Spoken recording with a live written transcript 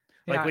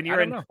Like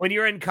Yeah, when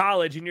you're in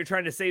college and you're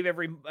trying to save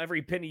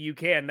every penny you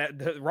can, that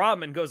the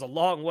ramen goes a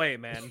long way,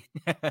 man.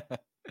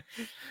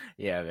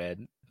 Yeah,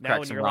 man. Now Crack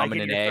when some you're like ramen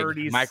in and your egg,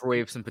 30s,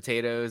 microwave some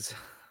potatoes.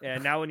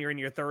 and now when you're in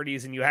your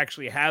 30s and you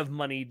actually have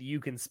money you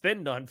can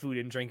spend on food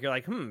and drink, you're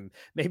like,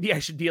 maybe I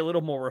should be a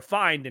little more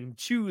refined and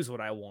choose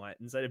what I want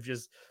instead of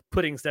just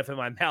putting stuff in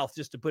my mouth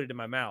just to put it in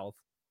my mouth.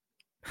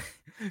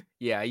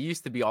 Yeah, I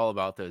used to be all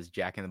about those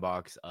Jack in the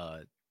Box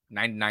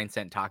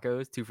 99-cent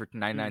tacos, 2 for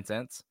 99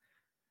 cents.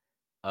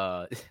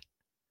 I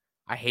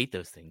hate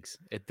those things.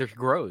 They're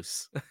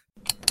gross.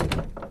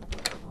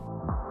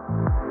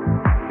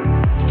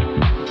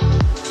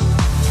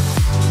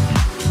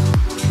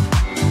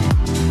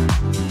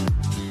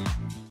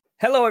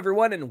 Hello,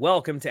 everyone, and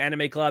welcome to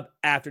Anime Club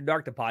After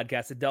Dark, the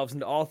podcast that delves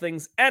into all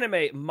things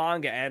anime,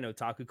 manga, and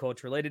otaku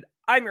culture related.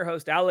 I'm your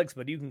host, Alex,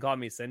 but you can call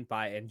me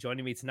Senpai, and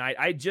joining me tonight,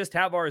 I just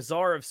have our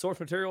czar of source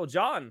material,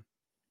 John.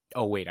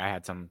 Oh, wait, I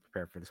had something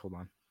prepared for this. Hold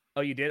on.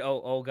 Oh, you did?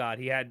 Oh God,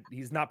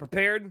 he's not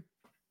prepared?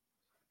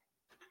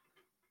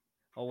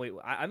 Oh, wait,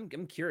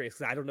 I'm curious,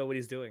 because I don't know what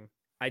he's doing.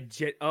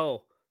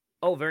 Oh,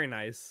 very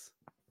nice.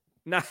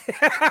 Nice.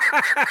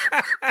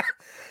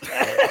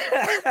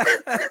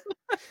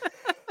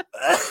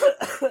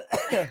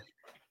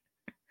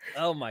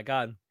 Oh my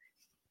God.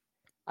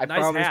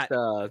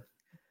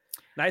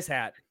 Nice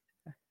hat.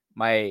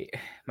 My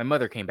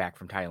mother came back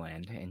from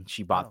Thailand and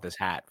she bought this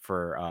hat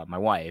for my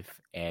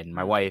wife, and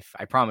my wife,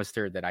 I promised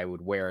her that I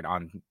would wear it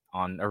on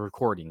a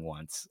recording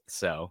once.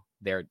 So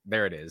there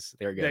it is.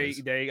 There it goes.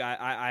 There you go.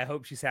 I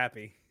hope she's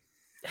happy.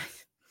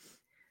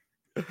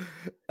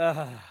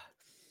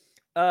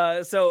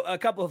 So a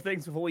couple of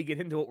things before we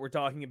get into what we're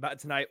talking about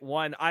tonight.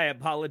 One, I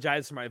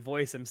apologize for my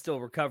voice. I'm still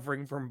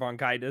recovering from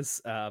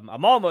bronchitis.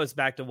 I'm almost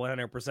back to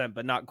 100%,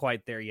 but not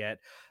quite there yet.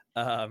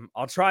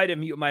 I'll try to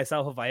mute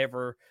myself if I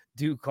ever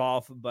do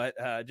cough, but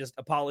just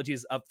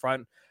apologies up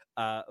front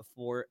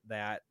for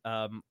that.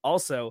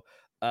 Also,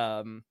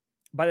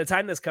 by the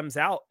time this comes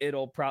out,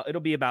 it'll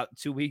be about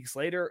 2 weeks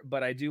later,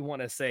 but I do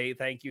want to say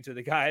thank you to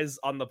the guys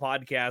on the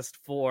podcast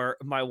for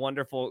my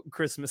wonderful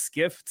Christmas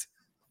gift.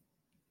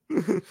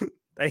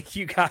 Thank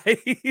you,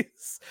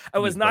 guys. I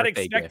was not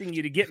expecting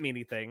you to get me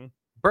anything.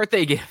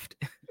 Birthday gift.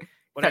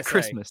 What I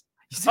Christmas.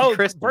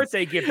 Christmas.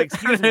 Birthday gift.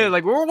 Excuse me.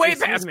 Like, we're way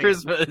past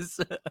Christmas.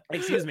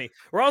 Excuse me.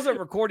 We're also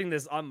recording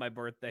this on my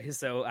birthday,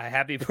 so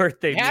happy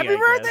birthday! Happy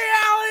birthday,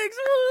 Alex!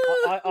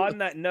 On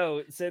that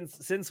note,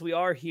 since we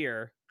are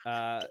here,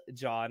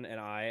 John and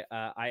I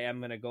am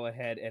gonna go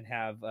ahead and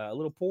have a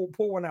little pour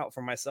one out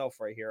for myself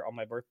right here on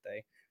my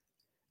birthday.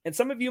 And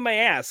some of you may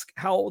ask,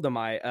 how old am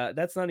I?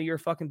 That's none of your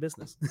fucking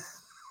business.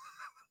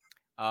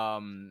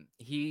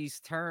 He's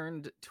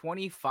turned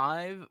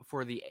 25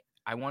 for the,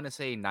 I want to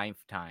say, 9th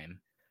time.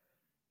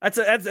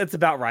 That's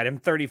about right. I'm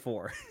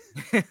 34.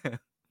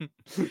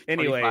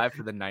 Anyway, 25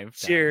 for the 9th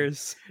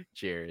cheers. Time.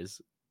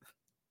 Cheers.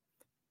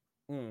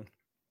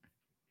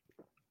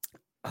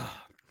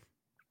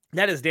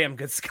 That is damn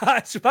good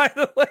scotch, by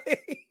the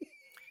way.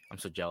 I'm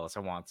so jealous. I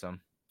want some.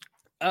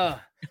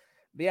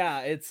 Yeah,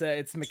 it's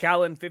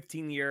Macallan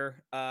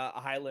 15-year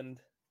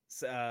Highland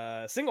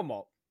single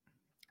malt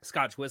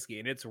Scotch whiskey,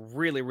 and it's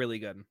really, really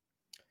good.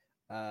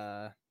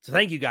 So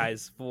thank you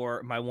guys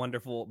for my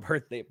wonderful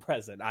birthday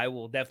present. I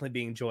will definitely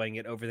be enjoying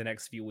it over the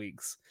next few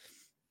weeks.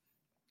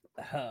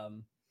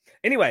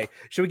 Anyway,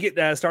 should we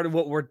get started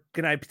what we're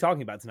going to be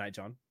talking about tonight,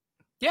 John?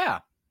 Yeah.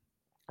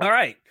 All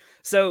right.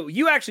 So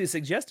you actually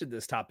suggested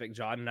this topic,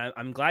 John, and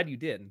I'm glad you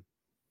did.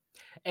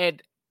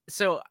 And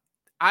so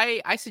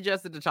I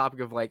suggested the topic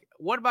of, like,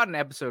 what about an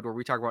episode where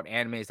we talk about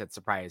animes that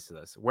surprised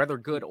us, whether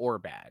good or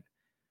bad,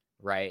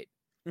 right?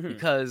 Mm-hmm.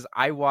 Because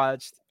I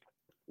watched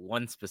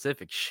one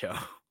specific show,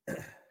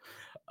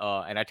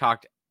 and I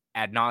talked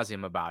ad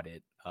nauseum about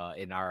it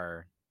in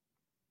our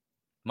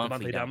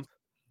monthly dump.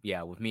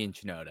 Yeah, with me and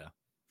Shinoda.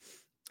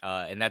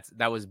 And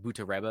that was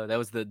Butareba. That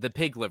was the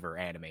pig liver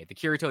anime. The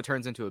Kirito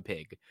turns into a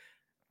pig.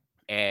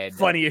 And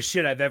funniest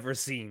shit I've ever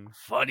seen.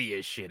 By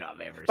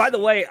the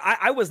way,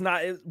 I was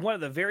not one of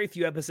the very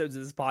few episodes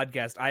of this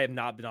podcast I have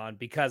not been on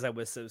because I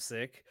was so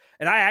sick.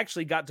 And I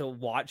actually got to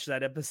watch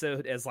that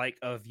episode as like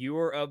a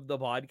viewer of the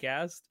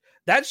podcast.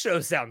 That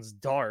show sounds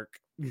dark.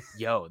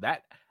 Yo,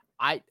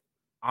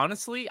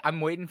 honestly,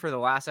 I'm waiting for the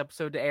last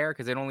episode to air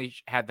because it only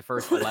had the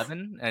first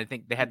 11. And I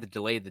think they had to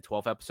delay the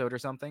 12th episode or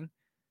something.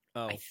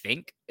 Oh. I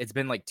think it's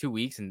been like 2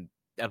 weeks and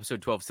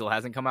episode 12 still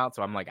hasn't come out,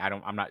 so I'm like,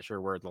 I'm not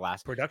sure where the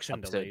last production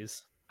episode.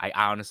 Delays.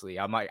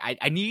 I'm like,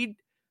 I need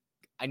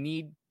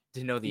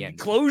to know the end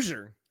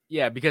closure.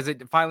 Yeah, because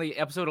it finally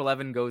episode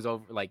 11 goes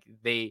over, like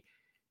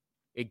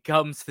it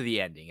comes to the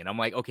ending, and I'm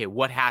like, okay,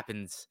 what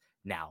happens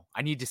now?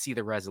 I need to see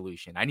the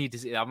resolution.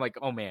 I'm like,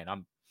 oh man,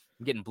 I'm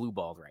getting blue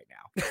balled right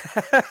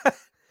now.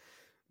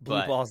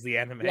 Blue balls the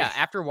anime. Yeah,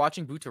 after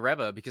watching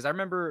Butareba, because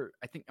I'm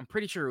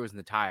pretty sure it was in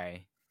the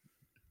Thai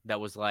that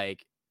was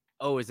like,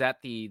 oh, is that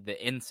the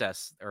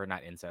incest, or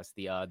not incest,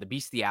 the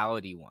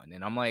bestiality one?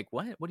 And I'm like,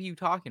 what are you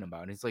talking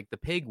about? And it's like the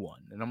pig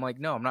one. And I'm like,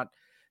 no, I'm not.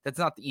 That's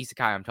not the isekai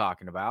I'm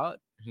talking about.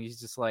 He's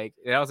just like,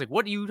 and I was like,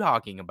 what are you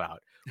talking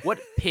about? What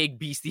pig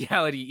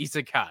bestiality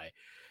isekai?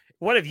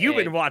 What have you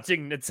been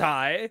watching,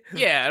 Natai?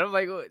 Yeah, and I'm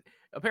like,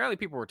 apparently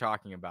people were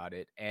talking about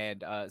it,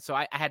 and so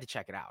I had to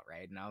check it out,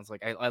 right? And I was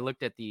like, I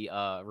looked at the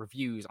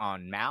reviews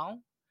on Mal,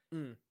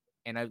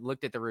 and I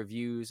looked at the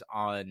reviews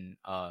on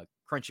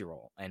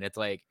Crunchyroll, and it's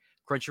like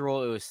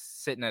Crunchyroll, it was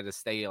sitting at a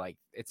stay like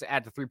it's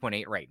at the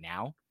 3.8 right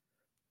now.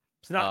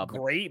 It's not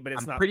great, but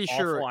it's not pretty awful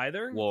sure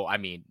either. Well, I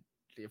mean,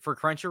 for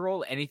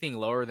Crunchyroll, anything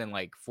lower than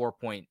like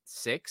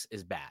 4.6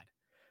 is bad,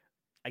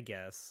 I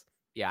guess.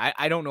 Yeah,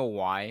 I don't know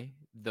why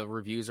the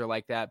reviews are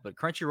like that, but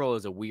Crunchyroll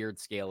is a weird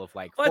scale of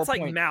like. Well, it's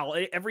like Mal.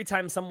 Every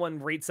time someone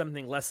rates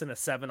something less than a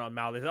 7 on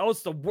Mal, they say, "Oh,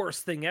 it's the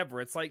worst thing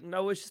ever." It's like,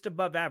 no, it's just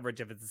above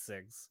average if it's a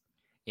 6.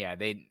 Yeah,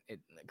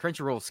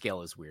 Crunchyroll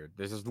scale is weird.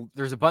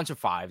 There's a bunch of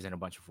 5s and a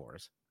bunch of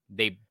 4s.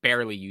 They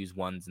barely use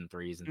 1s and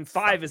 3s, and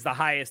 5 is the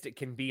highest it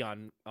can be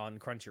on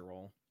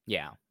Crunchyroll.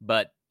 Yeah,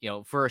 but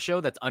for a show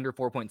that's under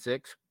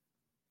 4.6,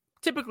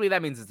 typically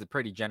that means it's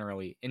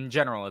in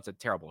general, it's a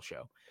terrible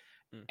show.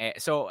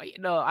 So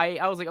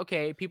I was like,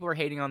 okay, people are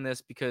hating on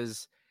this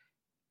because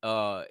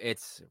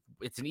it's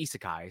an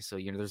isekai, so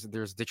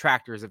there's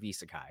detractors of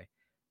isekai,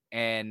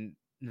 and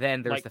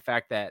then there's the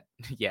fact that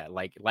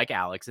like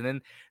Alex, and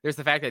then there's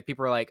the fact that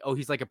people are like, oh,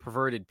 he's like a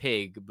perverted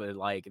pig, but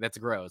like that's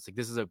gross, like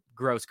this is a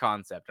gross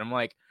concept. And I'm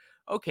like,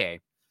 okay,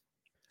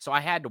 so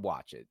I had to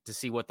watch it to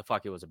see what the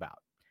fuck it was about.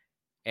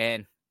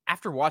 And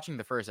after watching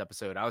the first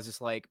episode, I was just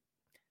like,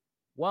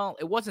 well,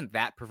 it wasn't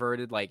that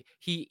perverted. Like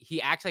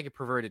he acts like a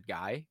perverted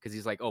guy because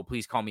he's like, oh,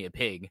 please call me a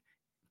pig,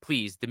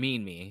 please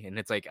demean me. And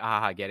it's like,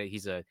 I get it.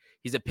 He's a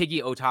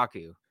piggy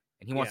otaku,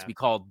 and he wants to be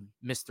called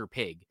Mr.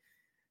 Pig.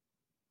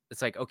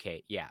 It's like,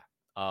 okay, yeah.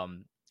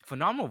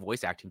 Phenomenal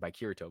voice acting by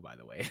Kirito, by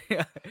the way.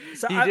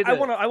 So I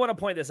want to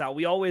point this out.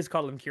 We always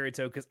call him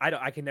Kirito because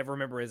I can never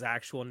remember his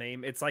actual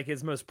name. It's like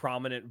his most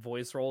prominent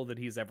voice role that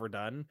he's ever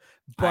done.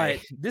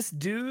 But this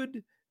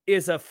dude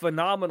is a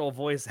phenomenal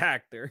voice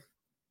actor.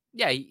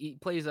 Yeah, he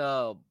plays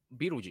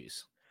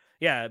Beetlejuice.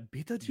 Yeah,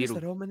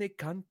 Beetlejuice Romane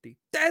Canti.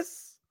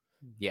 Yes.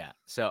 Yeah,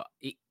 so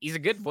he's a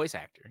good voice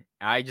actor.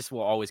 I just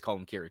will always call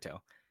him Kirito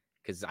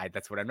because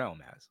that's what I know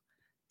him as.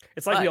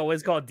 It's like we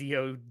always call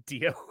Dio.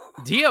 Dio,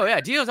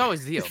 yeah, Dio's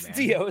always Dio, man.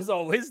 Dio is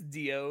always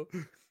Dio.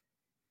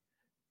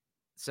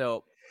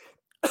 So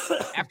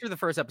after the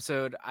first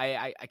episode,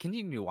 I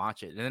continue to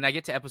watch it, and then you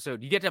get to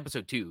episode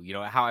 2. You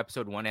know how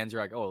episode 1 ends.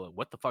 You're like, oh,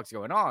 what the fuck's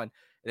going on? And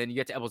then you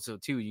get to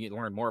episode 2, you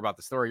learn more about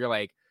the story. You're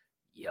like,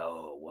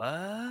 yo,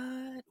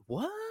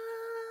 what?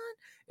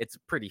 It's a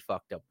pretty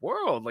fucked up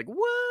world. Like,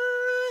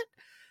 what?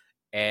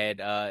 And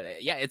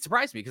it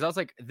surprised me because I was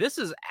like, this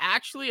is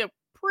actually a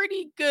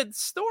pretty good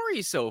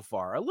story so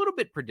far. A little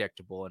bit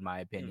predictable, in my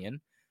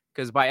opinion,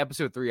 because by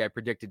episode 3, I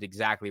predicted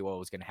exactly what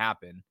was going to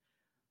happen.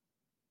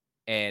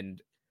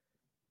 And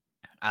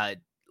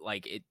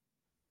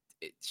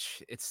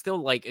it's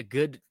still like a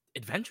good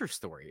adventure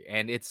story,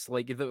 and it's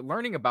like the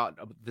learning about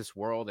this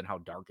world and how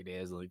dark it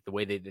is, like the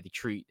way they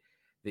treat.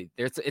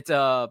 It's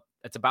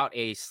about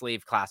a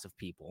slave class of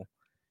people,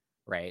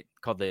 right?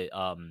 Called the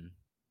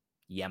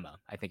Yema,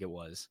 I think it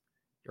was,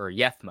 or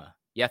Yethma.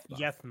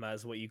 Yethma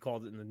is what you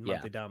called it in the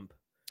monthly dump.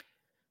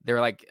 They're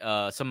like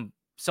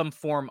some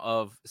form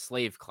of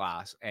slave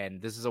class,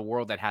 and this is a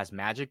world that has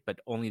magic, but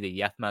only the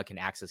Yethma can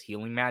access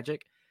healing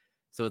magic.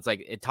 So it's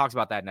like it talks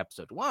about that in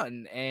episode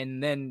 1,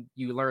 and then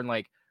you learn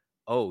like,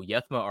 oh,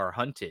 Yethma are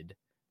hunted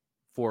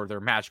for their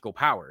magical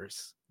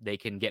powers. They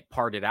can get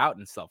parted out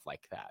and stuff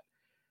like that.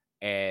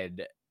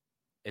 And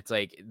it's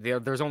like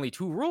there's only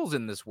 2 rules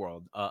in this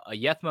world. A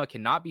Yethma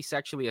cannot be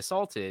sexually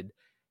assaulted,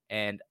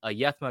 and a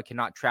Yethma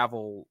cannot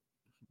travel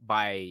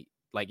by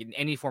like in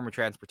any form of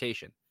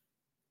transportation.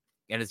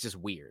 And it's just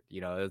weird,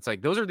 it's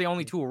like those are the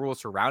only 2 rules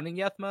surrounding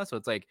Yethma. So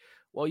it's like,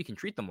 well, you can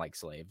treat them like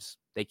slaves.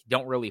 They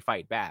don't really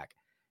fight back.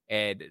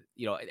 And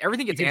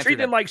everything gets answered. You can treat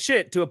them like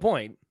shit to a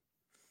point.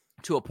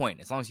 To a point,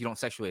 as long as you don't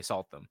sexually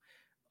assault them.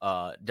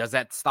 Does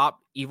that stop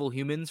evil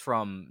humans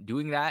from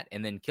doing that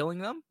and then killing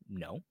them?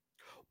 No.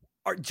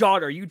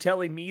 John, are you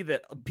telling me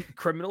that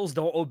criminals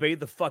don't obey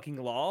the fucking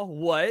law?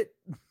 What?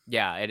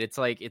 Yeah, and it's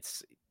like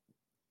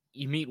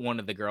you meet one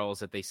of the girls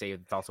that they say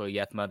it's also a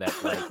Yethma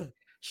that like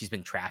she's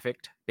been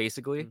trafficked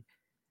basically,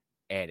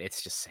 and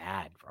it's just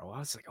sad, bro. I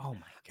was like, oh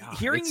my god.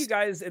 Hearing you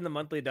guys in the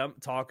monthly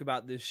dump talk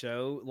about this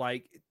show,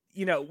 like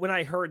when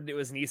I heard it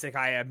was an isekai,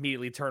 I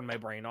immediately turned my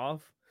brain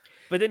off.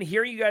 But then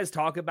hearing you guys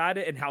talk about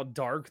it and how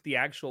dark the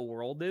actual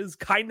world is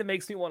kind of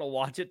makes me want to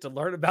watch it to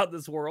learn about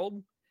this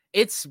world.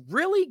 It's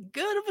really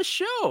good of a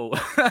show.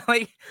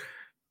 Like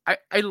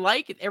I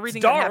like everything.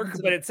 It's dark,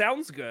 but it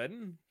sounds good.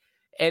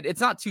 And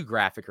it's not too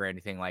graphic or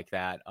anything like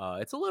that.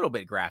 It's a little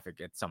bit graphic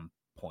at some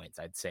points,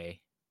 I'd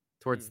say.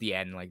 Towards the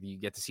end, like you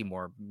get to see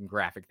more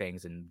graphic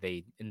things, and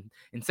they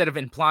instead of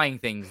implying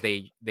things,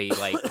 they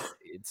like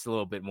it's a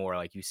little bit more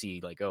like you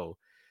see like, oh,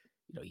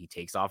 he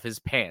takes off his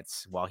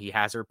pants while he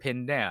has her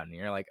pinned down, and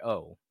you're like,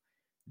 oh,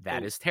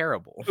 that is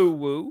terrible. Ooh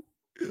woo.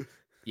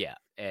 Yeah,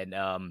 and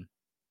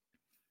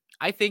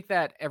I think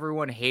that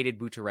everyone hated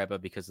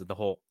Butareba because of the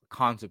whole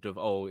concept of,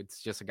 oh,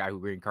 it's just a guy who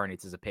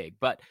reincarnates as a pig.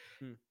 But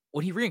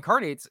when he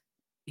reincarnates,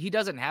 he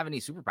doesn't have any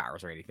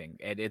superpowers or anything.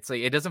 And it's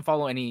like, it doesn't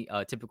follow any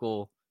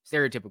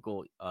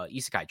stereotypical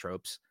isekai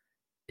tropes.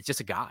 It's just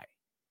a guy.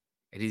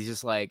 And he's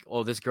just like,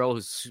 oh, this girl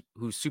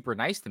who's super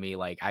nice to me.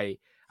 Like, I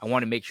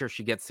want to make sure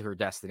she gets to her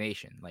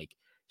destination. Like,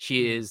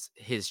 she is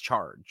his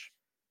charge.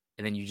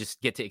 And then you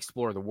just get to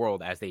explore the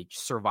world as they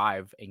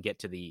survive and get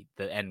to the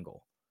end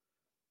goal.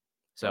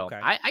 So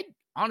I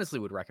honestly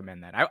would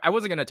recommend that. I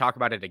wasn't going to talk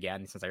about it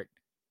again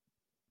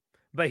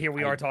but here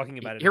we are talking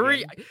about it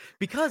again.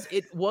 Because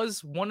it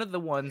was one of the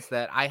ones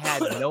that I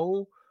had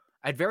I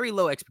had very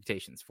low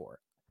expectations for.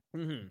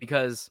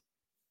 Because,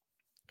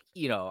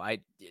 you know,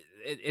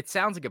 it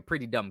sounds like a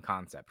pretty dumb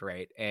concept,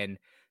 right? And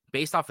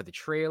based off of the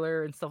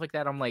trailer and stuff like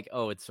that, I'm like,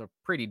 oh, it's a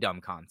pretty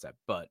dumb concept.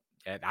 But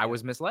I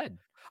was misled.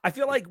 I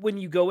feel like when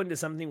you go into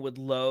something with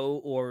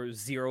low or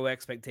zero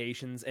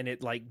expectations and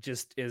it like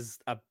just is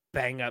a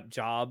bang up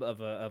job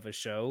of a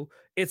show,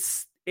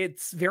 it's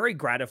very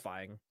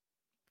gratifying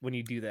when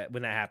you do that,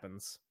 when that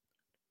happens.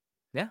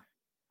 Yeah.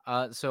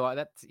 So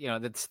that's, you know,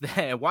 that's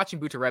watching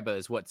Butareba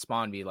is what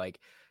spawned me. Like,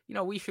 you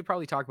know, we should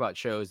probably talk about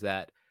shows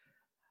that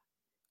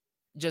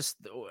just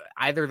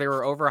either they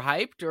were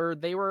overhyped or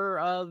they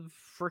were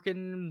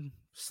freaking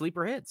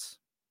sleeper hits.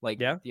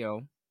 Like, you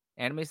know,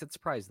 animes that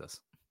surprised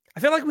us. I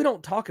feel like we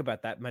don't talk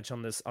about that much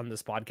on this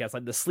podcast,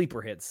 like the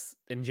sleeper hits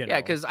in general.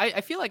 Yeah, because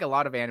I feel like a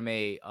lot of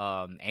anime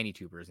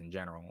anitubers in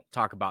general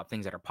talk about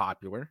things that are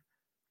popular.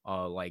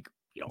 Like,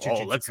 you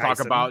know, let's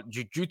talk about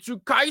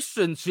Jujutsu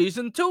Kaisen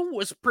season 2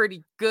 was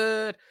pretty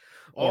good.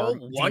 Or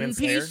One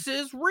Piece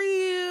is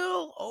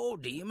real. Oh,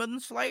 Demon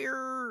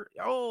Slayer.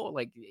 Oh,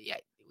 like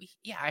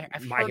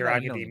I've My Hero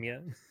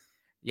Academia.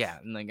 Yeah,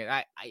 and like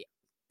I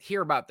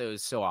hear about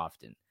those so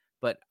often,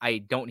 but I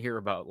don't hear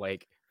about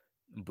like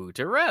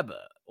Butareba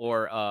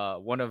or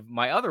one of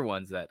my other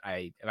ones that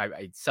I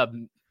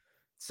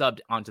subbed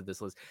onto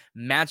this list,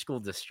 Magical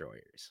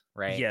Destroyers,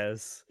 right?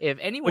 Yes. If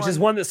anyone, which is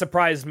one that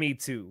surprised me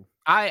too.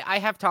 I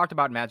have talked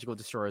about Magical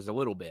Destroyers a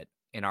little bit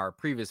in our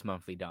previous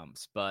monthly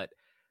dumps, but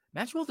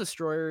Magical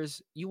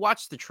Destroyers, you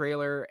watch the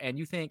trailer and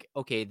you think,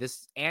 okay,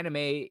 this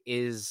anime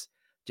is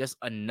just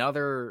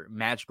another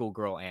magical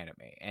girl anime.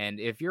 And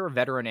if you're a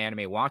veteran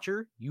anime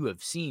watcher, you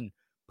have seen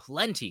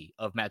plenty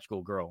of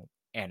magical girl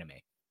anime.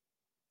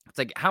 It's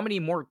like, how many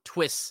more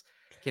twists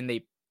can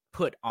they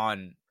put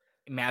on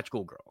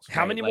magical girls?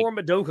 How many more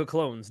Madoka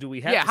clones do we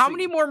have? Yeah, how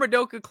many more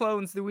Madoka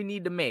clones do we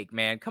need to make,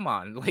 man? Come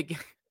on.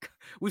 Like,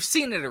 we've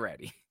seen it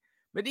already.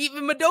 But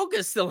even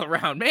Madoka's still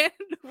around, man.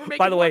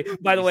 By the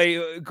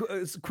way,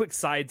 quick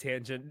side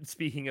tangent.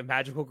 Speaking of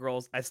magical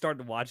girls, I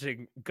started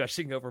watching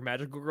Gushing Over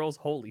Magical Girls.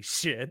 Holy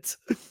shit.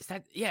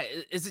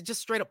 Is it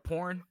just straight up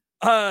porn?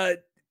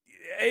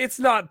 It's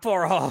not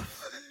far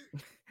off.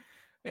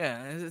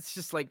 Yeah, it's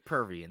just like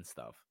pervy and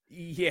stuff.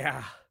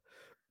 Yeah.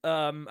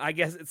 I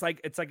guess it's like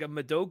a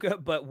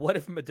Madoka, but what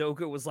if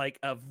Madoka was like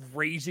a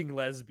raging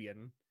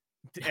lesbian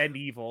and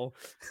evil?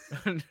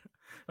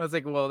 I was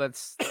like, well,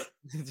 that's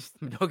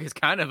Madoka's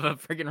kind of a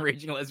freaking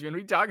raging lesbian. What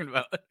are you talking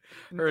about?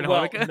 Her and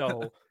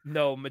Hanukkah?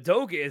 No,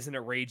 Madoka isn't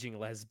a raging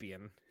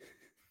lesbian.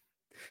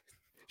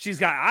 She's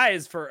got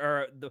eyes for,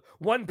 or the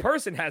one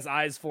person has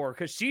eyes for her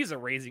because she's a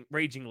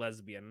raging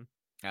lesbian.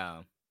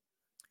 Oh.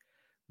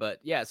 But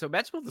yeah, so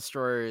Magical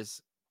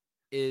Destroyers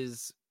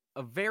is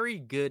a very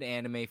good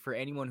anime for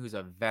anyone who's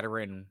a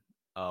veteran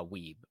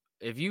weeb.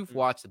 If you've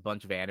watched a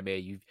bunch of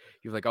anime,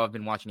 you're like, oh, I've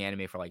been watching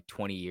anime for like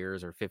 20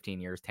 years or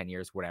 15 years, 10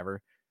 years,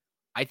 whatever.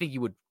 I think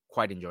you would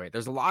quite enjoy it.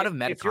 There's a lot of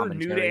meta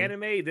commentary. If you're new to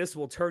anime, this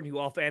will turn you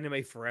off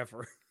anime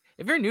forever.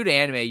 If you're new to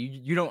anime,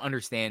 you don't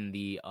understand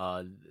the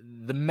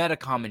meta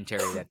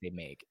commentary that they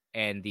make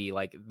and the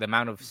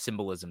amount of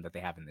symbolism that they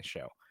have in this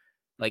show.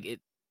 Like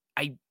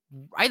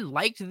I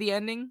liked the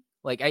ending.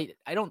 Like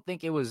I don't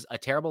think it was a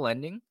terrible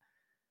ending.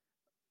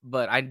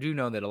 But I do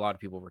know that a lot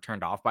of people were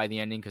turned off by the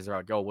ending because they're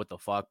like, oh, what the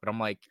fuck? But I'm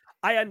like,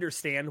 I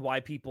understand why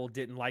people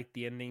didn't like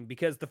the ending,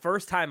 because the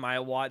first time I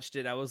watched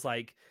it, I was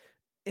like,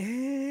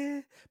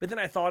 eh. But then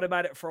I thought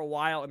about it for a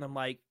while and I'm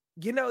like,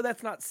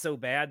 that's not so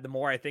bad the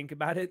more I think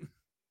about it.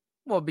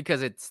 Well,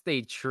 because it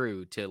stayed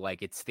true to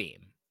like its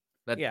theme.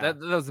 That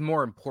was the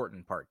more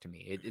important part to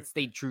me. It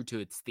stayed true to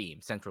its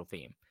theme, central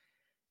theme,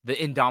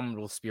 the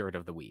indomitable spirit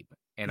of the weeb.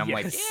 And I'm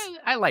like, yeah,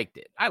 I liked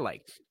it.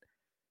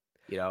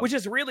 Which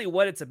is really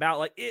what it's about.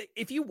 Like,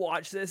 if you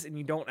watch this and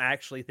you don't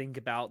actually think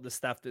about the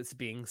stuff that's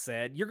being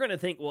said, you're going to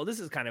think, well, this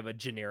is kind of a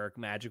generic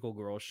magical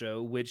girl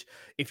show, which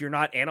if you're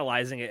not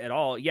analyzing it at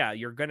all, yeah,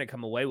 you're going to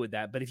come away with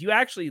that. But if you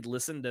actually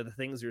listen to the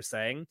things you're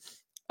saying,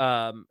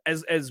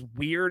 as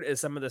weird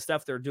as some of the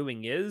stuff they're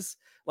doing is,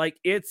 like,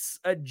 it's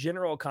a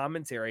general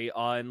commentary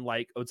on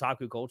like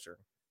otaku culture.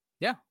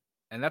 Yeah.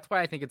 And that's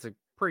why I think it's a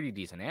pretty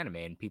decent anime,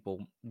 and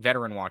people,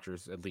 veteran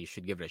watchers at least,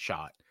 should give it a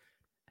shot.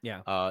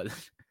 Yeah.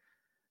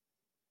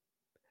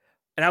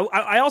 And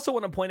I also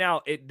want to point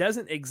out, it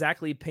doesn't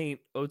exactly paint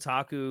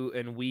otaku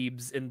and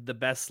weebs in the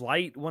best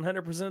light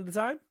 100% of the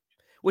time,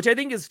 which I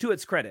think is to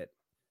its credit.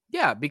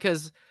 Yeah,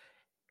 because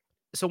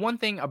So one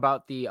thing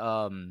about the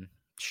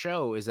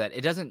show is that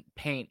it doesn't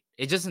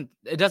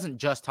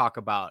just talk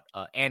about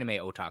anime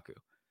otaku.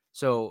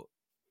 So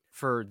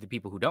for the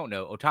people who don't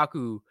know,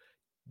 otaku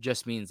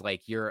just means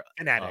like you're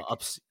Fanatic.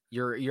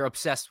 You're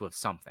obsessed with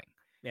something.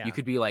 Yeah. You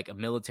could be like a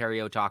military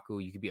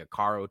otaku, you could be a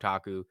car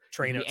otaku,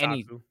 Train you could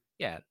be otaku.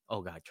 yeah.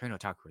 Oh god, train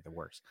otaku are the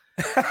worst.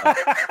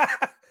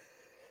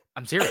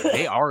 I'm serious,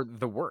 they are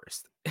the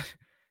worst.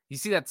 You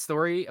see that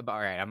story about?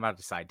 All right, I'm about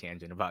to side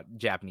tangent about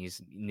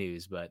Japanese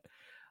news, but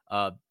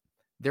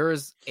there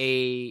is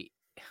I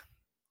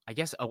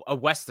guess a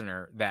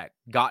Westerner that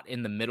got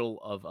in the middle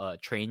of a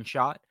train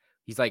shot.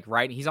 He's like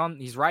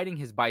he's riding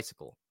his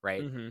bicycle,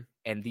 right? Mm-hmm.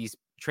 And these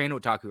train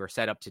otaku are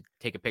set up to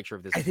take a picture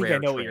of this. I think rare I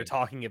know train. what you're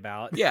talking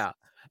about. Yeah.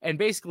 And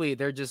basically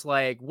they're just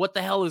like, what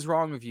the hell is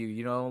wrong with you?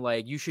 You know,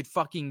 like you should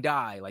fucking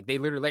die. Like they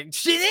literally like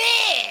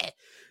shit.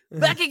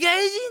 Back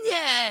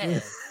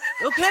again.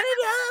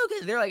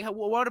 Okay. They're like,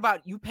 well, what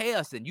about you pay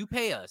us then? You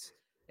pay us.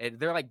 And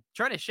they're like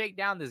trying to shake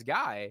down this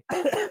guy.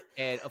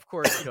 And of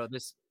course, you know,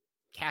 this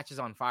catches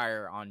on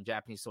fire on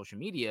Japanese social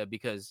media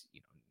because,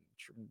 you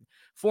know,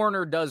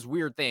 foreigner does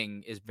weird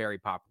thing is very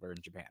popular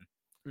in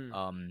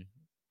Japan.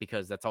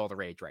 Because that's all the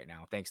rage right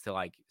now, thanks to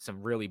like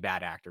some really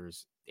bad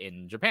actors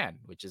in Japan,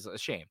 which is a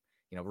shame.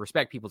 You know,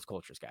 respect people's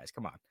cultures, guys.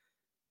 Come on.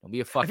 Don't be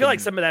a fucking... I feel like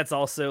some of that's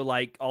also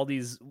like all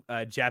these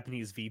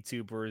Japanese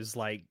VTubers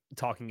like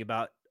talking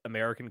about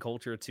American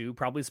culture too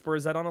probably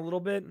spurs that on a little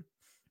bit.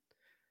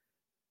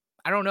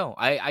 I don't know.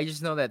 I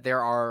just know that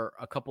there are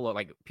a couple of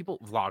like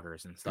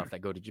vloggers and stuff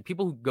that go to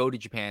people who go to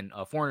Japan,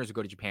 foreigners who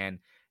go to Japan,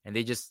 and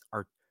they just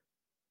are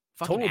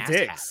fucking total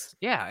dicks.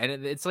 Yeah,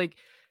 and it's like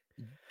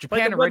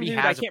Japan like already dude,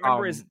 has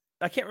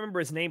I can't remember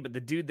his name, but the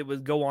dude that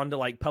would go on to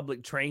like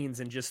public trains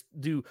and just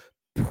do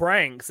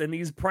pranks, and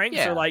these pranks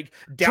are like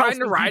trying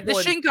to ride the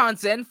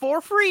Shinkansen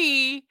for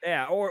free.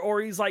 Yeah,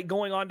 or he's like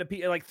going on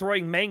to like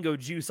throwing mango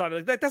juice on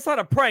it. Like that's not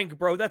a prank,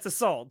 bro. That's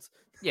assault.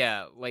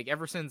 Yeah, like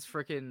ever since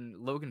freaking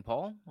Logan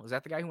Paul, was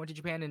that the guy who went to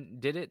Japan and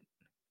did it?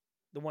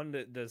 The one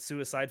that the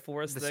Suicide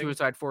Forest thing?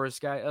 Suicide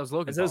Forest guy? That was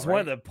Logan Paul, it was one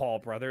of the Paul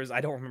brothers.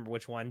 I don't remember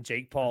which one.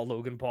 Jake Paul,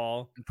 Logan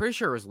Paul. I'm pretty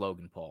sure it was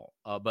Logan Paul.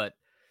 But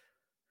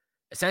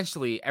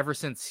essentially, ever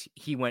since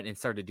he went and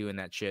started doing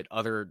that shit,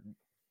 other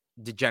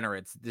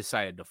degenerates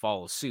decided to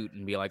follow suit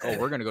and be like, oh,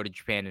 we're going to go to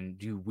Japan and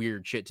do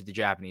weird shit to the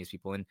Japanese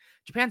people. And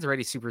Japan's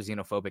already super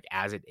xenophobic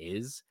as it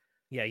is.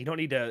 Yeah, you don't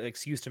need an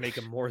excuse to make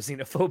them more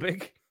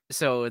xenophobic.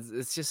 So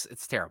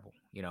it's terrible,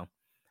 you know.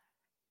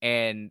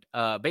 And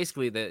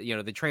basically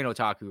the train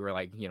otaku are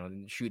like, you know,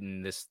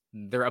 shooting this.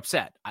 They're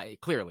upset,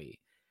 clearly,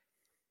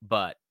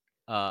 but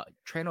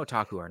train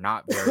otaku are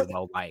not very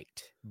well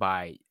liked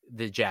by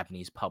the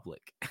Japanese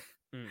public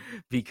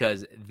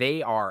because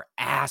they are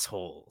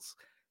assholes.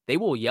 They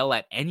will yell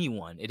at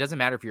anyone. It doesn't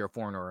matter if you're a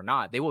foreigner or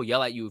not. They will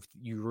yell at you if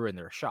you ruin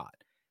their shot.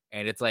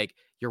 And it's like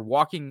you're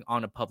walking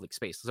on a public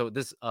space. So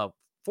this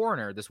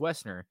foreigner, this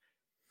Westerner,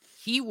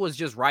 he was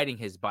just riding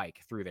his bike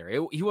through there.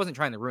 He wasn't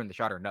trying to ruin the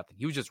shot or nothing.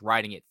 He was just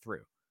riding it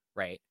through,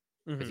 right?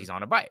 Because he's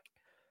on a bike.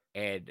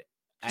 And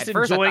just at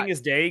first enjoying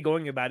his day,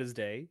 going about his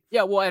day.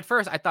 Yeah, well, at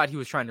first I thought he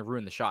was trying to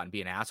ruin the shot and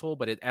be an asshole,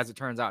 but as it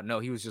turns out, no,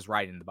 he was just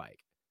riding the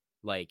bike.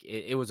 Like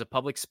it was a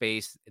public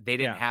space. They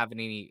didn't have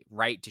any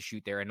right to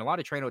shoot there. And a lot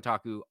of train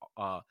otaku,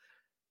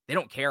 they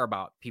don't care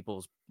about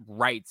people's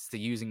rights to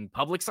using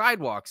public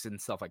sidewalks and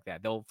stuff like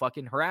that. They'll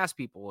fucking harass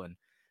people and,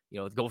 you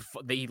know,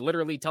 they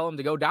literally tell him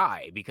to go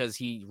die because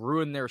he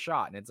ruined their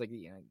shot. And it's like,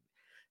 you know,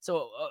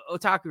 so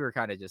otaku are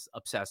kind of just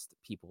obsessed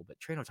people,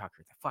 but train otaku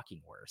are the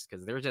fucking worst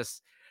because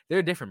they're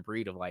a different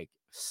breed of like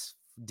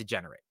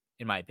degenerate,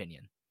 in my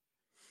opinion.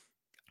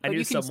 But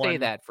you can say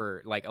that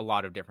for like a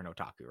lot of different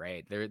otaku,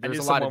 right? There's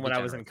a lot of when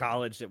I was in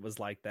college that was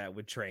like that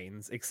with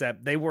trains,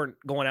 except they weren't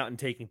going out and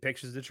taking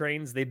pictures of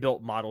trains. They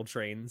built model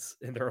trains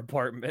in their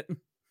apartment.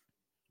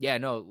 Yeah,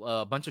 no,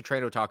 a bunch of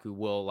train otaku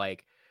will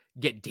like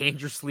get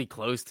dangerously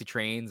close to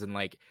trains and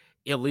like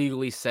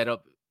illegally set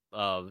up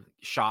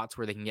shots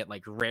where they can get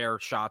like rare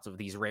shots of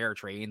these rare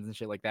trains and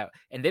shit like that.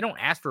 And they don't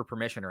ask for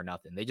permission or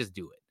nothing. They just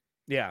do it.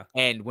 Yeah.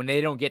 And when they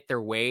don't get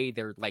their way,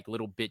 they're like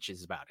little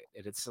bitches about it.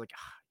 And it's like,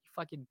 you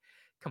fucking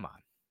come on.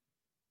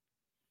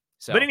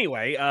 So, but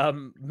anyway,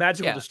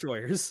 Magical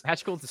Destroyers.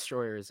 Magical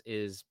Destroyers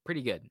is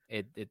pretty good.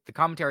 The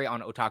commentary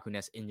on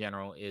otaku-ness in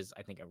general is,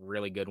 I think, a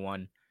really good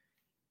one.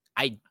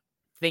 I'm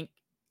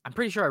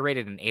pretty sure I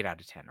rated an 8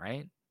 out of 10,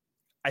 right?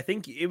 I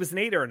think it was an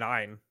 8 or a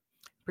 9.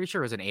 Pretty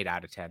sure it was an 8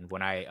 out of 10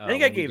 when I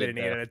think I gave it an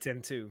 8 out of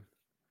 10 too.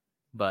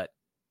 But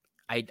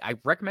I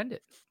recommend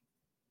it.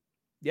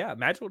 Yeah,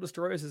 Magical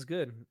Destroyers is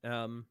good.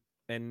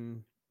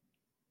 And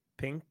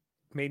Pink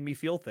made me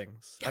feel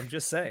things. I'm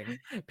just saying.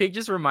 Pink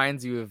just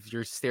reminds you of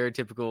your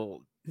stereotypical.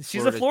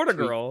 She's a Florida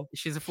girl.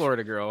 She's a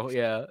Florida girl.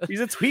 Yeah. She's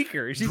a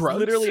tweaker. She's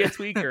literally a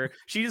tweaker.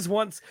 She just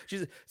wants.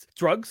 She's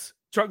drugs.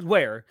 Drugs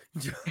where?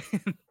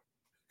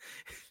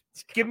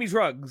 Give me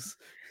drugs.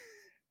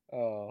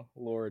 Oh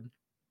Lord.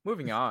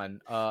 Moving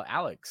on.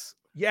 Alex.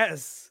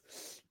 Yes.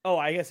 Oh,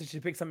 I guess I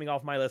should pick something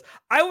off my list.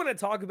 I want to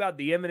talk about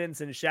The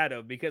Eminence in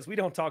Shadow because we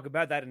don't talk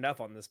about that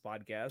enough on this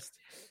podcast.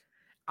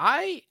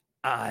 I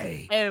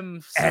I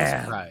am so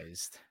am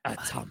surprised.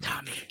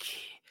 atomic.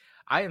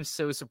 I am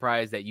so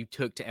surprised that you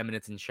took to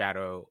Eminence in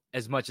Shadow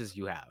as much as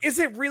you have. Is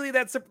it really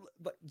that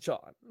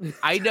John?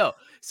 I know.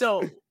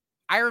 So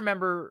I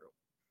remember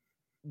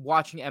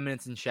watching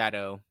Eminence in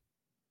Shadow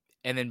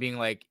and then being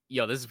like,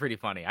 yo, this is pretty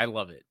funny. I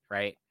love it,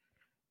 right?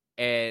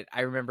 And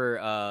I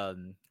remember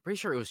pretty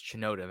sure it was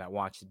Chinoda that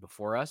watched it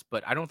before us,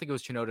 but I don't think it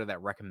was Chinoda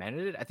that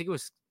recommended it. I think it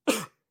was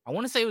I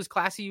want to say it was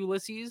Classy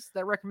Ulysses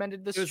that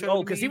recommended this show.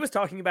 Oh, because he was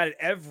talking about it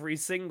every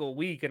single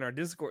week in our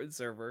Discord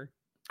server.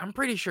 I'm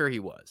pretty sure he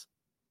was.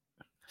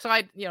 So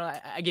I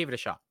gave it a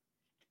shot.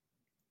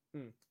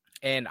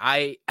 And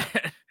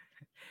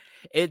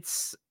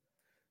it's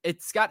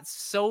got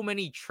so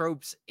many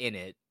tropes in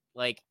it,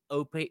 like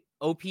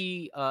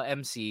MC,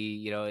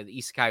 the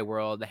isekai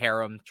world, the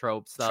harem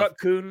trope stuff.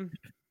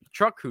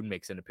 Truck-kun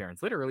makes an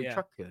appearance, literally. Yeah.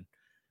 Truck-kun.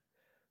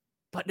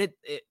 But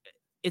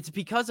it's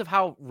because of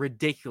how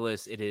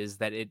ridiculous it is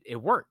that it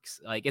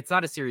works. Like, it's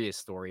not a serious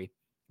story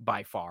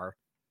by far,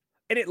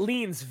 and it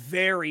leans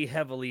very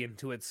heavily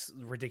into its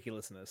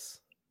ridiculousness.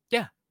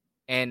 Yeah.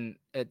 And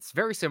it's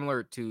very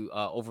similar to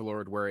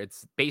Overlord, where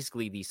it's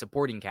basically the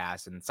supporting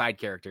cast and side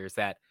characters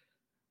that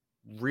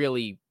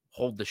really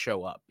hold the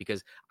show up,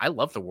 because I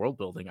love the world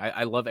building.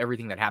 I love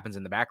everything that happens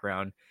in the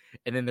background.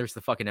 And then there's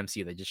the fucking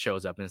MC that just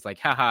shows up and it's like,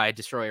 haha, I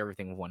destroy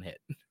everything with one hit.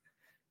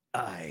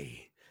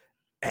 I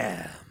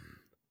am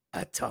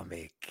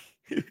atomic.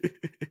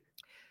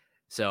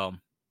 So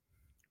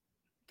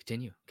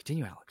continue,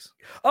 Alex.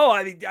 Oh,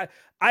 I mean,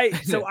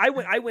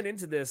 I went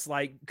into this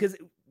because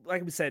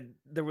like we said,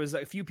 there was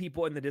a few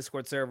people in the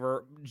Discord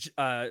server,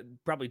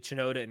 probably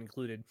Chinoda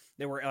included.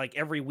 They were like,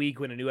 every week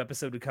when a new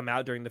episode would come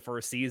out during the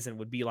first season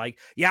would be like,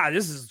 yeah,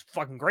 this is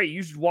fucking great.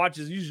 You should watch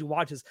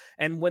this.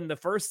 And when the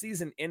first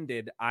season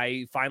ended,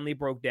 I finally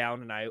broke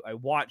down and I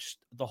watched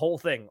the whole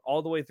thing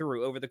all the way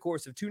through over the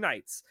course of 2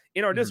 nights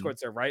in our Discord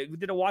server, right? We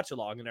did a watch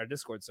along in our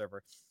Discord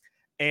server.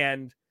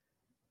 And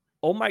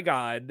oh my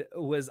God,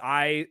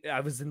 I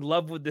was in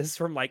love with this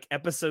from like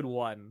episode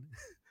 1.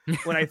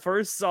 When I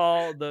first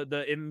saw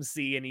the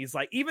MC, and he's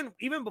like, even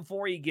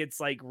before he gets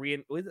like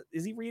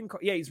is he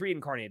reincarnated? Yeah, he's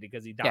reincarnated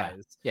because he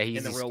dies. Yeah,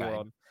 he's in the real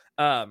world.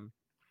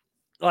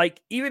 Like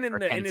even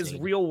in his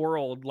real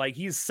world, like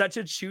he's such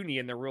a chuny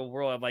in the real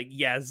world. I'm like,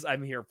 yes,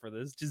 I'm here for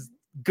this. Just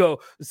go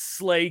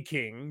slay,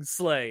 king,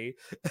 slay.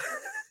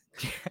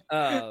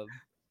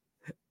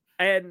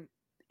 And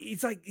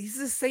he's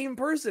the same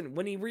person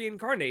when he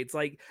reincarnates.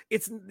 Like,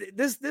 it's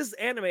this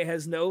anime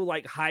has no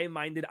like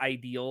high-minded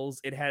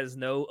ideals. It has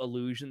no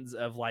illusions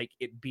of like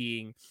it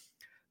being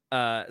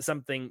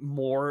something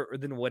more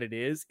than what it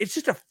is. It's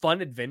just a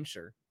fun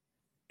adventure,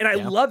 and I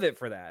love it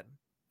for that.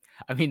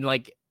 I mean,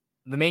 like,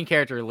 the main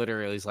character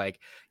literally is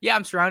like, yeah,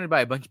 I'm surrounded by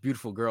a bunch of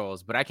beautiful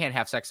girls, but I can't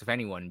have sex with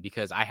anyone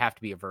because I have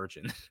to be a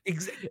virgin.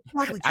 Exactly.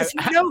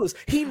 Because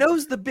he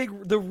knows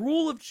the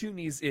rule of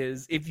chunies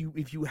is if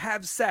you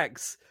have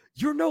sex,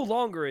 you're no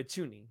longer a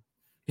chuny.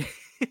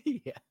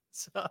 Yeah.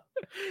 So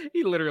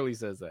he literally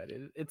says that.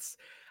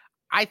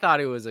 I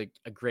thought it was a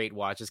great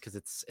watch just because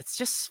it's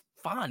just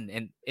fun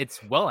and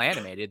it's well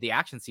animated. The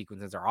action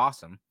sequences are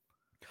awesome.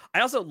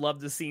 I also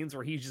love the scenes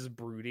where he's just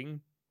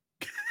brooding.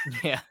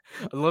 Yeah,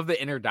 I love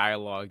the inner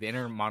dialogue, the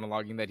inner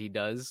monologuing that he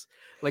does.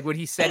 Like when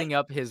he's setting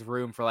up his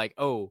room for like,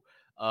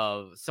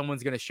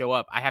 someone's gonna show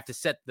up. I have to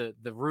set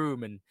the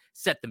room and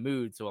set the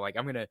mood. So like,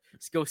 I'm gonna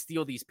go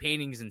steal these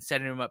paintings and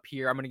set them up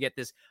here. I'm gonna get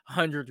this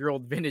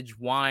 100-year-old vintage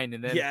wine,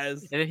 and then and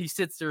then he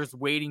sits there just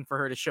waiting for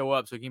her to show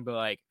up so he can be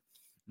like,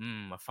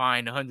 a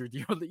fine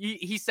 100-year-old.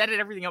 He set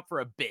everything up for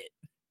a bit.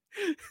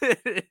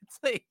 It's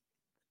like,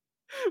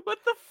 what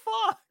the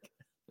fuck?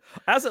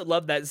 I also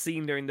love that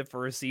scene during the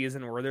first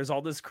season where there's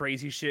all this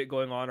crazy shit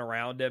going on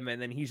around him, and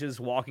then he's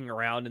just walking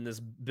around in this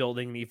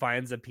building and he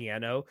finds a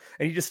piano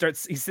and he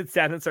sits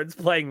down and starts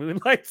playing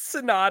Moonlight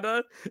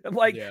Sonata. I'm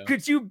like,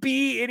 could you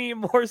be any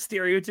more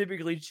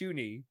stereotypically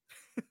chuny?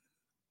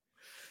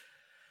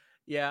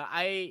 Yeah,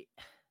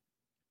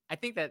 I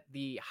think that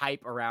the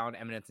hype around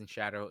Eminence in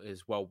Shadow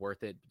is well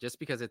worth it, just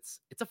because it's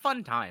a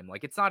fun time.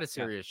 Like, it's not a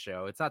serious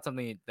show. It's not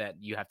something that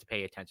you have to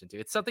pay attention to.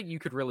 It's something you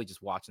could really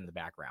just watch in the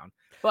background.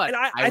 But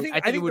I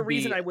think the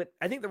reason I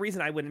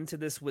went into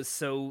this was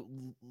so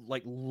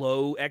like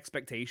low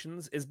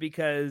expectations is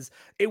because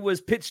it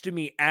was pitched to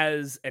me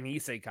as an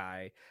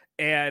isekai.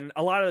 And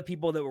a lot of the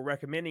people that were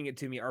recommending it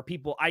to me are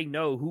people I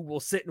know who will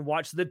sit and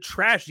watch the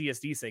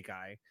trashiest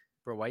isekai.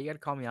 Bro, why you gotta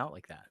call me out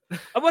like that?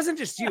 It wasn't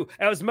just you.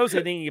 I was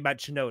mostly thinking about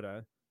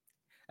Chinoda.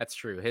 That's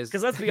true.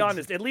 Because let's be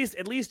honest, at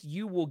least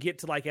you will get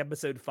to like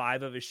episode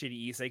 5 of a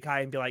shitty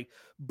isekai and be like,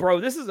 bro,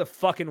 this is a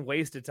fucking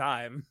waste of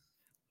time.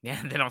 Yeah,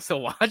 and then I'll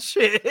still watch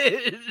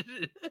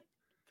it.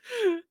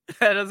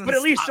 But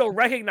at least you'll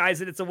recognize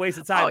that it's a waste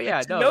of time. Oh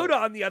yeah, Chinoda,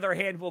 on the other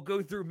hand, will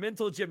go through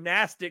mental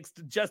gymnastics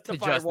to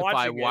justify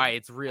watching why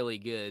it's really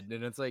good,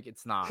 and it's like,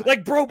 it's not.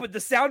 Like, bro, but the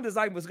sound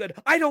design was good.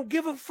 I don't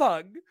give a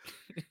fuck.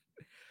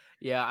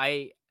 Yeah,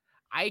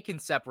 I can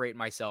separate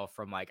myself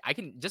from like,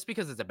 just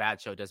because it's a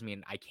bad show doesn't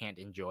mean I can't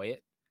enjoy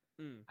it.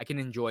 I can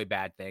enjoy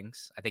bad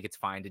things. I think it's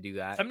fine to do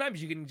that.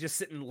 Sometimes you can just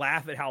sit and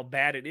laugh at how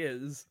bad it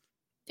is.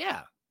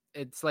 Yeah.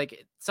 It's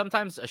like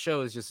sometimes a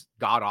show is just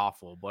god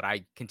awful, but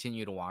I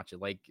continue to watch it.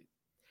 Like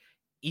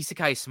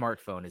Isekai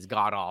Smartphone is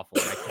god awful.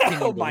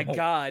 Oh my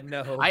god,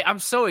 no! I'm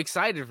so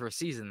excited for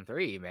season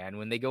 3, man.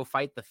 When they go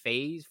fight the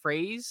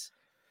phrase.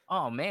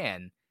 Oh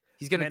man,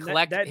 he's gonna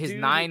collect his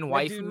 9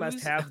 waifus. That dude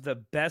must have the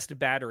best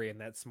battery in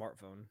that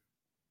smartphone.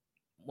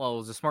 Well, it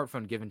was a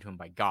smartphone given to him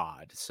by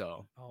God,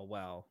 so. Oh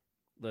wow!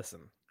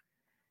 Listen,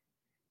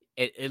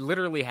 it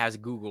literally has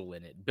Google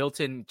in it,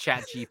 built-in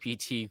Chat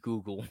GPT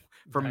Google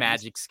for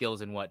magic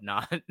skills and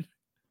whatnot.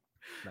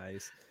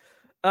 Nice.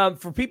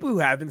 For people who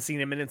haven't seen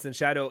Eminence in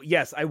Shadow,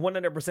 yes, I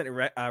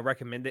 100%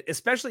 recommend it.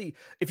 Especially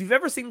if you've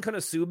ever seen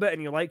Konosuba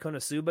and you like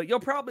Konosuba, you'll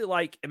probably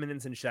like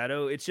Eminence in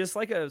Shadow. It's just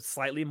like a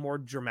slightly more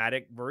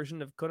dramatic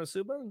version of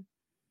Konosuba.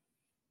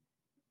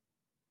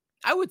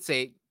 I would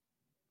say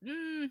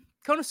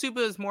Konosuba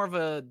is more of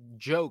a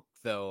joke,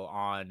 though.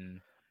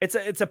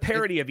 It's a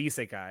parody of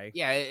isekai.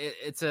 Yeah,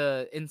 it's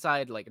a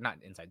not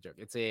inside joke.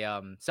 It's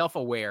a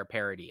self-aware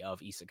parody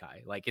of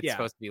isekai. Like it's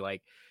supposed to be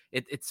like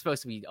it's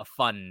supposed to be a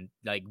fun,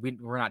 like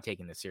we're not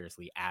taking this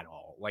seriously at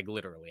all. Like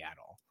literally at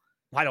all.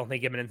 I don't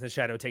think Eminence in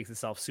Shadow takes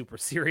itself super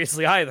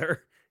seriously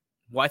either.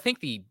 Well, I think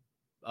the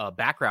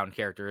background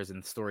characters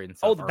in the story and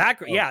stuff. Oh, the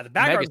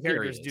background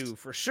characters do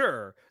for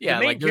sure. Yeah,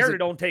 the main character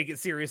don't take it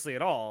seriously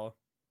at all.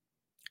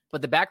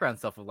 But the background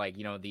stuff of like,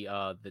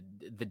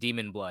 the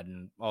demon blood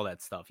and all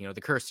that stuff,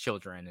 the cursed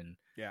children and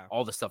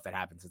all the stuff that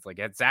happens. It's like,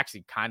 it's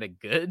actually kind of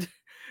good.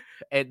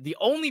 And the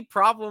only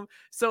problem,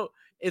 so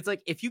it's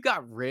like, if you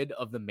got rid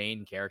of the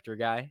main character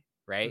guy,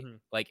 right? Mm-hmm.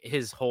 Like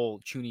his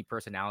whole chuny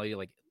personality,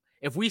 like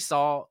if we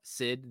saw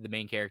Sid, the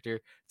main character,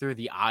 through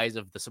the eyes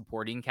of the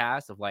supporting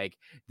cast of like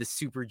the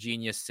super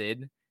genius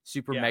Sid,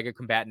 super mega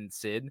combatant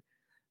Sid,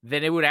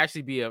 then it would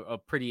actually be a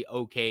pretty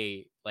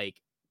okay,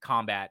 like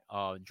combat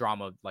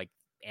drama, like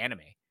anime.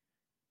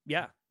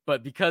 Yeah,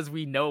 but because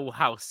we know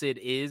how Sid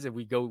is and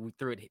we go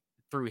through it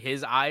through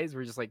his eyes,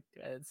 we're just like,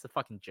 it's a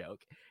fucking joke.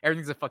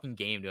 Everything's a fucking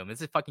game to him.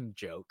 It's a fucking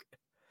joke.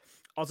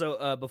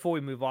 Also, before we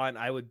move on,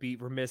 I would be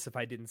remiss if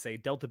I didn't say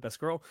Delta best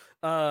girl.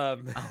 I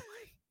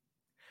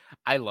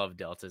love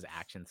Delta's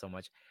action so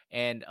much.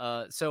 And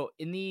so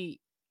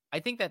I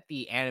think that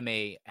the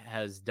anime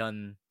has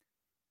done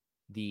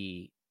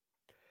the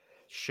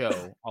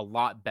show a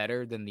lot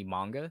better than the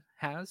manga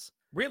has.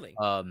 Really?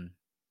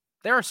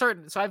 There are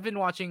certain, so I've been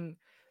watching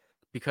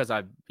because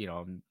I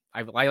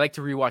like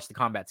to rewatch the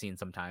combat scene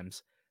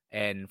sometimes.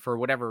 And for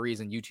whatever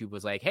reason, YouTube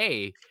was like,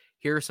 hey,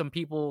 here are some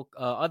people,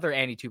 other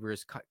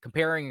anti-tubers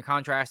comparing and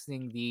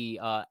contrasting the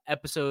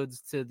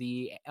episodes to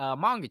the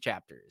manga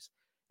chapters.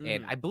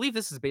 And I believe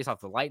this is based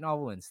off the light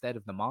novel instead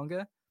of the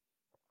manga.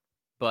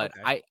 But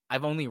okay.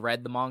 I've only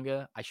read the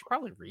manga. I should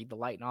probably read the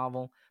light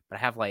novel, but I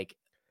have like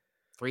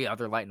 3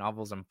 other light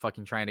novels I'm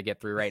fucking trying to get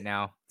through right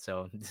now.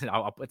 So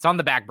it's on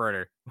the back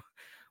burner.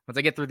 Once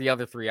I get through the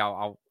other 3,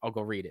 I'll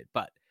go read it.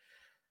 But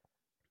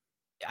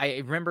I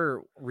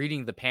remember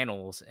reading the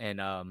panels and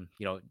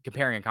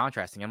comparing and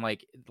contrasting. I'm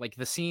like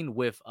the scene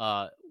with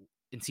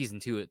in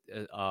season 2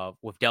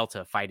 with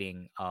Delta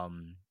fighting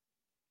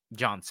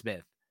John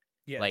Smith.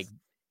 Yes. Like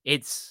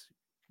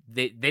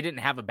they didn't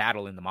have a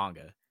battle in the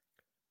manga.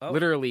 Oh.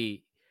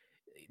 Literally,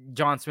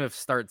 John Smith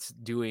starts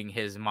doing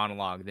his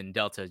monologue, then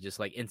Delta just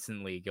like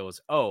instantly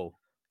goes, "Oh,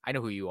 I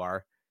know who you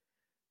are,"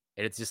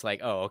 and it's just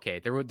like, "Oh, okay."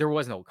 There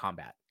was no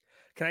combat.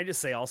 Can I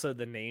just say also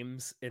the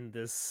names in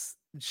this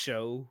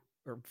show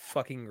are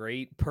fucking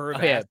great. Perv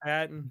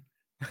Asshat.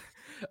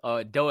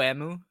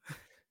 Doemu.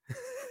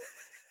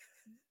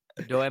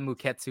 Doemu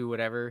Ketsu,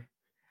 whatever.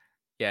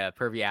 Yeah,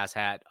 pervy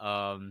asshat.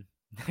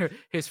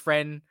 His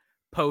friend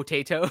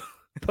Potato.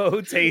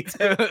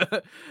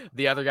 Potato.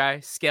 The other guy,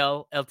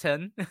 Skel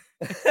Elton.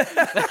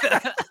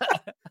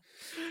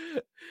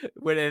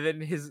 And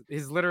then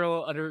his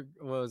literal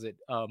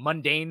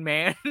mundane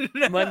man.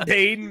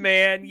 Mundane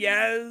man,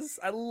 yes.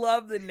 I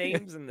love the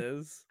names in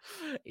this.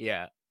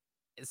 Yeah.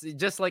 It's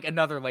just like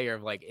another layer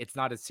of like, it's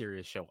not a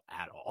serious show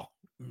at all.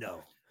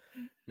 No.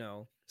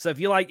 So if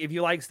you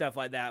like stuff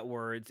like that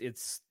where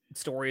it's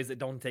stories that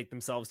don't take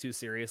themselves too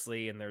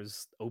seriously and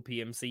there's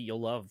OPMC,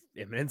 you'll love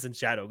Eminence in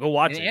Shadow. Go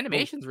watch it. The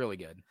animation's really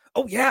good.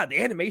 Oh yeah, the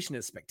animation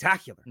is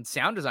spectacular. And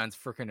sound design's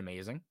freaking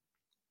amazing.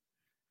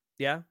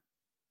 Yeah.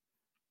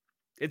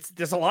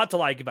 There's a lot to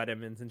like about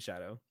Eminence in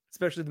Shadow,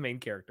 especially the main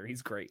character.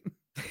 He's great.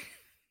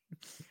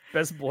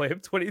 Best boy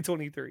of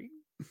 2023.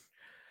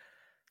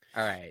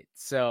 All right.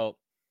 So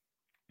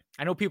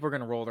I know people are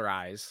going to roll their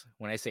eyes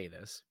when I say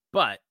this,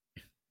 but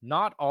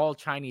not all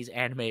Chinese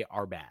anime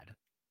are bad.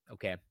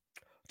 Okay.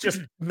 Just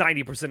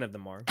 90% of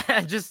them are.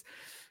 Just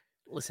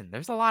listen,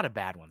 there's a lot of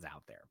bad ones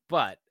out there,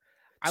 but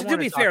to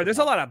be fair, there's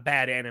a lot of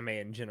bad anime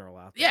in general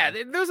out there.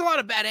 Yeah, there's a lot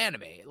of bad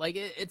anime. Like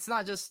it's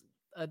not just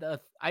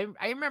I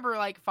remember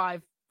like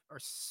 5 or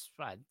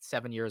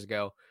 7 years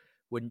ago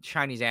when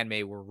Chinese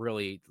anime were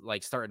really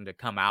like starting to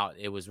come out.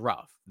 It was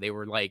rough. They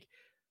were like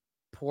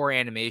poor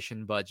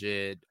animation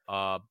budget,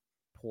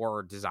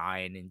 poor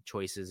design and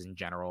choices in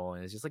general,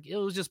 and it's just like it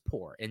was just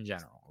poor in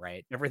general,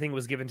 right? Everything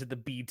was given to the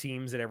B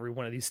teams at every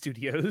one of these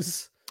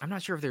studios. I'm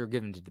not sure if they were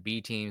given to the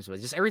B teams, but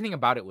just everything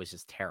about it was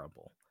just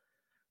terrible.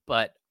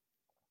 But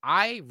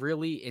I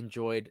really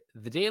enjoyed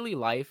the daily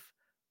life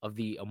of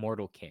the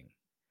Immortal King.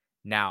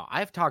 Now,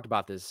 I've talked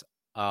about this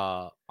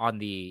on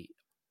the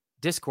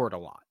Discord a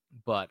lot,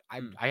 but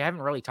I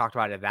haven't really talked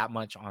about it that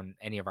much on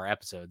any of our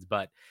episodes.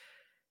 But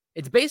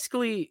it's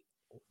basically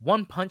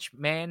One Punch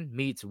Man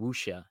meets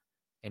wuxia.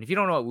 And if you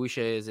don't know what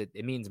wuxia is, it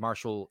means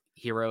martial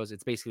heroes.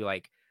 It's basically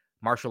like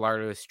martial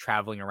artists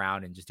traveling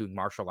around and just doing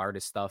martial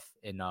artist stuff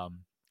in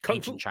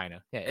ancient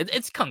China. Yeah,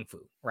 it's kung fu,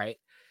 right?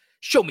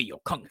 Show me your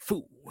kung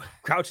fu.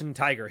 Crouching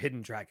Tiger,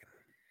 Hidden Dragon.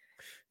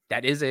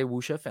 That is a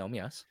wuxia film,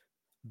 yes.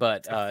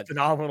 But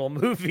phenomenal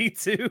movie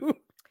too.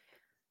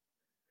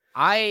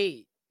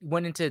 I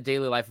went into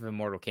Daily Life of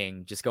Immortal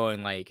King just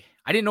going like,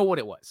 I didn't know what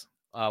it was.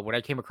 When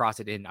I came across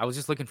it, and I was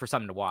just looking for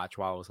something to watch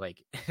while I was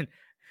like,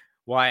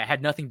 well, I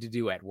had nothing to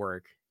do at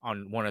work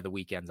on one of the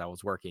weekends I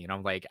was working. And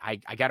I'm like, I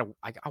gotta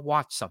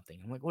watch something.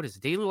 I'm like, what is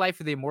it? Daily Life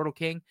of the Immortal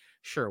King?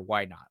 Sure,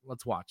 why not?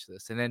 Let's watch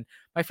this. And then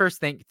my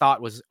first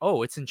thought was,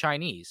 oh, it's in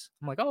Chinese.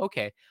 I'm like, oh,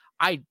 okay.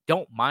 I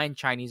don't mind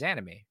Chinese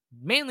anime,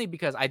 mainly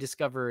because I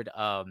discovered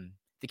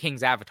The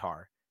King's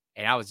Avatar.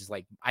 And I was just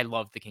like, I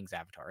love The King's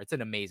Avatar. It's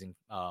an amazing,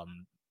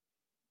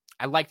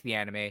 I liked the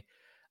anime.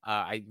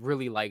 I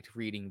really liked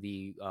reading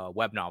the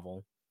web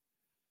novel.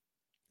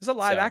 There's a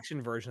live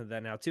action version of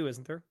that now too,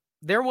 isn't there?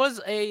 There was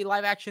a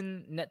live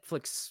action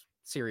Netflix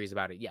series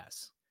about it,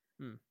 yes.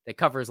 That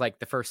covers like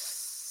the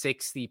first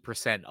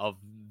 60% of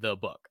the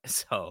book.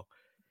 So,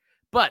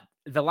 but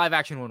the live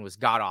action one was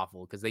god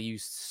awful because they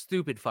used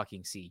stupid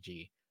fucking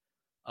CG.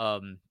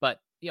 But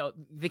you know,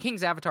 The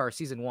King's Avatar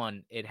season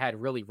 1, it had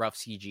really rough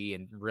CG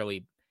and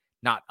really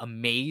not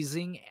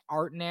amazing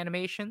art and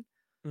animation,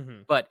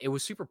 but it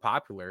was super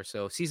popular.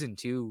 So season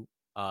 2,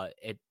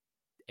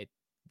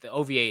 the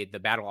OVA, the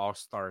Battle All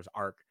Stars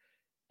arc,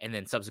 and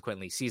then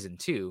subsequently season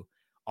 2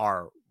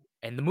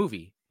 and the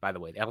movie, by the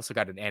way, they also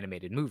got an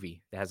animated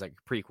movie that has like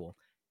a prequel,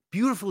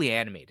 beautifully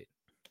animated,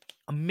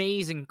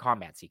 amazing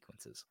combat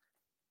sequences,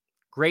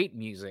 great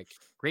music,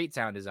 great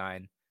sound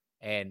design,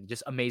 and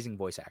just amazing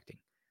voice acting.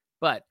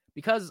 But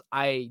because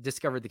I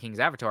discovered The King's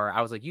Avatar,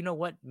 I was like, you know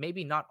what?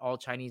 Maybe not all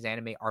Chinese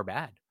anime are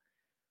bad.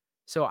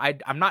 So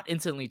I'm not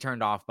instantly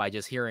turned off by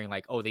just hearing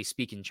like, oh, they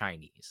speak in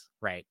Chinese,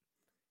 right?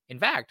 In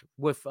fact,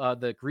 with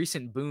the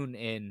recent boom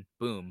in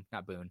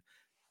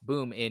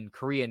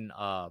Korean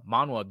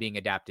manhwa being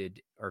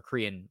adapted, or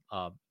Korean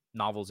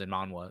novels and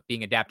manhwa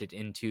being adapted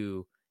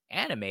into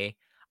anime,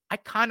 I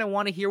kind of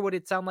want to hear what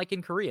it sounds like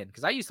in Korean,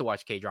 because I used to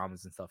watch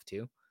K-dramas and stuff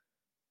too.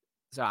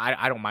 So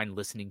I don't mind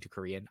listening to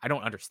Korean. I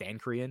don't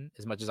understand Korean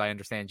as much as I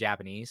understand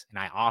Japanese, and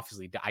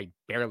I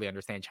barely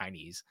understand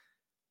Chinese.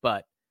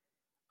 But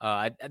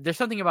there's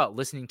something about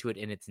listening to it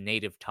in its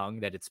native tongue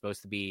that it's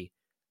supposed to be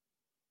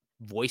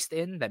voiced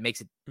in that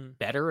makes it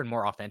better and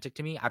more authentic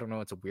to me. I don't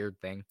know. It's a weird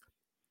thing.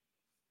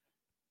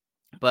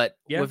 But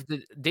with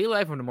the Daily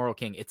Life of an Immortal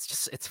King,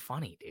 it's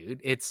funny,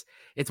 dude. It's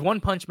One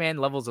Punch Man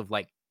levels of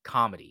like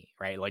comedy,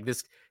 right? Like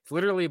this, it's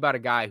literally about a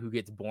guy who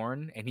gets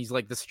born and he's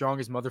like the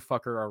strongest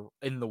motherfucker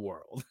in the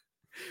world.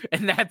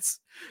 And that's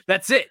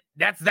it.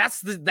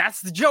 That's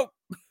the joke.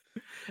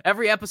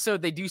 Every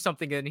episode they do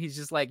something and he's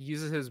just like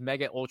uses his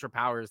mega ultra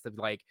powers to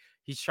like,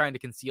 he's trying to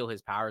conceal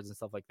his powers and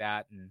stuff like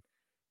that. And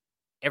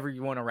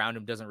everyone around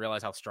him doesn't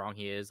realize how strong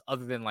he is,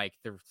 other than like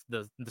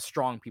the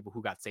strong people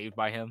who got saved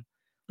by him.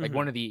 Like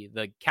one of the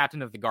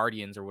captain of the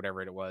Guardians or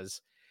whatever it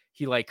was,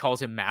 he like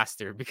calls him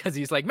Master because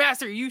he's like,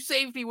 Master, you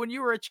saved me when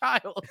you were a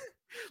child.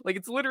 Like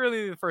it's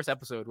literally the first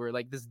episode where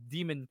like the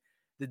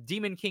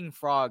demon king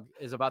frog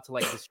is about to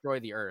like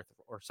destroy the earth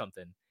or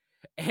something.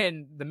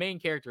 And the main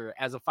character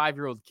as a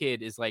 5-year-old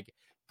kid is like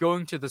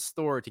going to the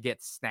store to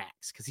get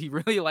snacks because he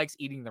really likes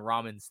eating the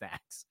ramen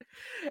snacks.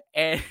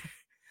 And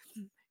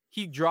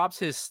he drops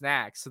his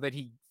snacks so that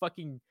he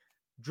fucking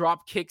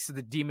drop kicks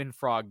the demon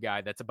frog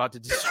guy that's about to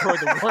destroy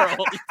the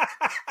world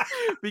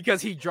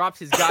because he dropped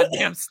his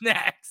goddamn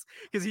snacks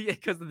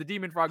because the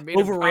demon frog made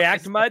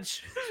overreact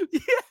much. Yeah.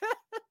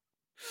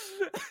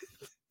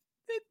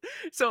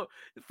 So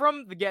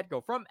from the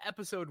get-go, from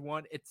episode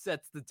 1, it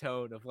sets the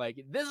tone of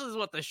like, this is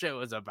what the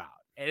show is about.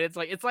 And it's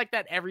like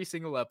that every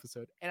single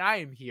episode. And I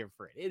am here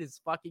for it. It is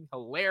fucking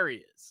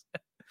hilarious.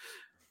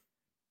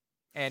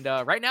 And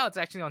right now it's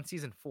actually on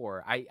season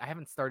 4. I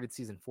haven't started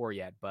season 4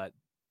 yet, but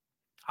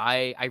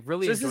I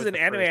really. So this is an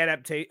anime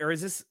adaptation, or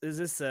is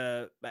this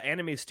a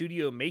anime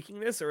studio making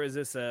this, or is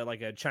this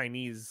like a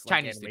Chinese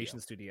animation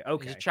studio?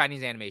 Okay, it's a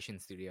Chinese animation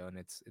studio, and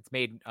it's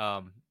made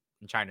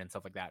in China and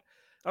stuff like that.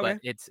 Okay, but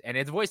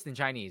it's voiced in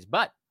Chinese,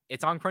 but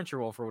it's on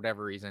Crunchyroll for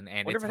whatever reason.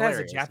 And what if it has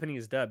a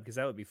Japanese dub? Because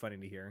that would be funny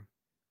to hear.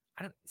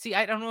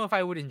 I don't know if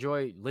I would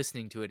enjoy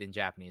listening to it in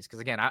Japanese, because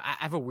again, I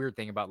have a weird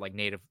thing about like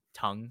native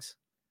tongues.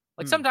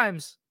 Like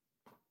sometimes,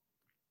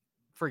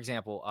 for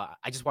example,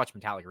 I just watched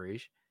Metallic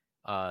Rouge,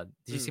 Did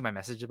you see my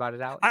message about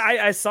it, Alex?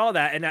 I saw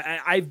that, and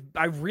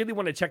I really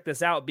want to check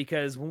this out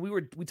because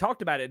when we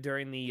talked about it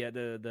during the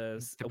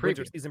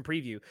winter season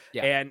preview,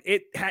 and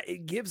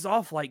it gives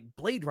off like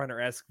Blade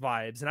Runner-esque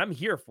vibes, and I'm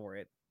here for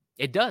it.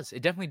 It does.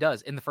 It definitely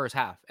does in the first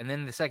half, and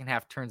then the second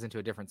half turns into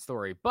a different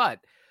story. But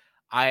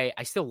I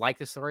still like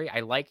the story.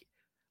 I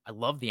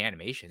love the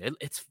animation.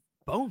 It's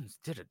Bones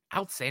did an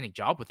outstanding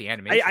job with the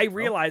animation. I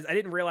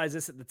didn't realize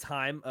this at the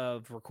time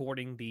of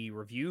recording the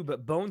review,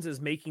 but Bones is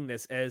making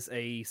this as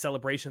a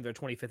celebration of their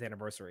 25th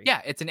anniversary.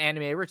 Yeah, it's an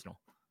anime original.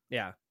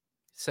 Yeah.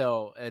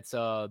 So it's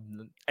I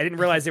didn't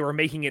realize they were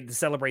making it to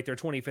celebrate their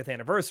 25th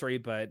anniversary,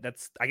 but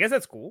I guess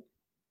that's cool.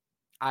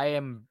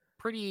 I'm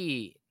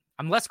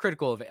less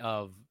critical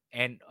of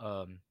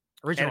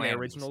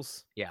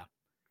originals. Yeah.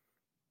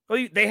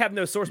 Well, they have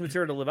no source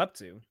material to live up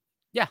to.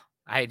 Yeah.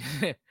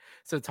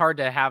 So it's hard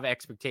to have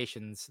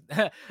expectations.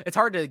 It's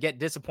hard to get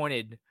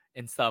disappointed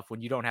in stuff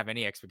when you don't have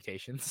any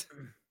expectations.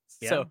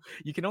 Yeah. So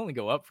you can only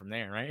go up from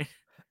there, right?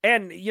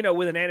 And,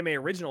 with an anime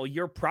original,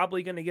 you're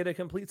probably going to get a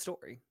complete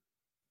story.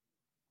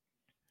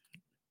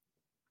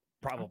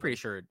 Probably. I'm pretty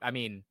sure. I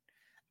mean,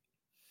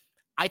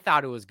 I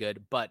thought it was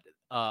good, but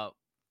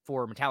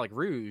for Metallic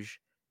Rouge,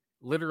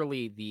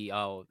 literally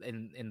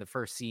in the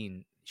first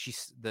scene,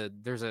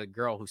 there's a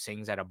girl who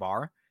sings at a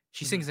bar.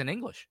 She sings in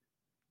English.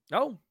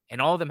 Oh, and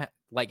all of them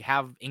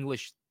have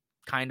English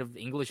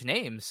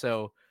names.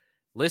 So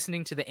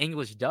listening to the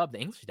English dub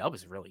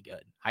is really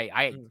good.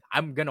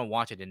 I'm gonna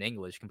watch it in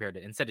English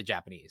instead of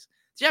Japanese.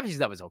 The Japanese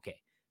dub is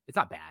okay. It's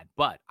not bad,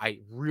 but I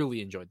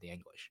really enjoyed the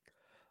English.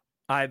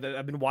 I've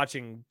been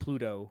watching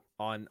Pluto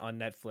on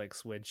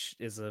Netflix, which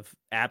is a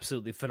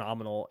absolutely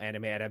phenomenal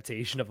anime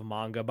adaptation of a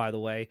manga, by the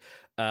way.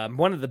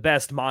 One of the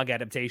best manga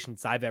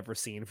adaptations I've ever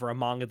seen for a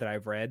manga that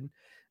I've read.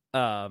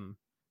 And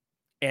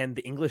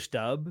the English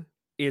dub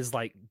is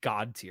like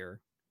God tier.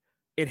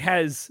 It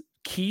has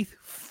Keith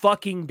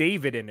fucking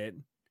David in it.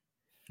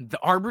 The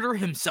Arbiter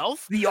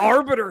himself? The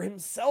Arbiter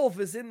himself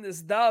is in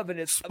this dub, and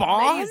it's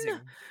Spawn?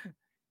 amazing.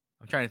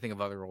 I'm trying to think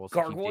of other roles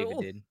Gargoyle? Keith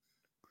David did.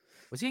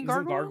 Was he in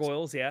Gargoyles?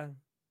 Gargoyles, yeah.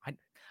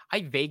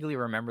 I vaguely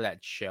remember that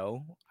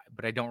show,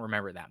 but I don't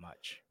remember it that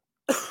much.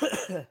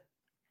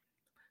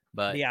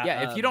 But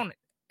if you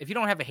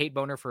don't have a hate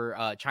boner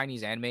for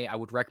Chinese anime, I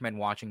would recommend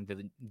watching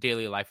The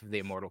Daily Life of the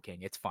Immortal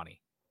King. It's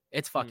funny.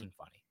 It's fucking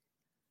funny.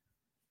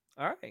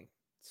 All right.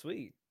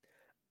 Sweet.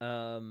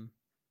 I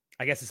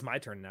guess it's my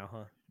turn now,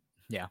 huh?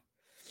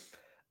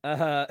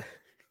 Yeah.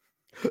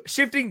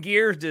 Shifting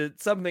gears to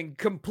something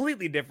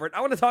completely different. I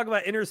want to talk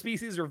about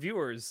Interspecies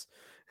Reviewers.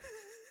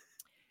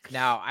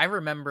 Now, I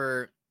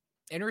remember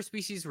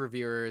Interspecies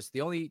Reviewers.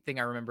 The only thing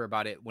I remember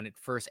about it when it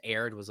first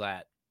aired was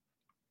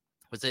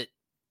it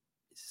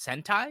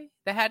Sentai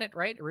that had it,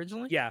 right?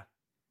 Originally? Yeah.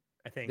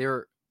 I think.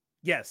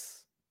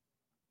 Yes.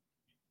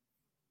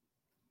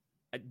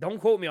 Don't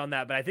quote me on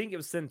that, but I think it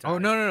was Sentai. Oh,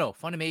 no.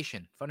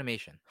 Funimation.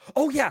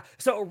 Oh, yeah.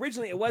 So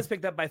originally it was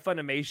picked up by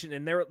Funimation,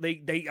 and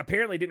they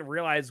apparently didn't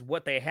realize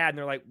what they had, and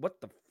they're like, what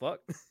the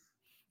fuck?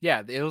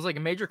 Yeah, it was like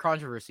a major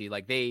controversy.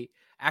 Like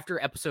after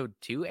episode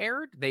 2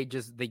 aired, they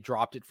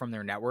dropped it from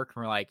their network,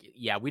 and were like,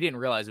 yeah, we didn't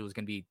realize it was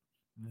going to be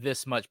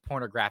this much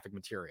pornographic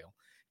material.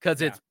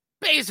 Because it's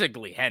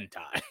basically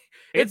hentai.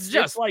 It's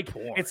just like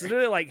porn. It's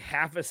literally like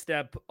half a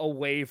step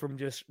away from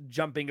just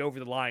jumping over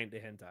the line to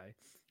hentai.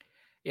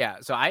 Yeah,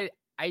 so I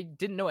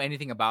didn't know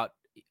anything about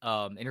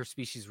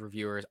Interspecies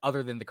Reviewers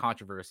other than the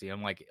controversy.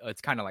 I'm like,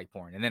 it's kind of like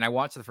porn. And then I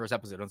watched the first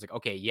episode. I was like,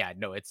 okay, yeah,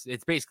 no, it's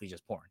basically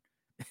just porn.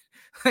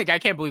 Like, I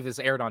can't believe this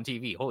aired on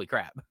TV. Holy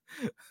crap.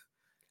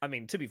 I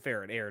mean, to be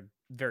fair, it aired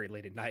very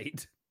late at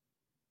night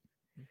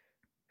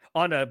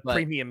on a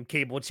premium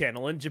cable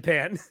channel in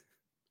Japan.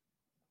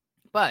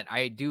 But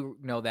I do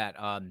know that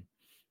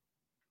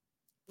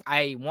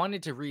I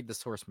wanted to read the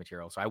source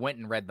material, so I went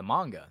and read the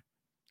manga.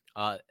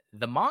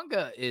 The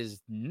manga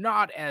is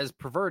not as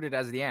perverted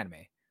as the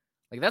anime.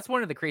 Like, that's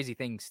one of the crazy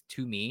things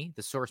to me.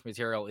 The source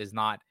material is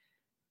not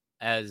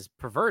as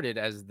perverted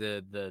as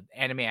the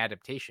anime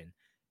adaptation.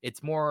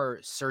 It's more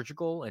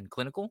surgical and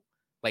clinical.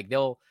 Like,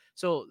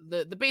 so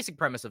the basic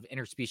premise of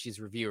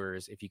Interspecies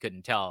Reviewers, if you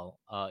couldn't tell,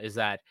 is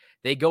that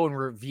they go and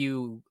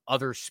review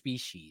other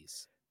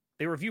species.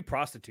 They review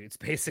prostitutes,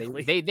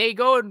 basically. They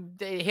go and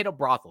they hit up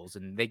brothels,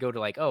 and they go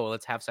to like, oh,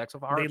 let's have sex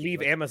with our. They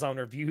leave Amazon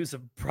reviews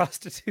of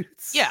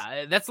prostitutes.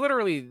 Yeah, that's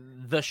literally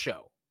the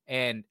show.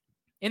 And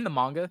in the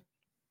manga,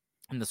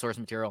 in the source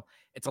material,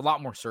 it's a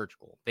lot more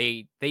surgical.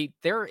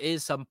 There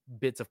is some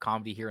bits of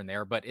comedy here and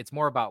there, but it's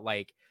more about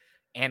like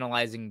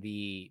analyzing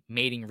the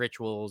mating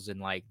rituals and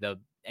like the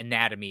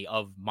anatomy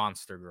of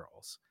monster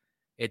girls.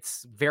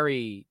 It's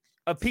very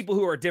of people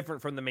who are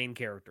different from the main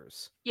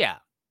characters. Yeah,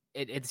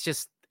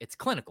 it's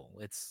clinical.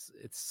 It's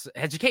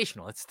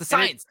educational. It's the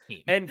science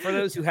team. And for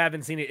those who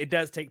haven't seen it, it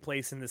does take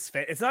place in this.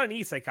 It's not an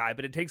isekai,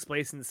 but it takes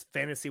place in this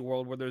fantasy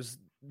world where there's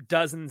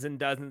dozens and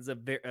dozens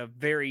of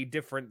very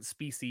different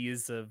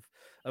species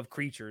of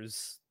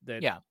creatures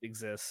that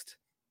exist.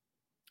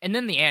 And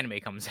then the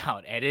anime comes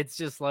out, and it's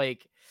just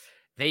like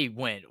they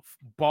went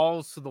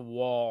balls to the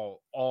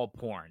wall, all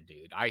porn,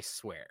 dude. I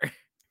swear.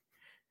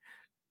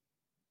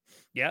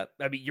 Yeah,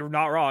 I mean, you're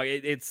not wrong.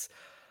 It's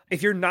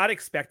if you're not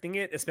expecting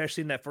it,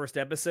 especially in that first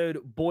episode,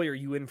 boy, are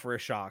you in for a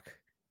shock.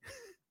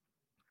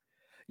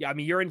 Yeah, I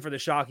mean, you're in for the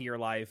shock of your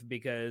life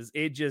because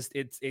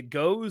it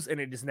goes and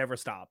it just never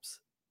stops.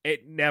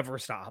 It never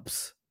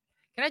stops.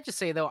 Can I just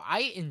say though,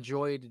 I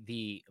enjoyed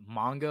the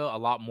manga a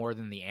lot more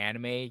than the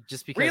anime,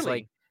 just because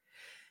Really?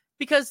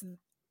 because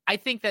I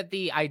think that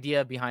the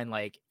idea behind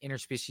like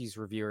interspecies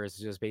reviewers is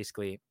just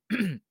basically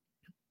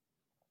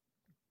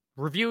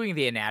reviewing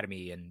the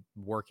anatomy and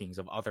workings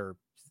of other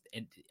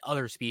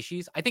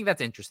species. I think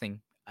that's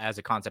interesting as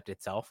a concept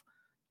itself.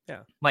 Yeah.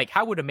 Like,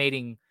 how would a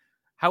mating,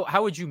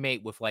 how would you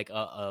mate with like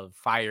a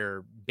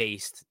fire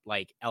based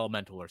like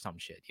elemental or some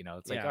shit? You know,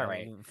 it's like, all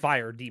right,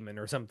 fire demon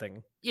or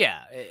something.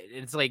 yeah,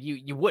 it's like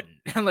you wouldn't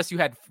unless you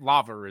had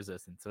lava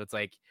resistance. So it's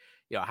like,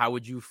 you know, how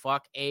would you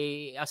fuck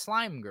a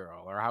slime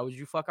girl, or how would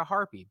you fuck a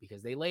harpy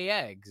because they lay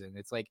eggs? And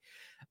it's like,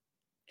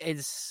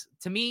 it's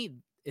to me,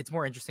 it's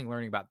more interesting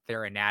learning about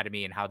their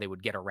anatomy and how they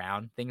would get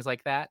around things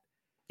like that.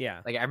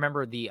 Yeah. Like I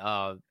remember they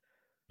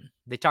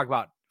talk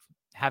about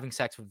having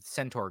sex with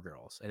centaur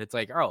girls, and it's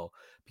like, oh,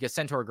 because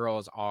centaur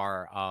girls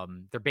are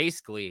they're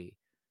basically,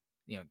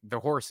 you know, they're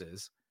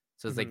horses.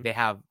 So it's like they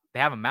have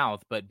a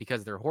mouth, but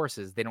because they're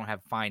horses, they don't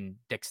have fine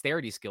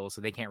dexterity skills, so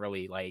they can't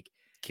really like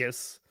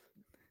kiss.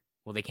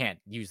 Well, they can't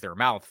use their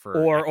mouth for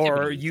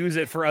or use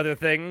it for other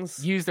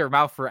things. Use their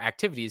mouth for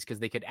activities because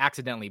they could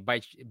accidentally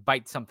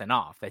bite something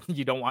off that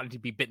you don't want it to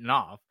be bitten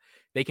off.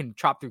 They can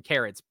chop through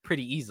carrots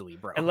pretty easily,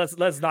 bro. And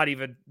let's not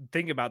even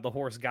think about the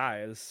horse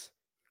guys.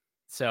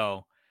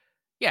 So,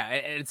 yeah,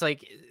 it's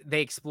like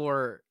they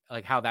explore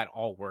like how that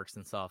all works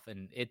and stuff,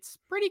 and it's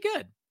pretty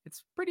good.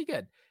 It's pretty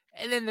good.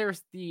 And then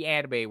there's the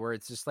anime where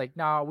it's just like,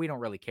 no, we don't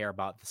really care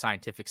about the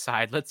scientific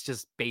side. Let's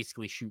just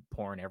basically shoot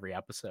porn every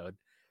episode.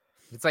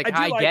 It's like,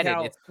 I get it.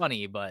 It's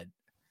funny, but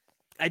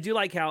I do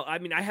like how, I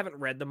mean, I haven't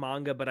read the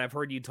manga, but I've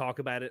heard you talk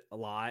about it a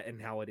lot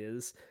and how it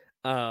is.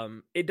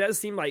 It does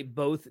seem like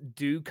both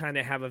do kind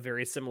of have a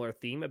very similar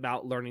theme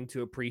about learning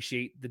to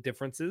appreciate the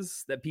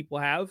differences that people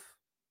have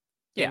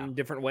in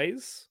different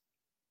ways.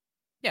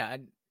 Yeah.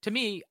 And to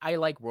me, I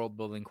like world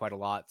building quite a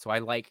lot. So I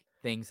like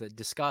things that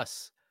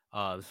discuss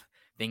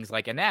things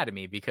like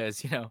anatomy,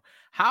 because, you know,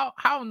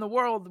 how in the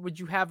world would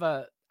you have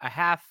a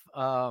half,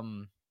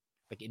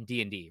 like in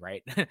D&D,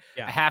 right?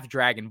 Yeah. A half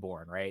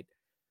dragonborn, right?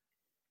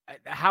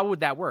 How would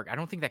that work? I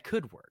don't think that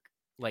could work.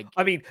 Like,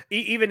 I mean,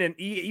 even in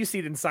you see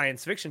it in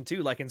science fiction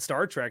too, like in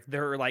Star Trek,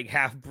 there are like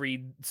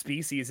half-breed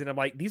species, and I'm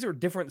like, these are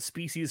different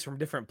species from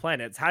different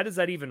planets. How does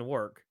that even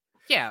work?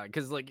 Yeah,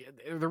 because like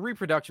the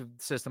reproductive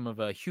system of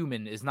a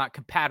human is not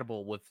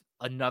compatible with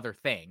another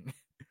thing.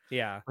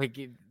 Yeah, like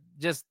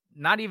just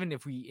not even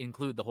if we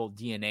include the whole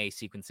DNA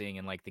sequencing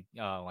and like the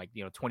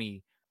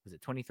 20, was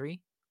it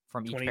 23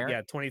 from each parent?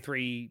 Yeah,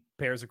 23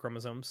 pairs of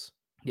chromosomes.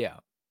 Yeah.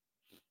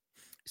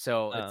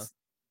 So it's,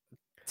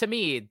 to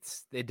me,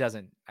 it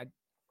doesn't.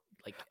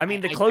 I mean,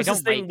 the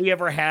closest thing we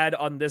ever had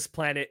on this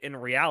planet in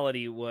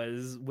reality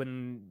was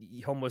when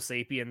Homo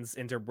sapiens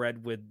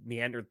interbred with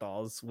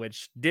Neanderthals,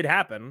 which did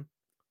happen.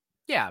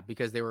 Yeah,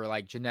 because they were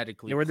like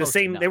genetically. They were the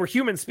same. They were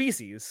human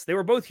species. They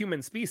were both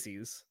human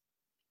species.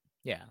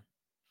 Yeah.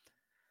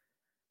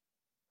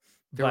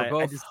 They were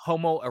both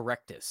Homo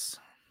erectus.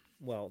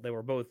 Well, they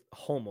were both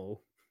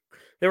homo.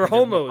 They were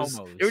homos.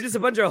 They were just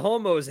a bunch of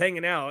homos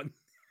hanging out.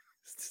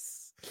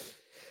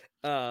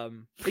 But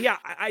yeah,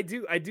 I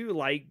do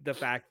like the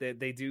fact that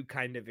they do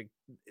kind of,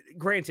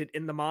 granted,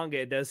 in the manga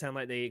it does sound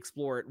like they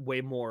explore it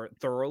way more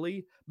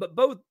thoroughly, but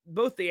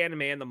both the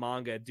anime and the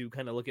manga do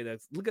kind of look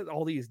at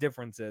all these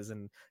differences,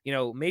 and you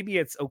know, maybe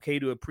it's okay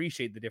to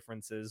appreciate the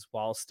differences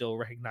while still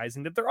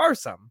recognizing that there are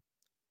some.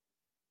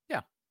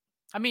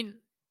 I mean,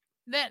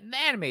 the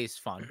anime is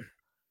fun.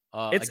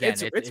 It's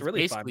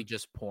really basically fun.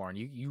 Just porn.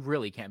 You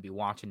really can't be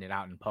watching it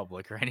out in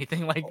public or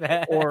anything like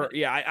that. Or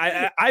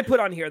yeah, I put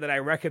on here that I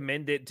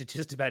recommend it to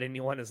just about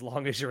anyone as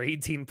long as you're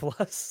 18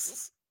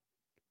 plus.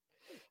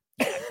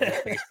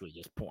 It's basically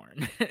just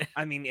porn.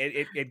 I mean,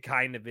 it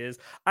kind of is.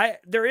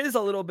 There is a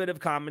little bit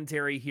of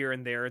commentary here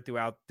and there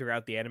throughout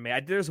the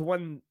anime. There's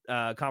one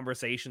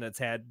conversation that's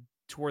had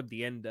toward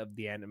the end of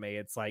the anime.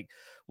 It's like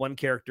one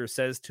character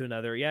says to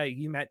another, yeah,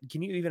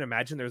 can you even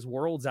imagine there's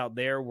worlds out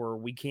there where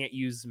we can't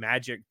use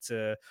magic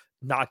to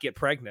not get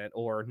pregnant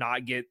or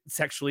not get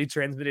sexually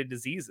transmitted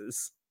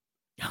diseases?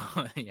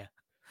 Yeah.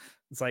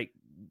 It's like,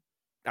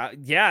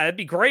 yeah, it'd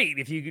be great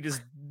if you could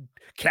just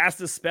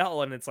cast a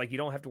spell and it's like you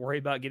don't have to worry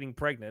about getting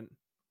pregnant.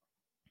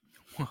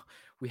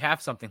 We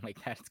have something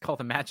like that. It's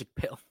called a magic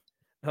pill.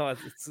 No,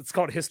 it's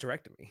called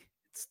hysterectomy.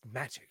 It's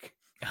magic.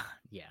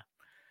 Yeah.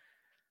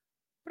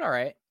 But all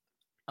right.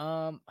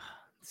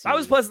 I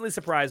was pleasantly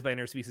surprised by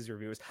interspecies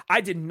reviewers.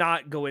 I did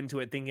not go into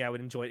it thinking I would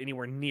enjoy it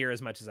anywhere near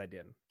as much as I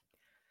did.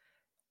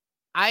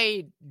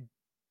 I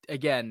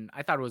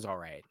thought it was all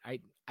right.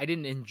 I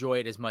didn't enjoy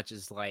it as much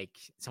as like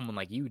someone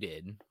like you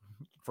did,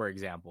 for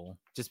example,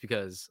 just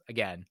because,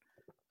 again,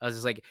 I was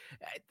just like,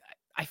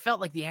 I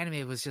felt like the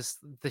anime was just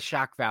the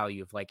shock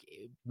value of like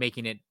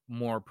making it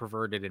more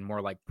perverted and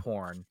more like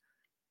porn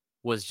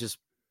was just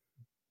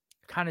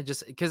kind of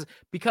just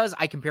because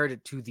I compared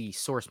it to the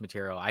source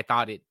material, I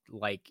thought it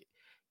like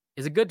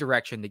is a good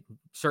direction to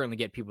certainly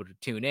get people to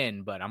tune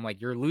in. But I'm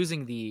like, you're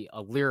losing the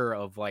allure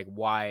of like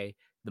why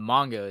the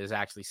manga is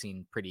actually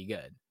seen pretty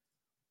good.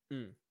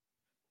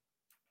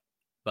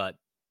 But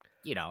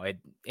you know,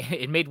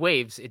 it made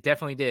waves. It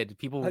definitely did.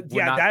 People would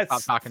not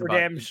that's stop talking for about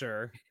damn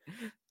sure.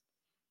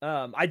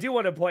 I do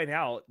want to point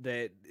out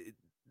that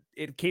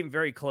it came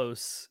very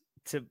close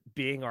to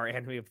being our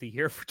anime of the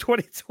year for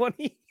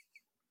 2020.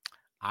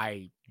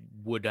 I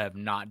would have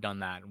not done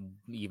that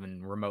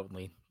even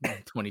remotely in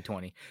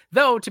 2020.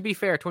 Though, to be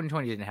fair,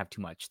 2020 didn't have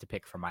too much to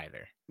pick from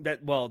either.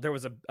 There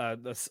was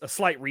a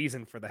slight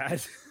reason for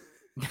that.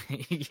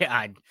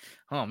 Yeah.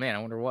 Oh man, I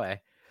wonder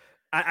why.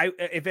 I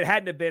if it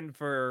hadn't have been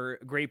for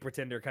Great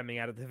Pretender coming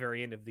out at the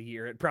very end of the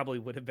year, it probably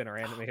would have been our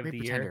anime of Great the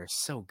Pretender year. is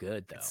so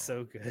good, though. It's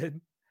so good.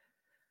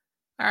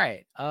 All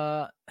right,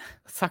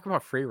 let's talk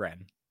about Free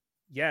Ren.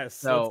 Yes,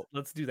 so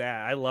let's do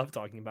that. I love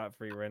talking about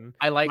Free Ren.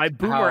 I like my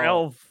boomer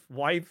elf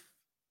wife.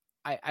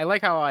 I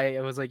like how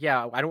I was like,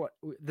 yeah, I don't.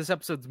 This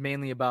episode's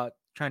mainly about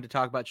trying to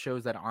talk about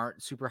shows that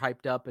aren't super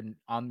hyped up and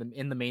on them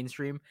in the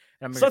mainstream.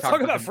 And let's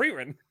talk about Free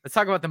Ren. Let's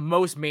talk about the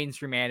most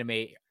mainstream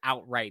anime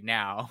out right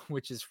now,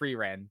 which is Free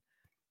Ren.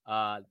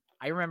 I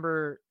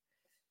remember,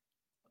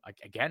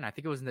 again, I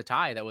think it was in the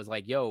tie that was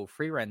like, yo,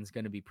 Free Ren's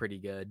going to be pretty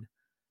good.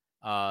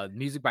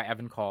 Music by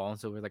Evan Call.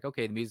 So we're like,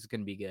 okay, the music's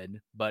going to be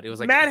good. But it was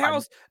like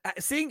Madhouse,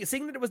 seeing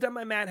that it was done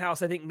by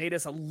Madhouse, I think made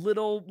us a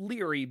little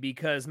leery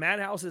because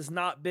Madhouse has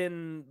not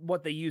been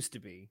what they used to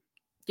be.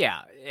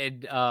 Yeah.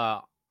 And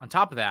on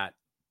top of that,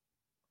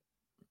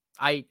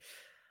 I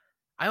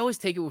always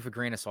take it with a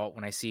grain of salt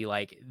when I see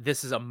like,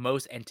 this is a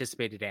most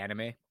anticipated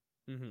anime.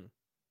 Mm-hmm.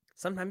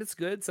 Sometimes it's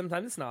good.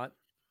 Sometimes it's not.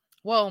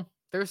 Well,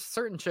 there's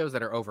certain shows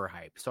that are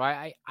overhyped. So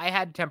I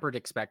had tempered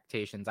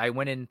expectations. I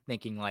went in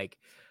thinking like,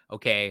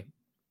 okay,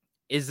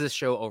 is this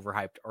show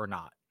overhyped or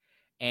not?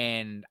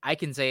 And I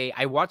can say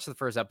I watched the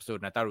first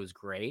episode and I thought it was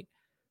great,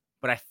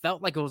 but I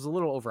felt like it was a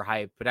little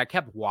overhyped, but I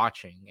kept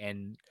watching.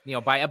 And, you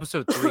know, by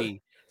episode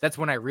 3, that's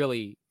when I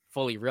really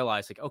fully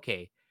realized like,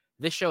 okay,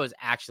 this show is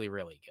actually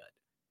really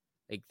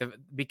good. Like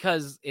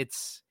because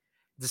it's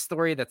the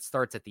story that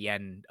starts at the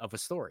end of a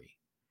story.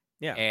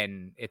 Yeah.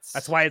 And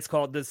that's why it's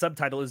called, the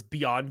subtitle is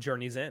Beyond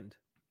Journey's End.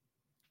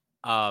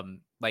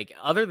 Like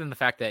other than the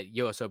fact that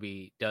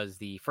Yoasobi does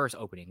the first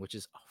opening, which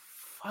is a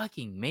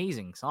fucking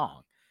amazing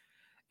song.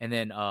 And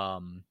then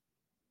oh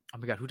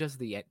my god, who does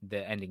the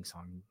ending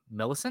song?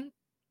 Millicent?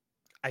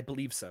 I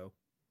believe so.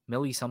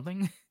 Millie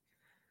something.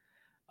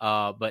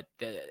 But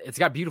it's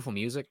got beautiful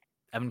music.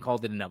 Evan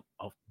called it a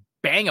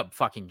bang up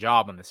fucking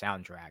job on the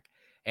soundtrack.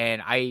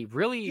 And I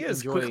really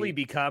has quickly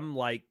become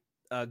like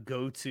a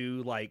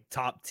go-to like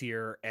top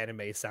tier anime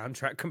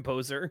soundtrack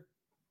composer.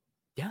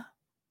 Yeah.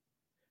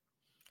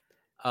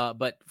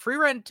 But Free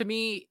Ren to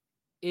me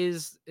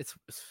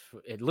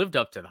it lived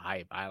up to the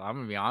hype. I'm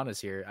gonna be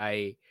honest here.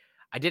 I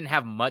didn't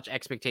have much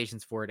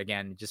expectations for it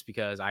again, just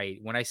because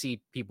when I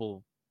see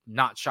people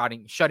not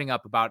shutting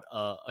up about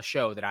a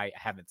show that I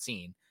haven't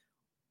seen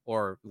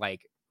or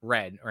like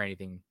read or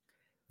anything,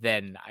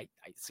 then I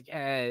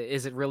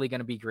is it really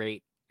gonna be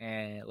great?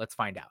 Let's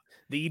find out.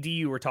 The ED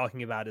you were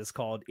talking about is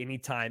called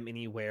Anytime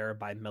Anywhere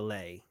by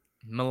Malay.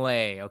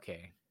 Malay,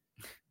 okay.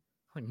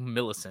 Like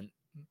Millicent.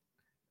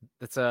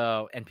 That's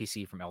a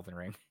NPC from Elden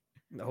Ring.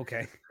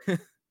 Okay.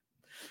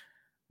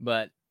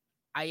 But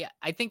I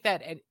think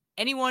that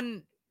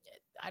anyone,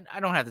 I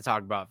don't have to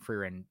talk about Free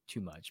Ren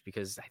too much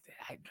because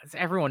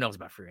everyone knows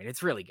about Free Ren.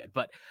 It's really good.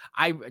 But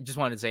I just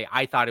wanted to say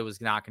I thought it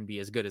was not going to be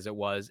as good as it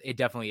was. It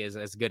definitely is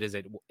as good as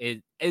it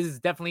is.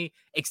 Definitely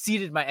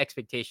exceeded my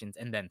expectations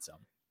and then some.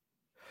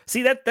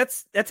 See,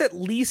 that's at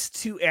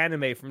least 2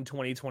 anime from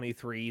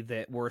 2023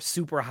 that were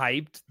super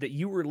hyped that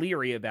you were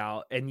leery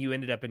about and you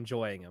ended up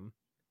enjoying them.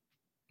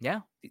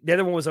 Yeah. The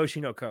other one was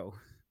Oshinoko.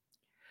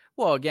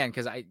 Well, again,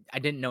 because I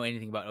didn't know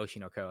anything about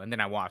Oshinoko, and then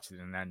I watched it,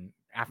 and then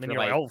after you're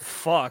like, oh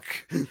fuck.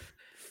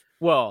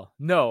 Well,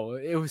 no,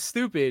 it was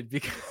stupid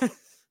because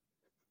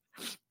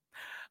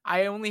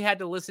I only had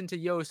to listen to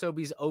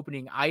Yoasobi's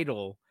opening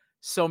Idol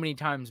so many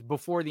times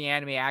before the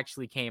anime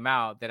actually came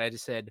out that I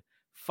just said,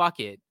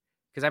 fuck it.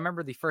 Because I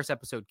remember the first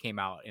episode came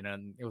out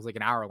and it was like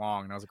an hour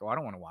long, and I was like, oh, I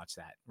don't want to watch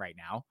that right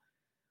now.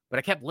 But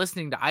I kept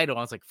listening to Idol.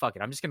 I was like, fuck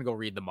it, I'm just gonna go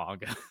read the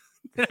manga.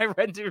 And I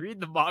read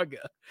the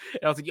manga,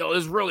 and I was like, yo,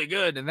 this is really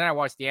good. And then I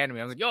watched the anime.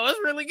 I was like, yo, this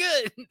is really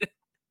good.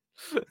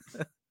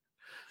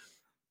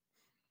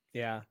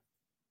 Yeah.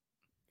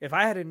 If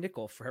I had a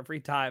nickel for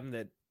every time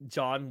that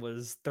John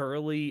was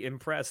thoroughly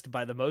impressed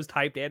by the most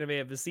hyped anime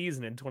of the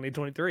season in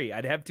 2023,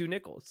 I'd have 2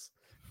 nickels.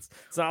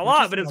 It's not a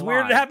lot, but it's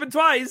weird it happened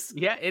twice.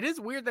 Yeah, it is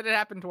weird that it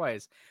happened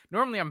twice.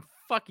 Normally, I'm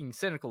fucking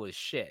cynical as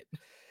shit.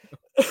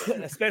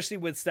 Especially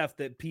with stuff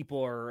that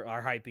people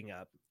are hyping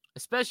up.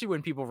 Especially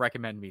when people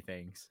recommend me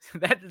things.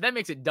 That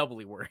makes it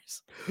doubly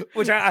worse.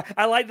 Which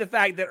I like the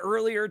fact that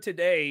earlier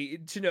today,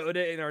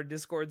 Chinoda in our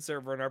Discord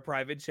server in our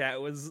private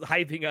chat was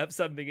hyping up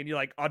something and you're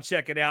like, I'll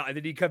check it out. And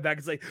then you come back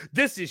and say,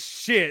 this is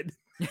shit.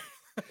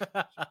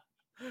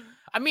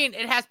 I mean,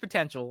 it has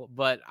potential,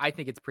 but I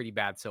think it's pretty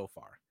bad so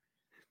far.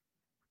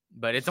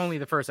 But it's only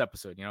the first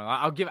episode, you know.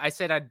 I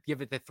said I'd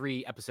give it the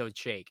 3-episode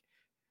shake.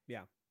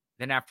 Yeah.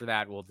 Then after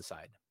that, we'll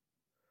decide.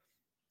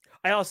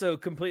 I also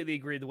completely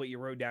agree with what you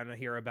wrote down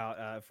here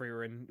about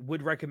Freerin.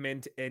 Would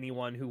recommend to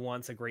anyone who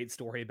wants a great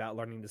story about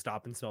learning to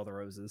stop and smell the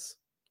roses.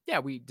 Yeah,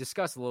 we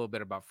discussed a little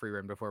bit about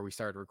Freerin before we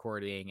started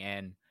recording,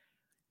 and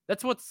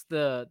that's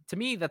to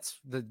me, that's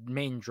the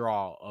main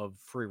draw of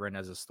Freerin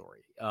as a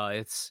story.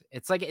 It's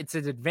like it's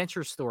an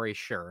adventure story,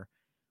 sure,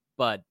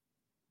 but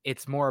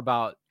it's more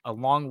about a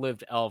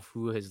long-lived elf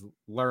who has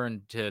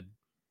learned to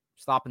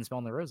stop and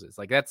smell the roses.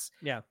 Like it's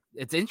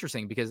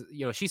interesting because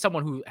you know she's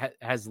someone who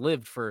has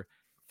lived for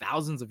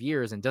thousands of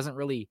years and doesn't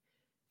really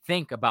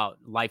think about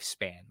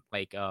lifespan.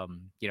 Like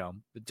you know,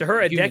 to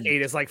her a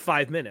decade is like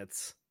 5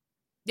 minutes.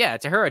 Yeah,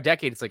 to her a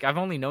decade, it's like I've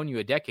only known you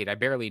a decade. I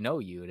barely know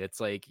you, and it's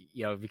like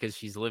you know because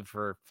she's lived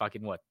for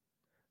fucking what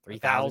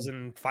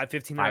 3,000,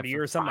 1,500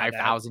 years, something like that.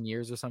 5,000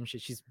 years or some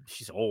shit.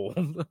 She's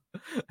old.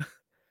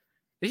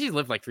 She's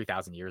lived like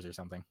 3,000 years or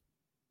something.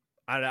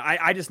 I don't know.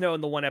 I just know in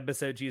the one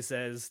episode she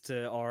says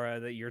to Aura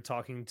that you're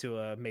talking to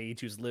a mage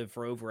who's lived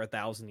for over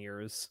 1,000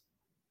 years.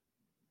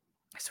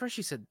 I swear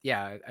she said,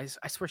 yeah,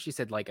 I swear she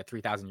said like a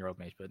 3,000-year-old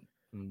mage, but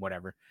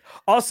whatever.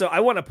 Also, I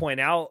want to point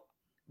out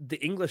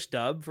the English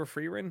dub for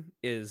Freerin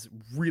is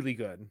really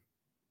good.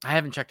 I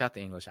haven't checked out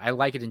the English. I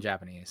like it in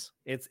Japanese.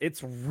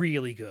 It's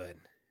really good.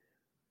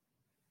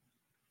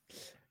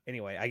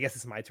 Anyway, I guess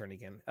it's my turn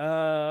again.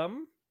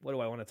 What do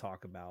I want to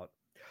talk about?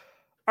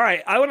 All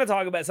right, I want to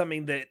talk about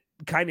something that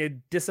kind of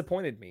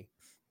disappointed me.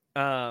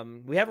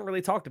 We haven't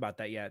really talked about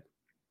that yet.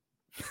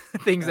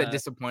 Things that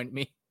disappoint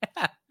me.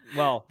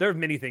 Well, there are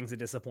many things that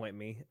disappoint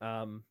me.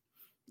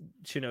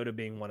 Shinoda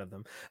being one of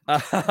them.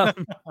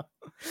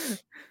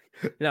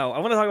 No, I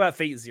want to talk about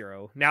Fate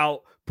Zero. Now,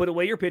 put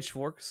away your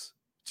pitchforks.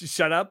 Just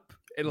shut up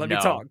and let me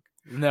talk.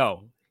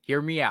 No,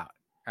 hear me out.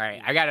 All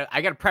right,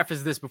 I gotta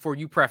preface this before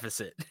you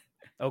preface it.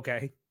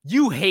 Okay.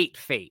 You hate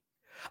Fate.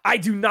 I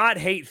do not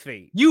hate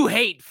Fate. You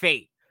hate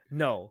Fate.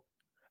 No.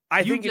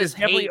 I think it is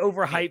heavily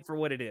overhyped for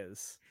what it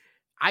is.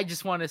 I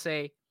just want to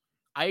say,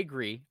 I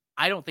agree.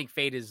 I don't think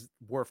Fate is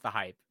worth the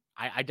hype.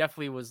 I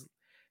definitely was,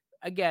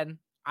 again,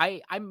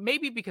 I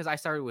maybe because I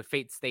started with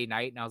Fate Stay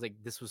Night and I was like,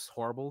 this was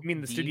horrible. You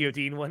mean the Studio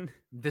Dean one?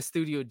 The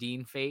Studio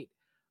Dean Fate.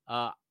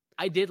 I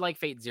did like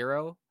Fate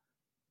Zero,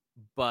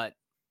 but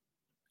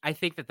I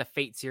think that the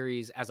Fate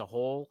series as a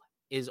whole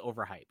is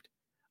overhyped.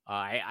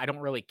 I don't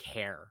really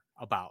care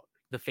about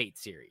the Fate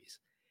series.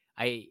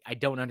 I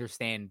don't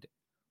understand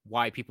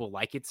why people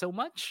like it so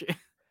much.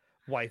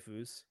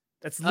 Waifus.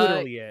 That's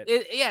literally it.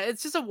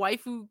 It's just a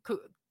waifu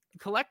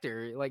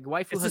collector. Like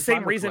waifu. It's the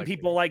same reason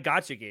people like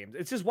gacha games.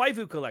 It's just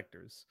waifu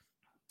collectors.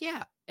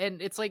 Yeah,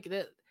 and it's like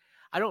that.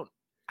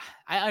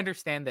 I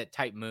understand that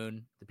Type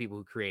Moon, the people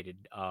who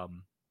created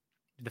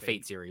the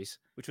Fate series,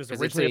 which was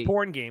originally a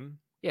porn game.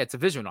 Yeah, it's a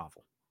visual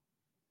novel.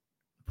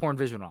 Porn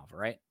visual novel,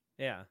 right?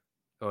 Yeah.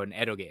 Or an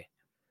edoge.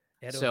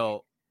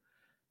 So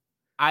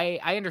I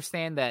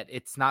understand that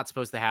it's not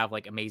supposed to have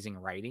like amazing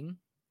writing.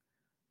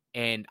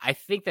 And I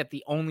think that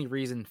the only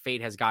reason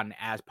Fate has gotten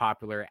as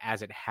popular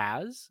as it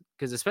has,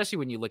 because especially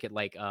when you look at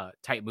like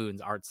Type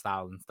Moon's art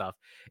style and stuff,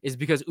 is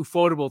because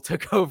Ufotable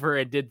took over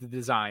and did the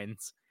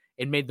designs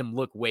and made them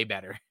look way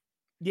better.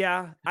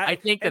 Yeah. I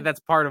think that's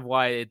part of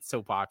why it's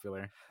so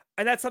popular.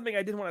 And that's something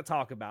I did want to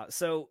talk about.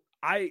 So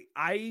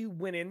I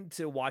went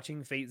into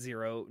watching Fate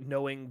Zero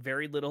knowing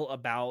very little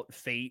about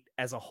Fate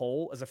as a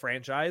whole, as a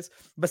franchise,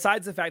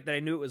 besides the fact that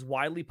I knew it was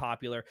widely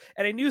popular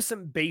and I knew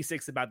some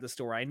basics about the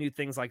story. I knew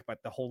things like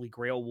about the Holy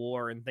Grail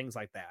War and things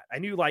like that. I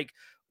knew like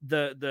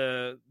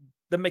the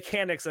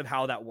mechanics of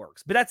how that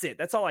works, but that's it.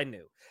 That's all I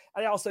knew.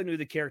 I also knew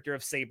the character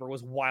of Saber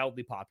was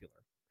wildly popular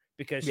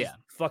because she's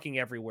fucking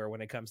everywhere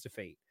when it comes to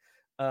Fate.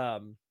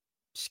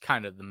 She's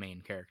kind of the main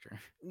character.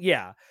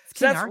 Yeah.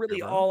 So that's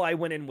really all I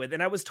went in with.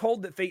 And I was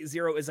told that Fate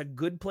Zero is a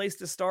good place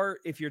to start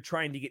if you're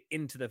trying to get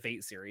into the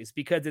Fate series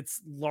because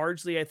it's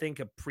largely, I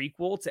think, a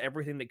prequel to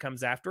everything that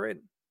comes after it.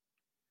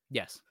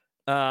 Yes.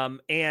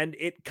 And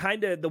it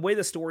kind of, the way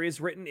the story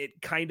is written,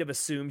 it kind of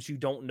assumes you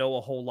don't know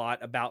a whole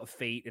lot about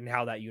Fate and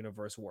how that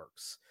universe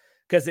works.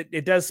 Because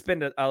it does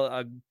spend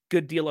a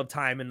good deal of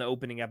time in the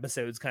opening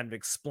episodes kind of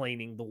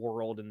explaining the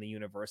world and the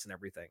universe and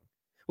everything,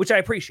 which I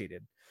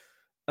appreciated.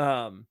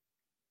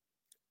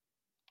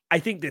 I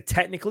think that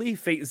technically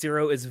Fate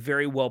Zero is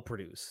very well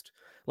produced.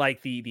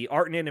 Like the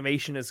art and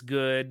animation is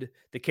good.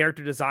 The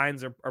character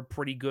designs are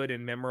pretty good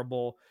and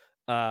memorable.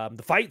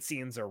 The fight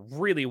scenes are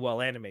really well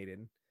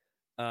animated.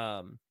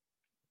 And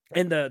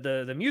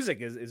the music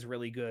is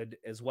really good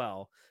as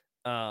well.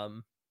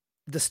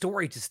 The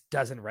story just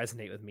doesn't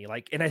resonate with me.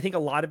 And I think a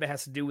lot of it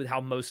has to do with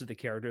how most of the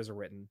characters are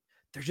written.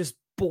 They're just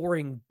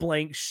boring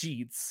blank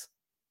sheets.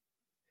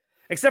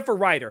 Except for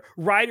Ryder.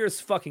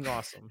 Ryder's fucking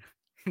awesome.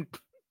 Of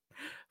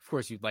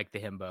course, you'd like the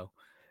himbo,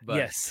 but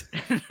yes,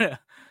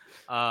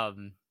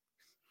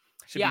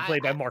 should be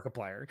played by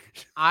Markiplier.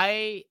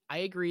 I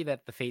agree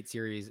that the Fate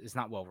series is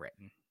not well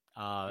written.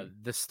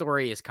 The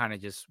story is kind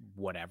of just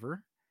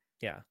whatever.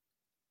 Yeah,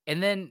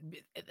 And then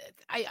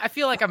I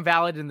feel like I'm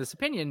valid in this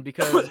opinion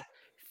because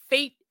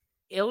Fate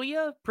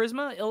Ilia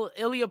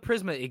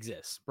Prisma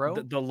exists, bro.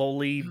 The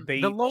lowly The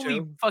bait lowly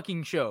show,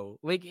 fucking show.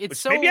 Like,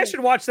 it's which maybe I so should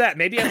watch that.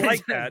 Maybe I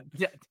like that.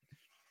 Yeah.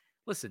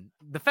 Listen,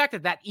 the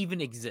fact that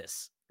even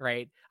exists,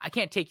 right? I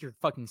can't take your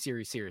fucking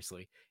series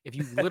seriously if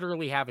you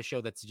literally have a show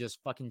that's just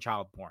fucking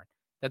child porn.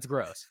 That's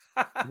gross.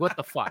 What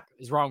the fuck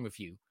is wrong with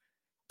you?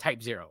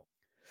 Type 0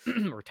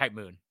 or Type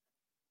Moon.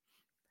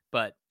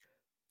 But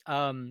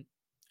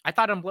I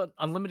thought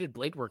Unlimited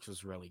Blade Works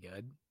was really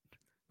good.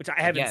 Which I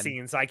haven't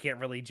seen, so I can't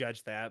really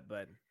judge that.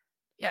 But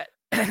yeah,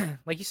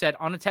 like you said,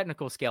 on a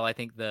technical scale, I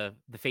think the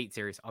Fate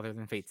series, other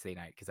than Fate Stay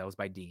Night, because that was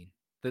by Dean,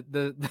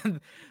 the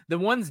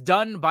ones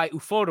done by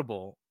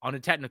Ufotable on a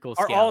technical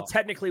scale are all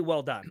technically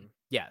well done.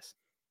 Yes,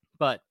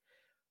 but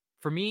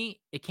for me,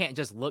 it can't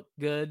just look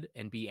good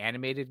and be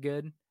animated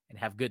good and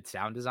have good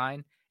sound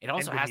design. It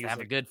also has to have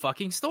a good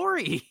fucking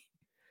story.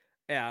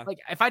 Yeah. Like,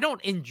 if I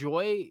don't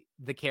enjoy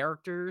the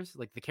characters,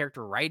 like the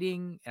character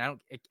writing, and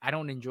I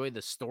don't enjoy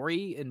the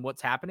story and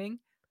what's happening,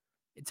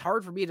 it's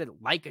hard for me to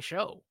like a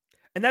show.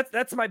 And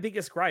that's my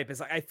biggest gripe is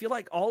I feel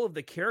like all of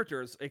the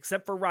characters,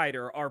 except for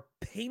Ryder, are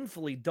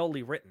painfully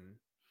dully written.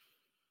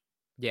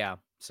 Yeah.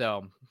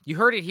 So you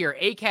heard it here.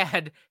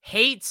 ACAD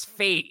hates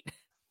Fate.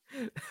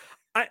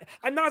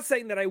 I'm not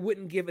saying that I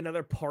wouldn't give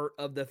another part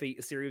of the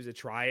Fate series a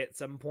try at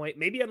some point.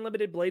 Maybe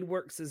Unlimited Blade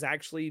Works is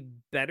actually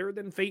better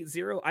than Fate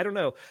Zero. I don't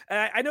know.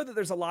 I know that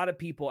there's a lot of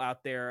people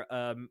out there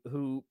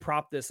who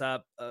prop this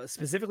up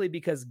specifically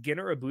because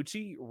Geno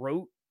Ibuchi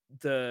wrote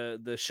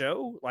the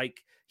show.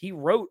 Like, he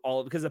wrote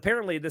all, because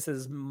apparently this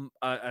is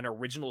an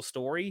original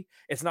story.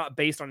 It's not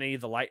based on any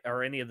of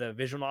the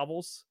visual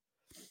novels.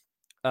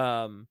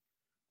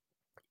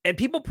 And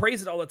people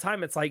praise it all the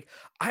time. It's like,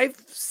 I've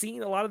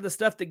seen a lot of the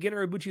stuff that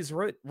Geno Ibuchi's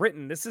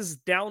written. This is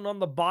down on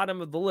the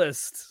bottom of the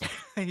list.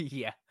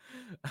 Yeah.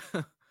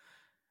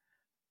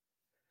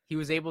 He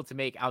was able to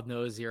make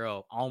Aldnoah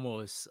Zero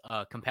almost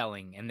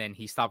compelling, and then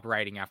he stopped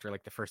writing after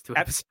like the first 2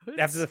 episodes.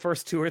 After the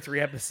first 2 or 3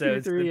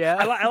 episodes. 2 or 3, yeah.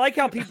 I like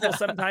how people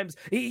sometimes,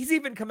 he's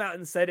even come out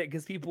and said it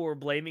because people were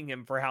blaming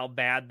him for how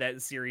bad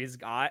that series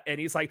got. And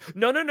he's like,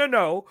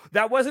 no,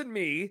 that wasn't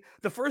me.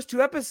 The first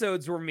 2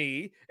 episodes were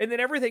me. And then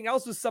everything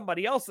else was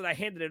somebody else that I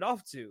handed it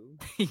off to.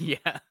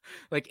 Yeah.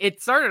 Like,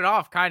 it started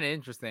off kind of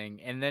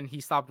interesting, and then he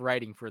stopped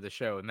writing for the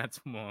show. And that's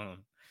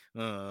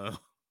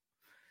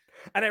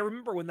And I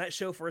remember when that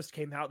show first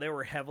came out, they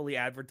were heavily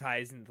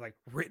advertised and like,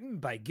 written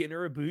by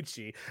Geno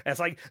Ibuchi. And it's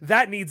like,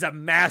 that needs a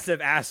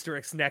massive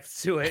asterisk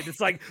next to it. It's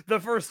like the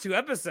first 2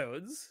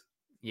 episodes.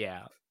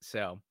 Yeah.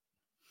 So,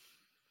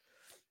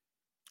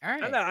 all right. I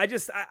don't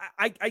know.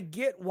 I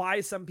get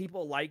why some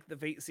people like the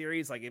Fate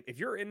series. Like, if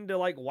you're into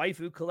like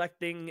waifu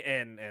collecting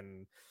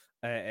and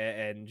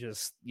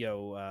just,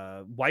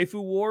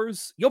 waifu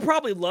wars, you'll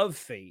probably love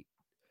Fate.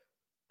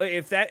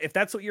 If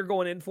that's what you're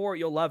going in for,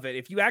 you'll love it.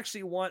 If you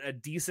actually want a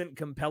decent,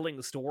 compelling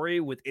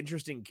story with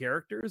interesting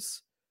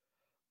characters,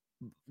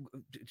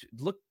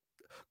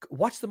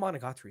 watch the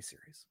Monogatari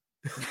series.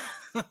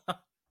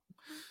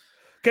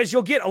 Because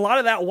you'll get a lot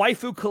of that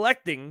waifu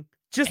collecting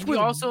just with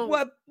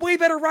way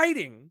better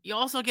writing. You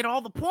also get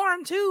all the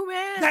porn too,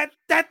 man.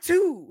 That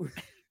too.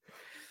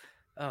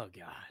 Oh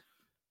God.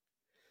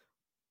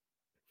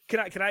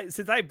 Can I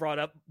since I brought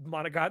up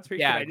Monogatari?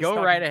 Yeah, go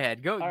right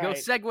ahead. Go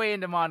segue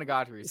into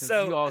Monogatari, since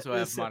you also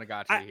have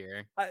Monogatari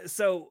here.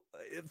 So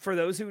for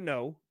those who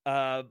know,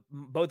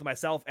 both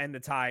myself and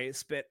Natai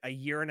spent a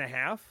year and a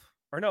half,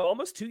 or no,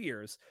 almost 2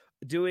 years,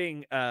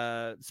 doing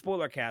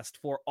spoiler cast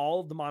for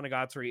all of the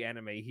Monogatari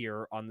anime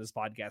here on this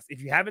podcast.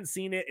 If you haven't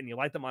seen it and you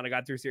like the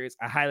Monogatari series,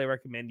 I highly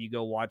recommend you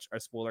go watch our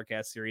spoiler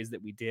cast series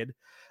that we did.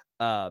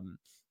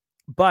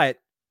 But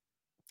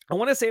I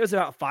want to say it was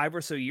about 5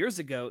 or so years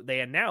ago, they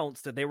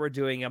announced that they were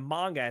doing a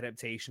manga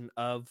adaptation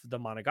of the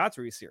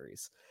Monogatari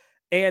series.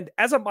 And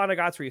as a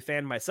Monogatari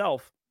fan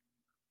myself,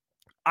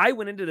 I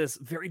went into this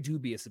very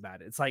dubious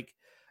about it. It's like,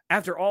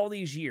 after all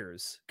these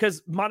years,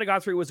 because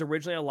Monogatari was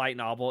originally a light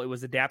novel, it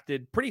was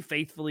adapted pretty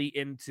faithfully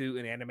into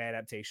an anime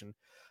adaptation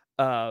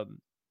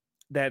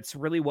that's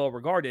really well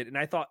regarded. And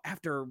I thought,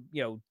 after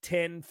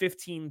 10,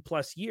 15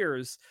 plus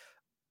years,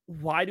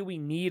 why do we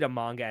need a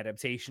manga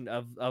adaptation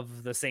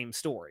of the same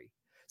story?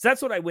 So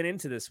that's what I went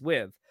into this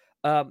with.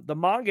 The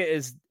manga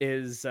is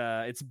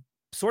it's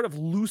sort of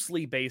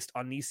loosely based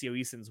on Nisio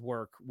Isen's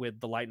work with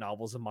the light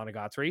novels of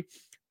Monogatari,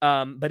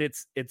 but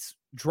it's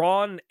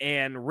drawn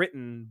and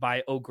written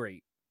by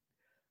O'Great,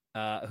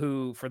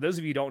 who, for those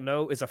of you who don't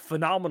know, is a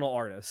phenomenal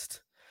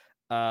artist.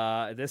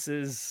 This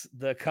is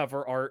the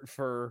cover art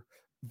for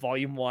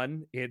Volume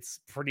 1. It's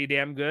pretty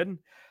damn good.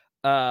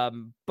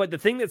 But the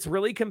thing that's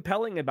really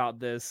compelling about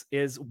this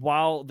is,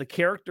 while the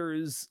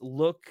characters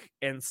look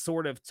and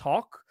sort of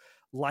talk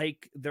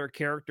like their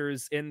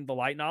characters in the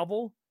light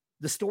novel,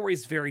 the story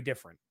is very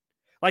different.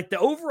 Like, the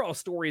overall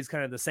story is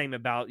kind of the same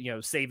about,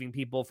 saving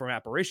people from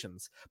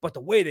apparitions, but the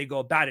way they go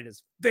about it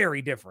is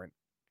very different.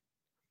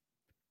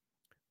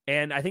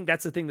 And I think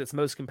that's the thing that's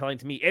most compelling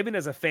to me, even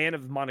as a fan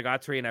of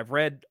Monogatari, and I've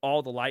read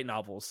all the light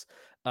novels,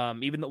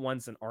 even the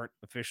ones that aren't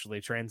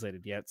officially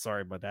translated yet.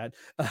 Sorry about that.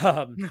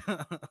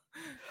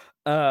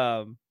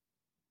 Um,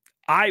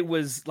 I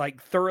was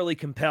like thoroughly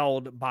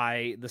compelled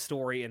by the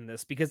story in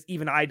this because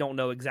even I don't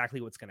know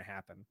exactly what's going to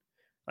happen.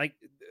 Like,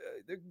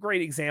 a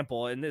great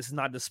example, and this is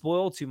not to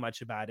spoil too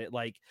much about it.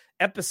 Like,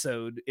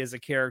 Episode is a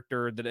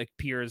character that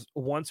appears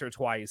once or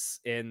twice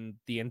in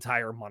the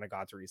entire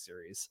Monogatari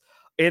series.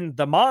 In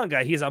the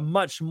manga, he's a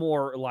much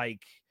more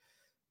like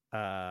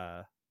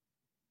uh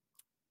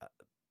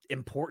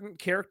important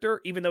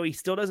character, even though he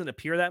still doesn't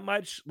appear that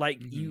much. Like,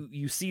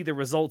 you see the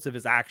results of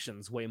his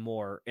actions way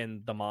more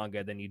in the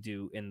manga than you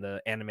do in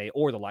the anime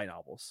or the light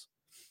novels.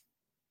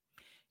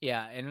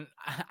 Yeah, and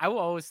I will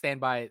always stand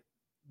by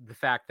the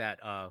fact that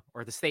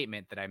or the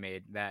statement that I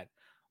made, that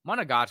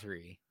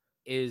Monogatari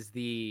is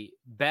the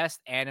best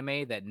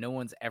anime that no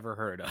one's ever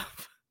heard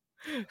of.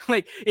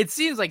 Like, it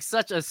seems like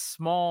such a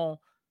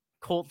small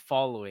cult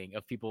following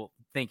of people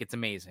think it's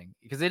amazing,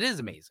 because it is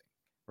amazing,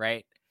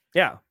 right?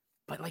 Yeah.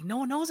 But like, no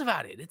one knows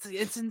about it.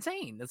 It's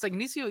insane. It's like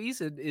Nisio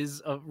Issa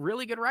is a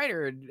really good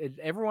writer, and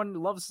everyone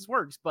loves his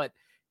works, but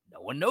no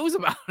one knows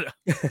about him.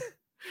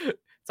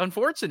 It's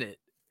unfortunate.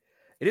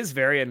 It is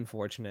very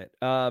unfortunate.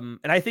 And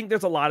I think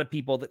there's a lot of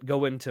people that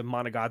go into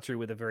Monogatari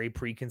with a very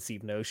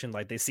preconceived notion.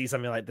 Like, they see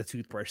something like the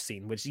toothbrush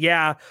scene, which,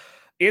 yeah,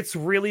 it's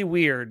really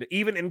weird.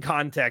 Even in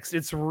context,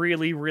 it's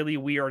really, really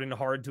weird and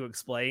hard to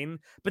explain.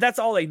 But that's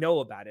all they know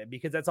about it,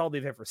 because that's all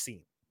they've ever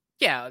seen.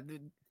 Yeah,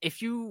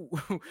 if you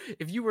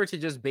were to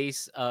just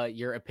base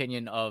your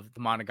opinion of the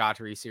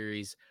Monogatari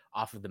series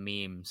off of the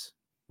memes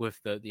with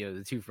the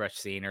the toothbrush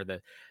scene, or the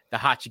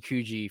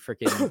Hachikuji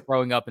freaking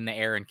throwing up in the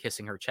air and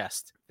kissing her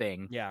chest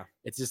thing, Yeah,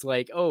 it's just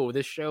like, oh,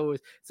 this show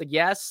is. It's like,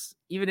 yes,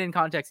 even in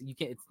context,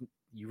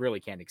 you really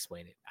can't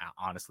explain it,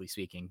 honestly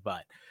speaking.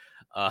 But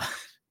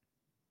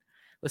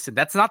listen,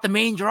 that's not the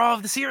main draw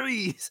of the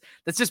series.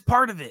 That's just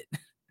part of it.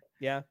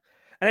 Yeah.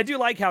 And I do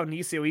like how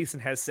Nisio Isin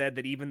has said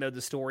that even though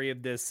the story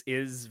of this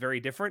is very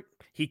different,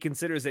 he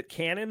considers it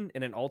canon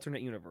in an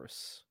alternate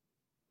universe.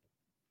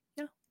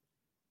 Yeah.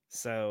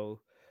 So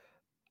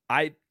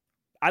I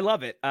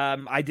love it.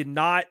 I did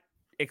not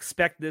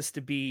expect this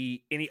to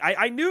be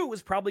I knew it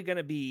was probably going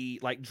to be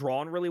like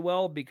drawn really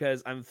well,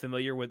 because I'm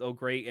familiar with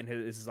Ogre and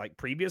his like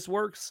previous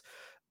works.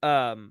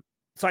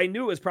 So I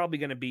knew it was probably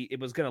going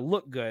to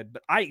look good,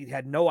 but I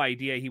had no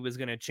idea he was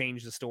going to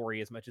change the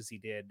story as much as he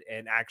did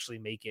and actually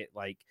make it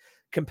like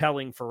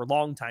compelling for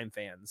longtime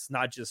fans,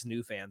 not just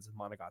new fans of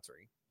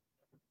Monogatari.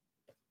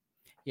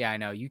 Yeah, I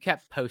know. You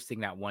kept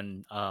posting that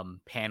one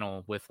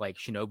panel with like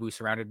Shinobu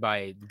surrounded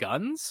by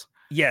guns.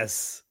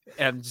 Yes.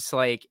 And I'm just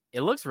like,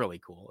 it looks really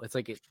cool. It's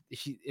like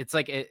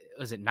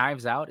was it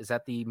Knives Out? Is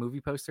that the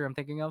movie poster I'm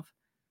thinking of?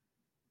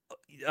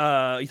 You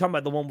talking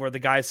about the one where the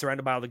guy's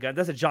surrounded by all the guns?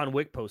 That's a John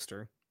Wick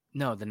poster.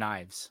 No, the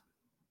knives.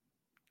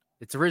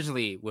 It's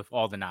originally with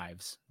all the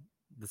knives.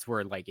 That's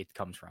where like it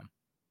comes from.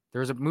 There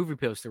was a movie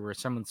poster where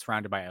someone's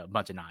surrounded by a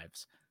bunch of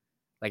knives.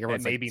 Like,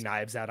 everyone's maybe like,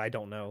 Knives Out. I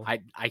don't know.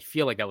 I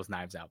feel like that was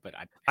Knives Out, but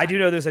I do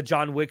know there's a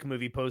John Wick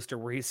movie poster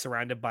where he's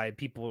surrounded by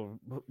people,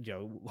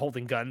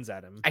 holding guns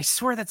at him. I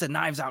swear that's a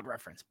Knives Out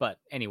reference. But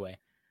anyway,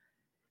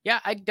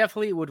 yeah, I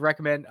definitely would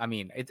recommend. I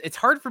mean, it's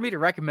hard for me to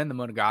recommend the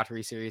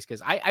Monogatari series,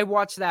 because I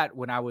watched that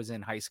when I was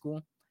in high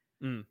school,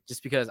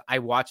 just because I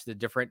watched a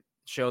different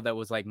show that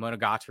was like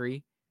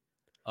Monogatari,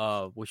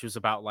 which was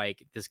about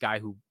like this guy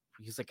who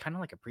he's like kind of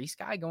like a priest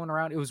guy going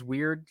around. It was a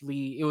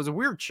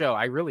weird show.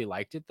 I really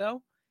liked it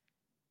though.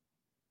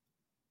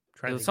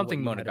 It was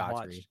something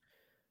Monogatari.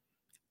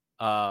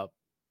 But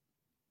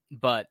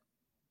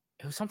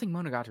it was something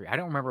Monogatari. I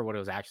don't remember what it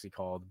was actually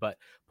called, but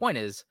point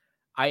is,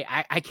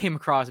 I came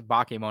across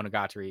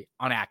Bakemonogatari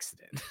on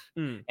accident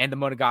and the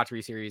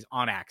Monogatari series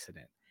on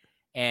accident.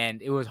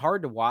 And it was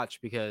hard to watch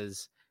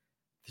because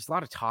there's a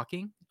lot of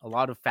talking, a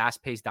lot of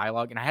fast-paced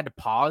dialogue, and I had to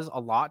pause a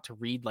lot to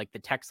read like the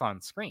text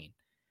on screen.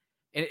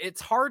 And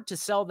it's hard to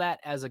sell that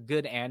as a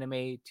good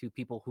anime to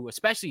people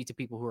especially to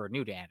people who are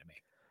new to anime.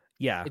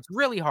 Yeah. It's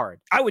really hard.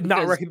 I would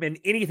not recommend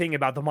anything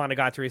about the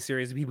Monogatari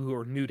series to people who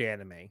are new to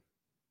anime.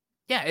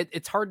 Yeah,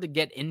 it's hard to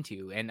get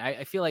into. And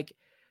I feel like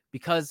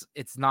because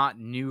it's not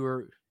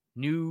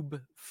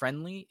noob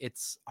friendly,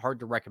 it's hard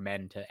to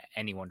recommend to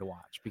anyone to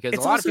watch. Because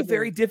it's also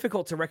very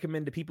difficult to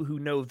recommend to people who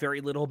know very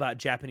little about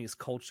Japanese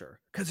culture,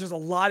 because there's a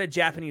lot of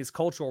Japanese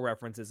cultural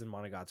references in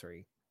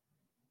Monogatari.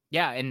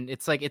 Yeah, and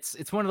it's like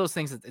it's one of those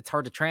things that it's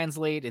hard to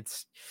translate.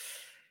 It's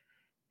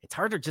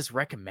hard to just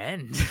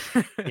recommend.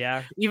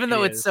 Yeah. Even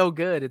though it's so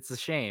good, it's a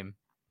shame.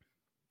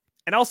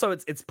 And also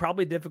it's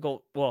probably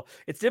difficult. Well,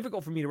 it's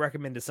difficult for me to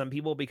recommend to some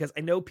people because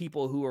I know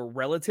people who are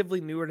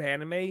relatively newer to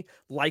anime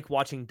like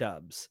watching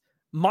dubs.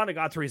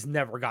 Monogatari's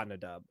never gotten a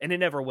dub, and it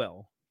never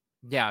will.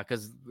 Yeah,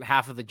 because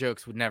half of the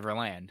jokes would never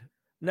land.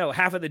 No,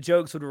 half of the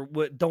jokes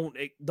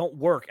don't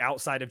work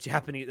outside of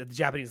the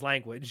Japanese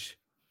language.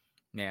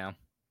 Yeah.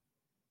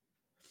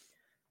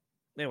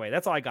 Anyway,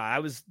 that's all I got. I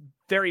was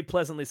very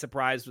pleasantly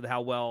surprised with how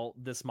well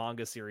this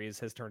manga series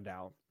has turned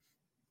out.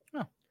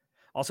 Oh.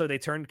 Also, they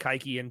turned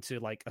Kaiki into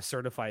like a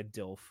certified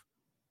DILF.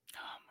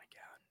 Oh my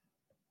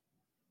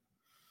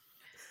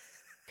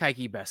god.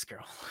 Kaiki best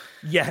girl.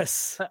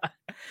 Yes.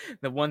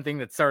 The one thing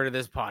that started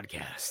this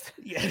podcast.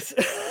 Yes.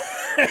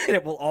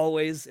 It'll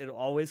always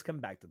come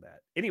back to that.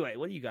 Anyway,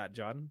 what do you got,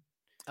 John?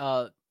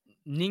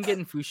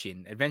 Ningen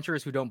Fushin,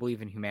 adventurers who don't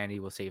believe in humanity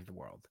will save the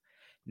world.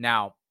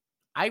 Now,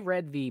 I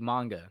read the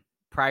manga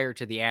prior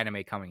to the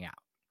anime coming out,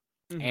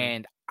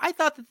 and I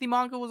thought that the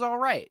manga was all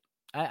right.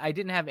 I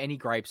didn't have any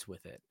gripes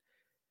with it.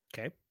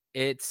 Okay.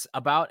 It's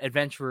about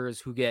adventurers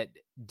who get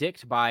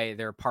dicked by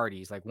their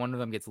parties. Like, one of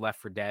them gets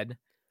left for dead,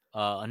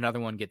 another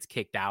one gets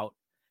kicked out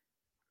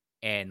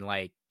and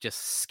like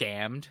just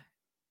scammed,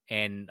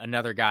 and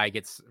another guy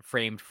gets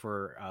framed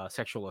for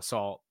sexual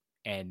assault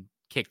and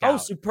kicked out. Oh,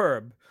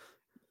 superb.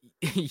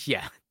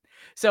 Yeah.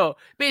 So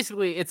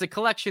basically, it's a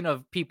collection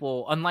of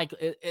people. Unlike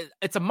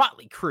it's a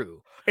motley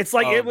crew. It's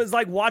like it was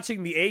like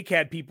watching the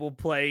ACAD people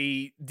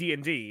play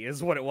D&D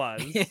is what it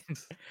was.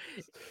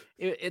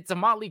 It's a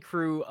motley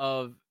crew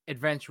of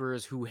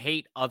adventurers who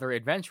hate other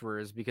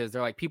adventurers because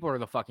they're like, people are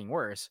the fucking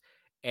worst,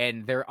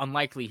 and they're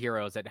unlikely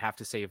heroes that have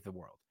to save the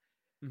world.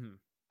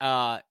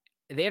 The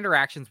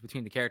interactions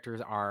between the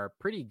characters are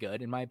pretty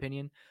good in my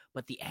opinion,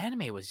 but the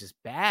anime was just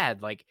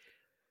bad. Like,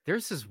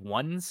 there's this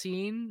one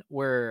scene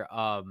where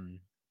I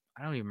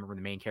don't even remember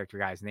the main character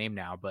guy's name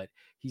now, but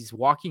he's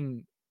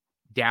walking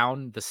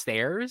down the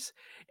stairs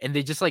and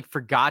they just like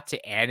forgot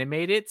to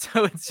animate it,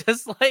 so it's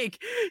just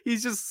like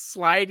he's just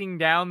sliding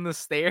down the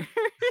stairs.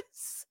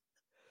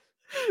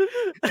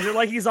 Is it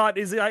like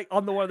is he like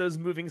on one of those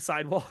moving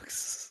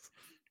sidewalks?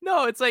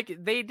 No, it's like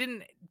they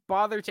didn't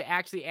bother to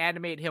actually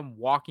animate him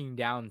walking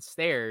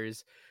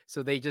downstairs,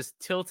 so they just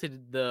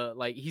tilted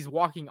like he's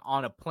walking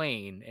on a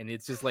plane and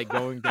it's just like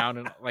going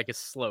down like a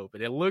slope,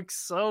 and it looks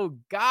so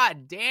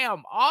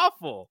goddamn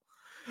awful.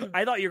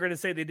 I thought you were going to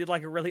say they did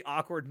like a really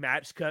awkward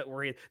match cut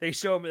where they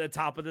show him at the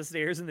top of the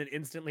stairs and then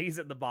instantly he's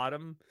at the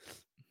bottom.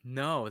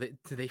 No,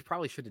 they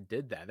probably should have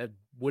did that. That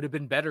would have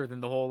been better than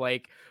the whole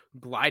like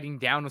gliding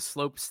down a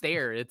slope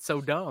stair. It's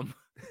so dumb.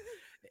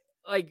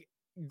 Like,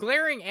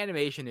 glaring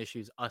animation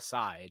issues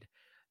aside,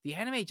 the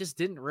anime just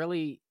didn't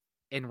really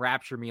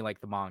enrapture me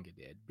like the manga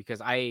did,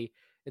 because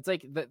it's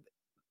like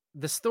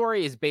the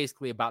story is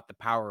basically about the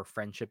power of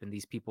friendship and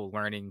these people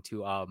learning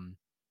to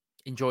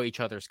enjoy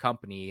each other's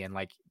company and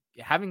like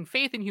having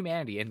faith in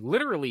humanity. And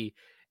literally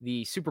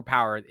the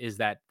superpower is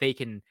that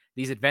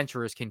these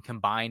adventurers can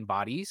combine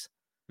bodies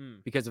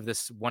because of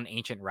this one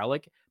ancient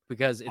relic,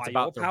 because it's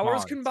about their powers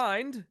bonds.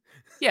 Combined.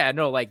 Yeah,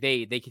 no, like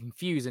they can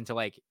fuse into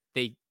like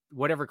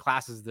whatever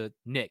class is the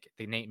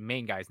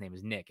main guy's name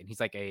is Nick, and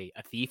he's like a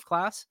thief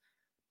class.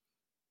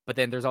 But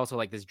then there's also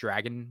like this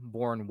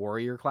dragonborn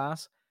warrior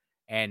class,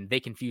 and they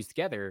can fuse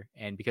together.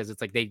 And because it's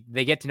like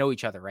they get to know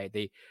each other, right?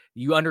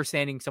 You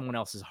understanding someone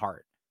else's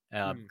heart,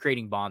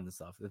 creating bonds and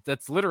stuff.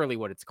 That's literally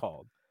what it's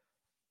called.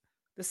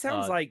 This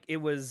sounds like it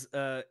was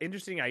an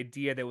interesting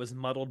idea that was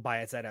muddled by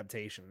its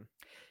adaptation.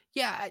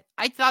 Yeah,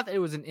 I thought that it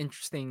was an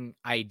interesting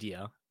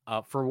idea.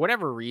 For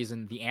whatever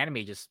reason, the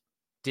anime just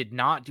did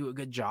not do a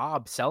good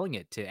job selling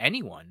it to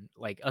anyone.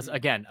 Like,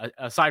 again,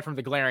 aside from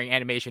the glaring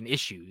animation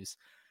issues,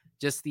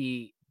 just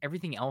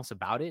everything else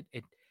about it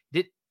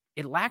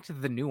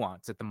lacked the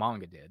nuance that the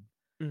manga did.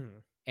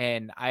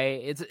 And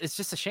it's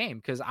just a shame,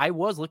 because I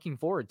was looking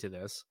forward to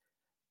this,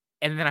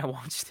 and then I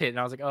watched it and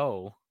I was like,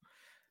 oh,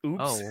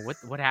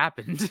 what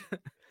happened?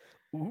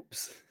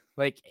 Oops.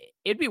 Like,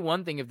 it'd be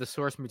one thing if the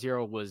source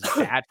material was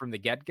bad from the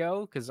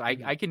get-go, because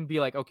I can be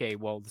like, okay,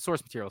 well, the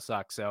source material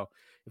sucks, so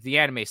if the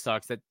anime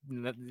sucks, that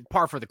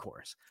par for the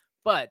course.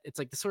 But it's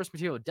like the source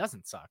material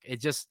doesn't suck.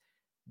 It just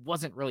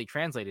wasn't really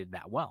translated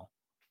that well.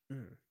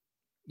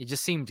 It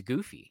just seemed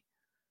goofy.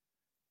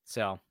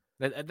 So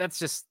that's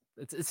just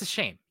it's a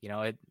shame, you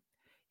know.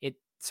 It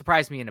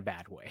surprised me in a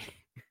bad way.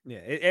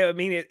 Yeah, I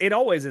mean, it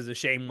always is a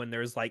shame when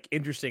there's like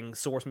interesting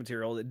source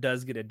material that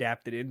does get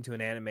adapted into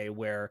an anime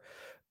where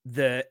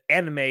the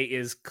anime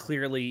is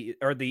clearly,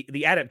 or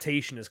the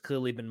adaptation has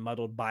clearly been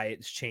muddled by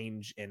its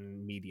change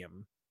in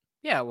medium.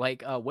 Yeah,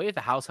 like Way of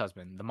the House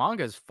Husband. The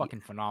manga is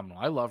fucking phenomenal.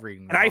 I love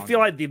reading the manga. And I feel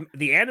like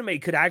the anime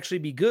could actually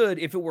be good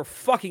if it were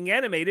fucking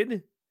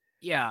animated.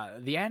 Yeah,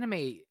 the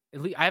anime,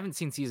 at least, I haven't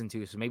seen season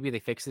 2, so maybe they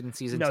fixed it in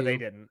season 2. No, they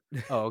didn't.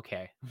 Oh,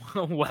 okay.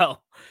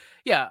 Well,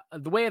 yeah,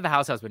 The Way of the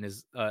House Husband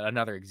is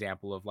another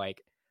example of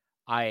like,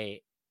 I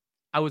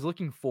was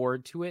looking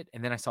forward to it,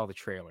 and then I saw the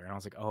trailer, and I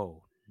was like,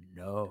 oh,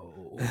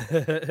 no.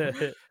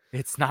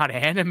 It's not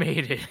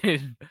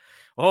animated.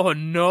 Oh,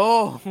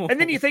 no.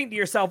 And then you think to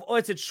yourself, oh,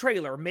 it's a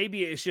trailer.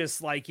 Maybe it's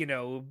just like,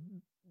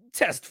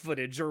 test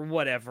footage or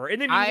whatever.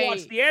 And then you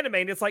watch the anime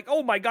and it's like,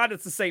 oh my God,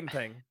 it's the same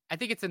thing. I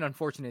think it's an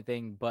unfortunate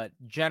thing, but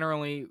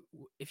generally,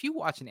 if you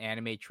watch an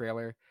anime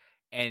trailer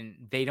and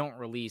they don't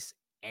release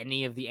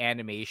any of the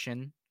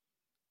animation,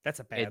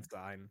 that's a bad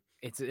sign.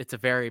 It's a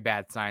very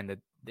bad sign that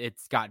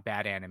it's got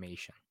bad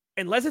animation.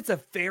 Unless it's a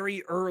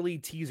very early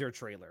teaser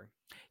trailer.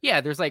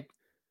 Yeah, there's like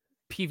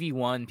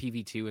PV1,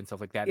 PV2, and stuff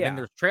like that. Yeah. Then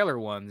there's trailer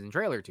 1s and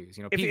trailer 2s.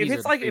 You know, If PVs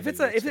it's are like the if it's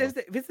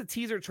previews, a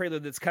teaser trailer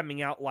that's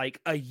coming out like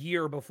a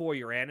year before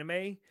your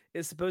anime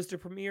is supposed to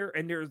premiere,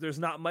 and there's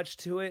not much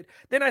to it,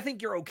 then I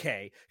think you're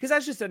okay, because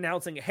that's just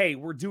announcing, hey,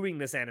 we're doing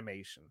this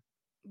animation.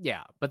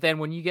 yeah. But then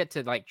when you get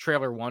to like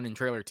trailer 1 and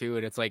trailer 2,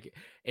 and it's like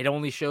it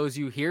only shows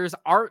you here's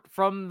art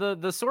from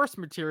the source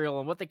material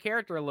and what the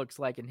character looks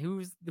like and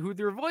who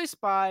they're voiced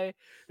by.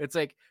 It's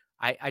like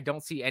I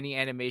don't see any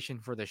animation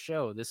for the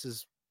show. This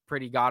is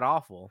pretty god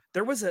awful.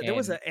 There was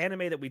an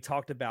anime that we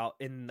talked about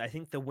in, I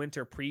think, the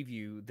winter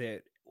preview,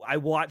 that I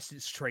watched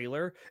its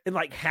trailer, and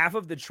like half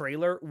of the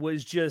trailer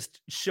was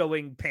just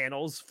showing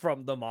panels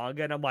from the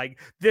manga, and I'm like,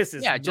 this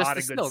is not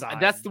a good sign.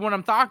 That's the one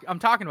I'm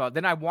talking about.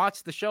 Then I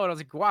watched the show and I was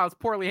like, wow, it's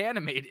poorly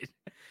animated.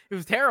 It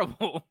was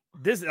terrible.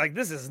 This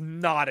is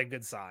not a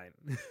good sign.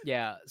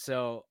 Yeah.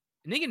 So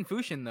Ningen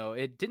Fushin, though,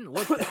 it didn't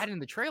look bad in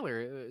the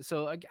trailer.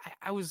 So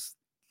I was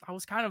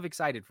kind of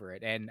excited for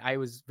it, and I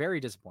was very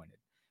disappointed.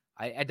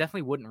 I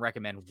definitely wouldn't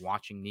recommend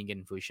watching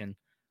Ningen Fushin.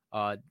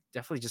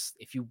 Definitely just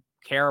if you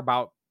care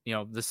about, you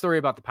know, the story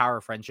about the power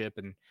of friendship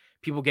and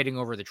people getting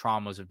over the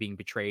traumas of being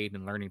betrayed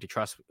and learning to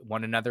trust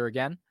one another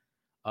again,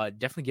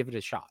 definitely give it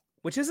a shot.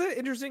 Which is an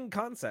interesting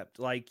concept.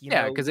 Like, you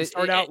Yeah, know, because you it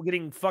start out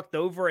getting fucked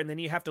over, and then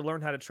you have to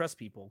learn how to trust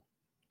people.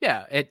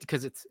 Yeah,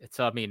 because it's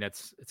I mean,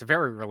 it's a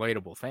very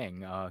relatable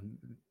thing.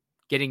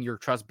 Getting your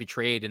trust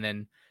betrayed, and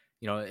then,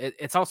 you know,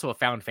 it's also a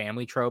found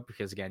family trope,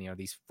 because again, you know,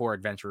 these four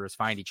adventurers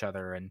find each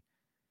other, and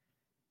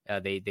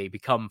they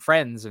become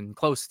friends and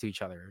close to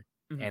each other,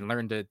 and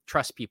learn to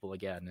trust people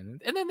again,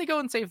 and then they go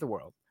and save the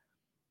world.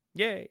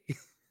 Yay.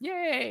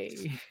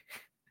 Yay.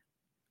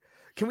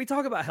 Can we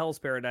talk about Hell's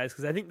Paradise?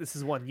 Because I think this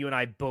is one you and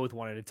I both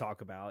wanted to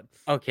talk about.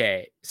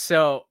 Okay,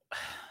 so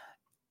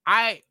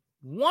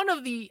one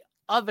of the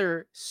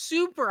other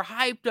super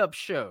hyped up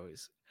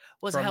shows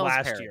was Hell's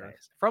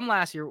Paradise. From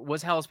last year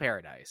was Hell's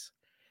Paradise.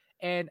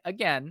 And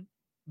again,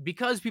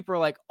 because people are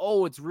like,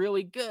 oh, it's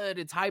really good,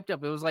 it's hyped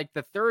up. It was like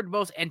the third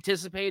most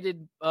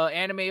anticipated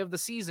anime of the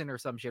season or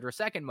some shit, or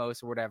second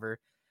most or whatever.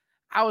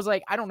 I was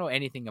like, I don't know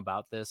anything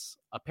about this.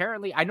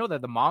 Apparently, I know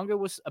that the manga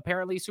was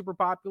apparently super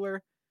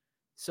popular.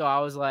 So I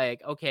was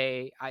like,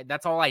 okay,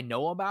 that's all I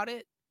know about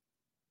it.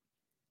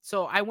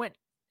 So I went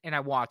and I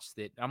watched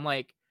it. I'm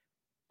like,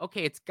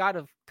 okay, it's got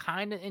a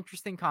kind of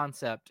interesting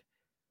concept.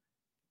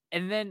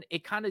 And then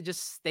it kind of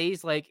just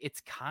stays like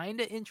it's kind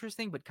of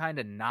interesting, but kind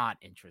of not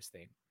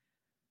interesting.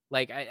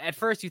 Like at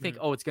first you think,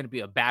 oh, it's going to be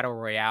a battle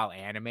royale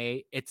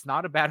anime. It's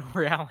not a battle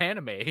royale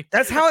anime.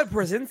 That's how it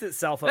presents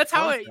itself. That's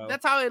how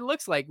it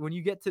looks like when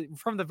you get to,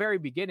 from the very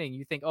beginning.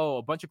 You think, oh,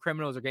 a bunch of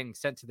criminals are getting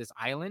sent to this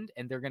island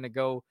and they're going to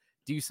go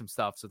do some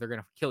stuff. So they're going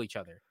to kill each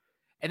other.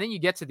 And then you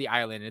get to the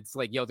island, and it's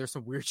like, yo, there's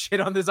some weird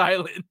shit on this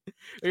island.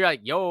 You're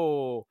like,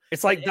 yo.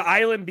 It's like the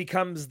island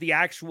becomes the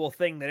actual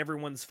thing that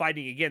everyone's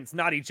fighting against,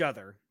 not each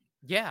other.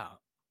 Yeah.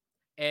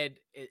 And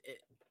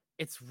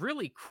it's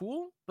really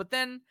cool. But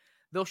then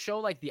they'll show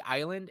like the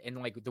island and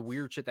like the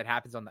weird shit that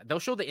happens on that. They'll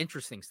show the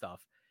interesting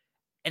stuff.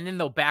 And then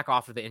they'll back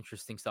off of the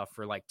interesting stuff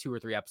for like 2 or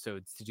 3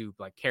 episodes to do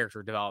like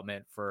character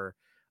development for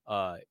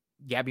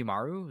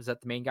Gabimaru. Is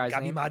that the main guy's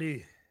name?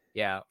 Gabimaru.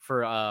 Yeah,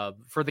 for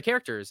the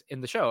characters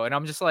in the show. And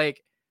I'm just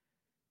like,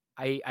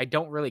 I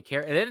don't really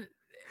care. And then,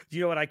 do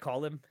you know what I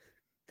call him?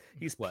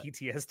 He's what?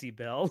 PTSD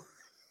Bell.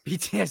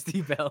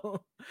 PTSD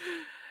Bell.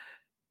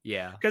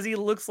 Yeah, because he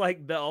looks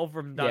like Bell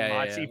from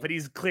Danmachi, yeah. but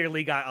he's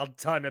clearly got a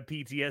ton of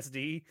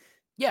PTSD.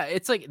 Yeah,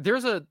 it's like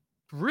there's a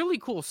really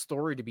cool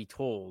story to be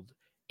told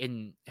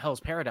in Hell's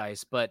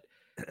Paradise, but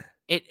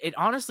it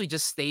honestly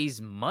just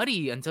stays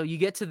muddy until you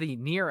get to the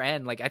near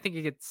end. Like I think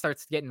it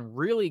starts getting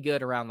really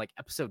good around like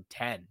episode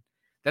 10.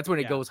 That's when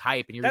it goes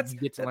hype, and you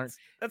get to learn.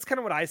 That's kind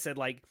of what I said.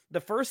 Like the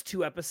first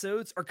 2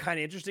 episodes are kind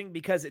of interesting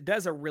because it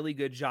does a really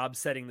good job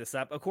setting this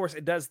up. Of course,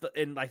 it does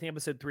in I think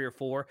episode 3 or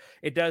 4,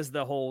 it does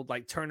the whole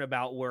like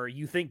turnabout where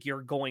you think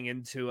you're going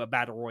into a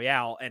battle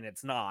royale and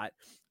it's not.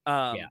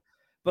 But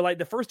like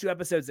the first 2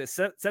 episodes, it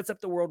sets up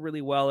the world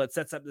really well. It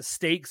sets up the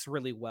stakes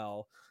really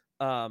well.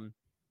 And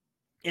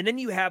then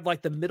you have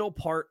like the middle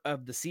part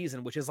of the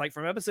season, which is like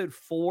from episode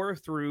 4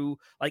 through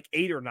like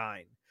 8 or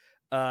 9.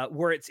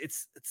 Where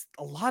it's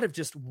a lot of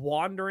just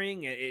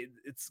wandering.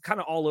 It's kind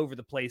of all over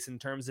the place in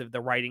terms of the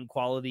writing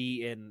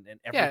quality and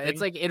everything. Yeah, it's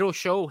like it'll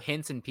show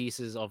hints and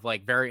pieces of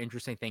like very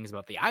interesting things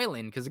about the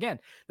island. Because again,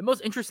 the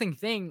most interesting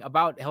thing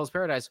about Hell's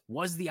Paradise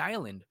was the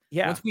island.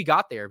 Yeah, once we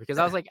got there, because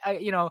I was like,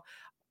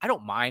 I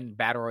don't mind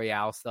battle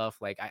royale stuff.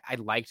 Like I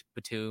liked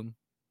Batum.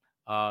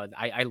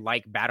 I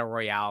like battle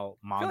royale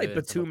manga. I feel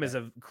like Batum is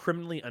a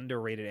criminally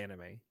underrated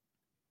anime.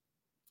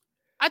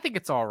 I think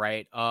it's all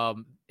right.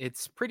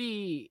 It's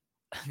pretty.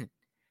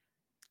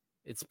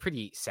 It's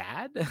pretty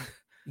sad.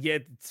 Yeah,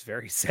 it's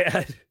very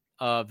sad.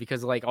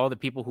 Because like all the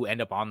people who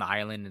end up on the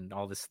island and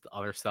all this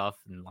other stuff,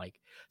 and like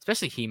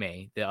especially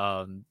Hime,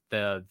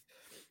 the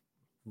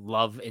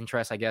love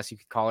interest, I guess you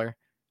could call her,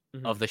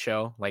 of the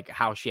show, like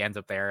how she ends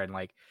up there, and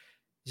like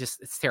just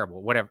it's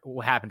terrible.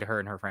 What happened to her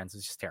and her friends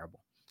is just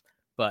terrible.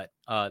 But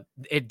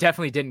it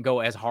definitely didn't go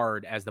as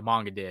hard as the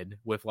manga did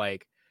with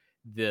like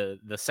the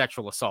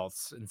sexual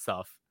assaults and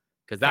stuff,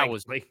 because that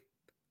was Batum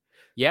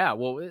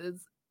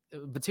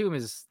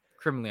is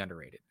criminally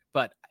underrated.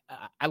 But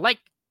I like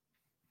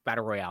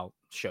battle royale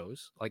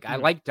shows. Like I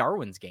like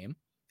Darwin's Game.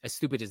 As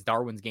stupid as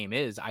Darwin's Game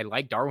is, I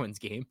like Darwin's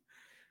Game.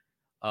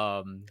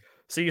 So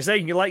you're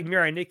saying you like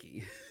Mirai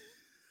Nikki?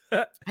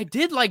 I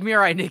did like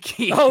Mirai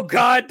Nikki. Oh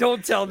God,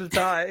 don't tell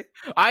Natai.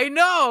 I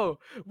know.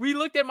 We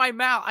looked at my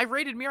mouth. I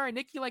rated Mirai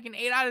Nikki like an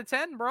 8 out of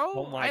 10, bro.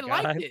 Oh my I God.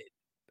 liked it.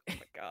 Oh my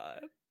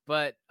God.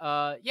 But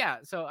yeah,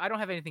 so I don't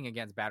have anything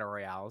against battle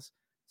royales.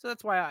 So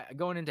that's why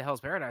going into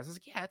Hell's Paradise, I was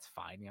like, yeah, it's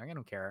fine. I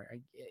don't care.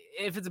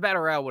 If it's a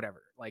battle royale,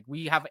 whatever. Like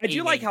we have. I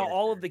do like how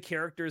all of the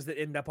characters that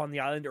end up on the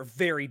island are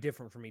very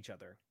different from each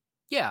other.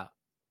 Yeah.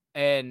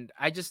 And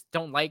I just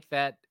don't like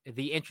that.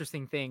 The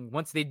interesting thing,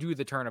 once they do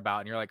the turnabout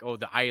and you're like, oh,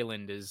 the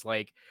island is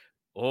like,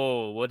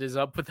 oh, what is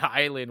up with the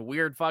island?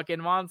 Weird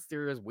fucking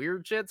monsters,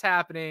 weird shit's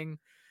happening.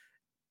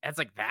 And it's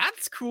like,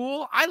 that's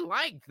cool. I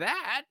like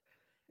that.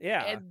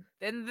 Yeah. And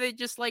then they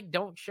just like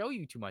don't show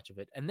you too much of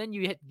it. And then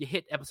you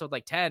hit episode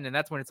like 10, and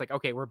that's when it's like,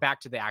 okay, we're back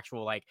to the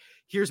actual, like,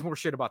 here's more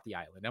shit about the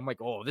island. I'm like,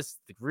 oh, this is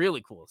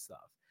really cool stuff.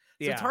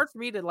 So it's hard for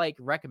me to like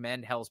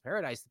recommend Hell's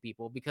Paradise to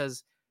people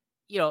because,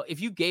 you know,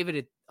 if you gave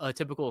it a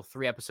typical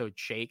 3-episode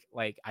shake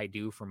like I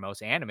do for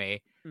most anime,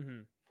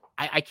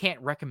 I can't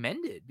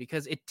recommend it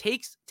because it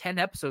takes 10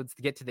 episodes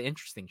to get to the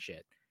interesting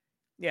shit.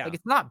 Yeah. Like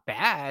it's not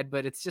bad,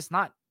 but it's just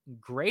not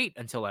great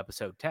until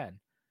episode 10.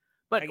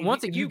 But like,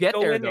 once you get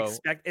there, though,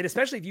 and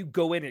especially if you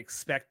go in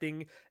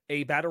expecting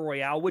a battle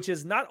royale, which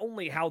is not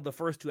only how the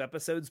first 2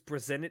 episodes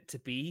present it to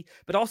be,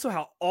 but also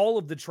how all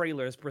of the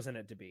trailers present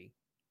it to be.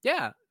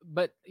 Yeah,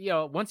 but you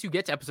know, once you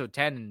get to episode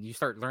 10 and you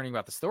start learning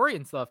about the story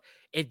and stuff,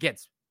 it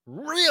gets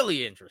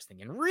really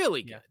interesting and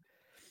really good.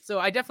 So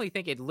I definitely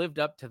think it lived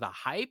up to the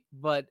hype,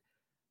 but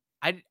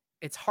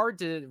it's hard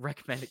to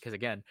recommend it because,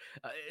 again,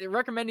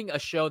 recommending a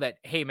show that,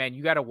 hey man,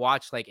 you got to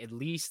watch like at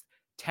least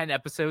 10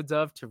 episodes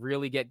of to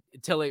really get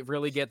till it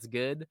really gets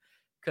good,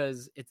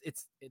 because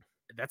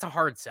that's a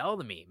hard sell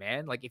to me,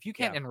 man. Like if you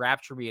can't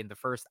enrapture me in the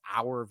first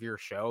hour of your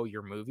show,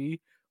 your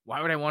movie,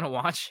 why would I want to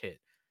watch it?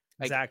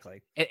 Like,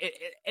 exactly.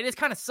 It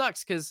kind of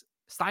sucks because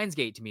Steins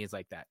Gate to me is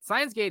like that.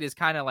 Steins Gate is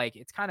kind of like,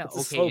 it's kind of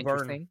okay, slow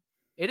interesting. Burn.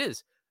 It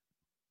is.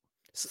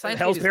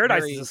 Hell's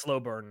Paradise is a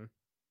slow burn.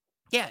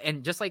 Yeah,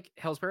 and just like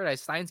Hell's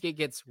Paradise, Steins Gate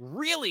gets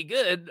really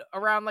good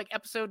around like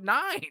episode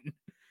 9.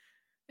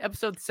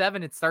 Episode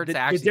 7, it starts to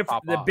actually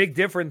pop off. The big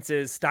difference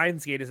is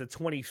Steins Gate is a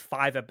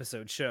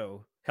 25-episode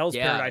show. Hell's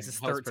Paradise is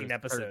 13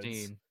 episodes.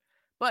 13.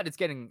 But it's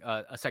getting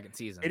a second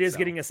season. It is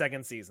getting a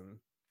second season.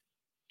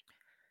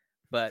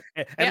 But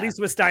at least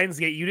with Steins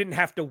Gate, you didn't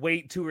have to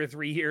wait 2 or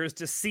 3 years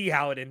to see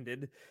how it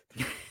ended.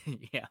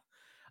 Yeah.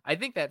 I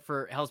think that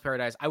for Hell's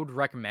Paradise, I would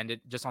recommend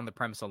it just on the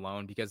premise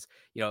alone because,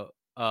 you know,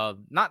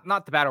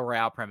 not the battle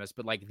royale premise,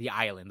 but like the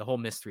island, the whole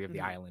mystery of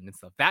the island and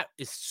stuff. That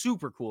is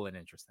super cool and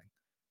interesting.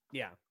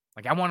 Yeah.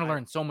 Like I want to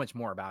learn so much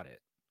more about it.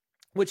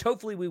 Which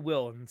hopefully we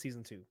will in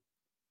season 2.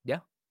 Yeah.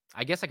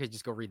 I guess I could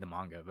just go read the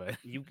manga, but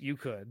you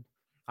could.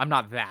 I'm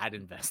not that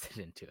invested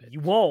into it. You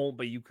won't,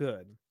 but you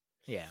could.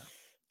 Yeah.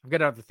 I've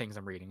got other things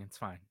I'm reading. It's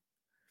fine.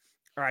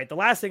 All right. The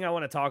last thing I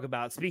want to talk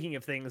about, speaking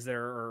of things that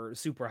are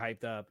super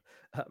hyped up,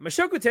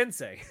 Mushoku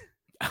Tensei.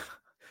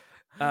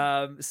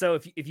 So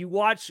if you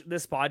watch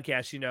this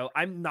podcast, you know,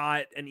 I'm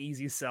not an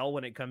easy sell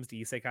when it comes to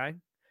isekai.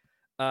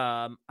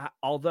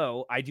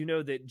 Although I do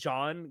know that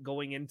John,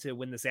 going into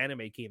when this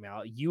anime came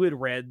out, you had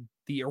read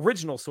the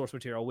original source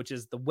material, which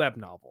is the web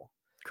novel.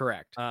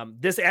 Correct.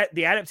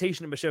 The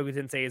adaptation of Mushoku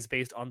Tensei is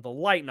based on the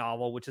light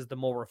novel, which is the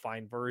more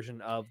refined version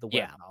of the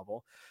web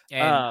novel.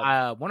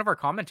 And one of our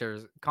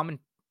commentators, people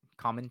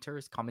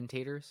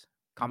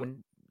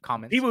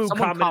who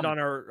commented on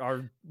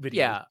our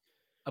video,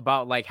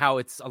 about like how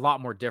it's a lot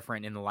more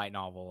different in the light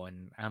novel,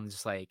 and I'm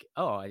just like,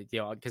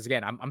 because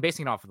again, I'm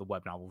basing it off of the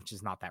web novel, which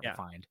is not that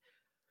refined.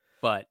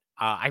 But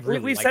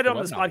we've said it on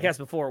this podcast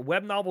before.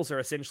 Web novels are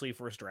essentially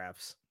first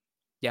drafts.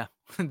 Yeah,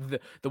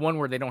 the one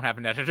where they don't have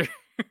an editor.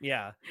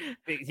 Yeah,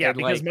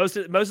 because most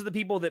of the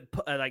people that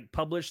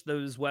publish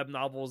those web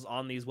novels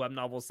on these web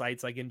novel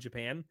sites, like in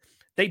Japan,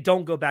 they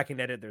don't go back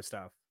and edit their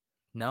stuff.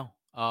 No,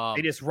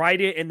 they just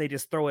write it and they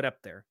just throw it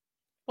up there.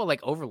 Well,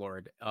 like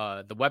Overlord,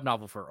 the web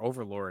novel for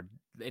Overlord,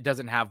 it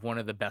doesn't have one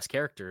of the best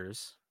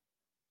characters.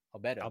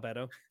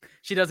 Albedo.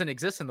 She doesn't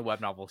exist in the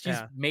web novel.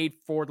 She's made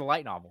for the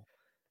light novel.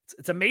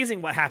 It's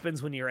amazing what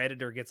happens when your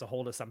editor gets a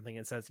hold of something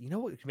and says, "You know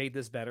what made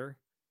this better?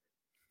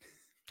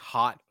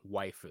 Hot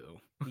waifu."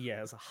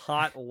 Yes,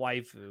 hot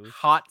waifu.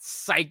 Hot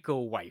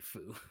psycho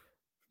waifu.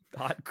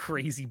 Hot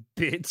crazy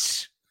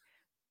bitch.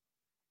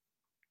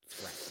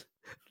 That's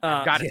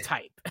right. Got a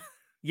type.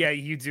 Yeah,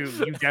 you do.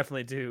 You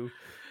definitely do.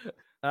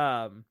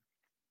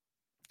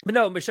 But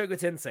no, Mushoku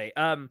Tensei.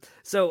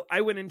 So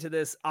I went into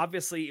this.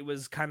 Obviously, it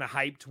was kind of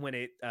hyped when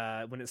it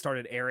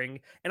started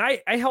airing, and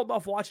I held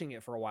off watching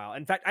it for a while.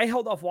 In fact, I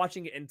held off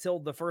watching it until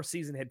the first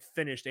season had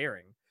finished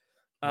airing.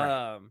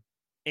 Right.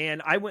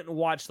 And I went and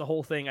watched the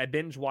whole thing. I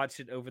binge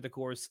watched it over the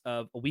course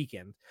of a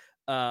weekend.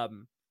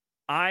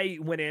 I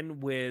went in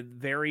with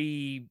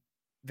very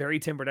very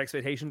tempered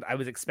expectations. I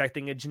was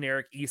expecting a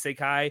generic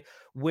isekai,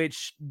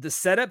 which the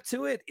setup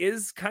to it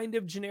is kind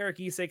of generic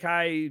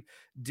isekai.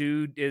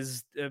 Dude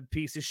is a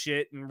piece of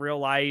shit in real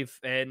life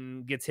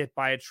and gets hit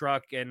by a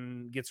truck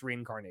and gets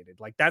reincarnated.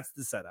 Like, that's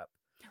the setup.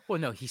 Well,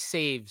 no, he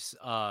saves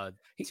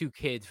two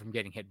kids from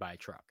getting hit by a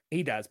truck.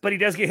 He does, but he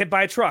does get hit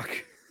by a truck.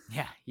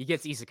 Yeah, he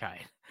gets isekai.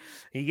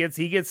 He gets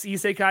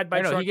isekai'd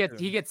by truck.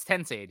 He gets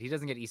tensei'd. He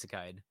doesn't get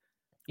isekai'd.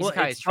 Well,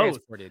 Isekai is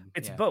transported.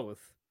 It's both.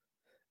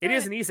 It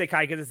is an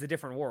isekai because it's a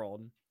different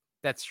world.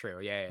 That's true.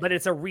 Yeah. But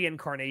it's a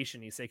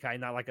reincarnation isekai,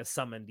 not like a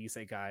summoned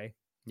isekai.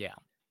 Yeah.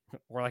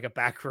 Or like a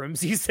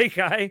backrooms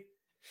isekai.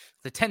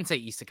 The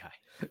tensei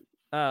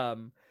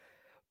isekai.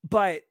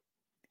 But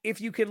if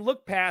you can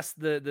look past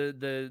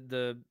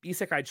the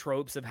isekai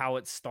tropes of how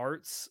it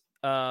starts,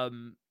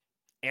 and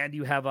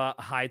you have a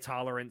high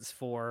tolerance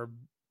for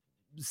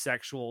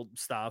sexual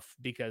stuff,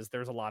 because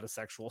there's a lot of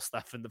sexual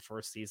stuff in the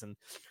first season.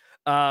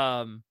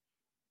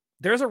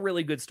 There's a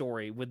really good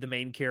story with the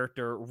main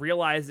character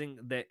realizing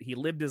that he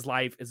lived his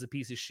life as a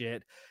piece of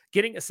shit,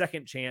 getting a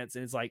second chance,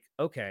 and it's like,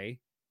 okay,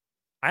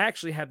 I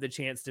actually have the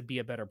chance to be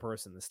a better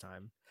person this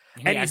time.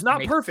 And he's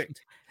not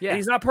perfect. Yeah, and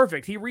he's not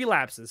perfect. He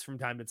relapses from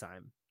time to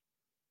time.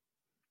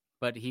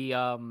 But he,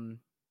 I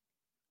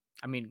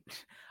mean,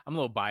 I'm a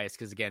little biased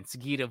because, again,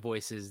 Sugita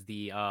voices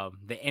the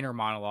inner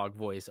monologue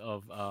voice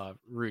of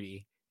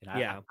Rudy. And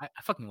I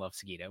fucking love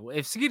Sugita.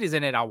 If Sugita's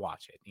in it, I'll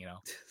watch it, you know.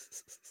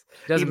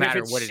 Doesn't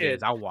matter what it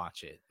is, I'll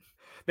watch it.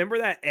 Remember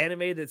that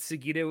anime that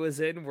Sugita was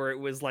in where it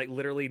was like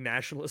literally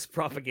nationalist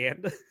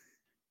propaganda?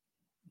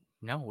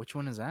 No, which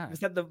one is that? Was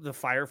that the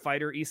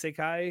firefighter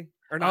isekai?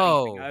 Or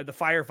not the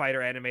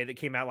firefighter anime that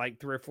came out like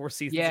 3 or 4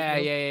 seasons ago?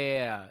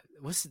 Yeah.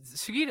 Was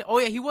Sugita? Oh,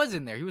 yeah, he was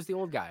in there. He was the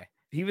old guy.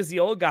 He was the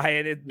old guy,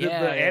 and the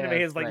anime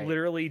is like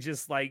literally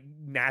just like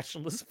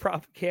nationalist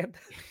propaganda.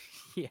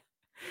 Yeah.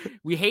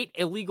 We hate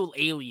illegal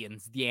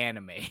aliens, the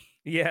anime.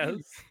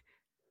 Yes.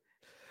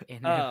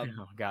 And, oh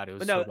god, it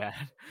was so bad.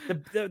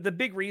 The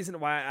big reason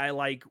why I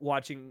like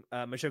watching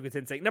Mushoku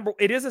Tensei,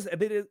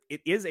 it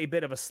is a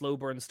bit of a slow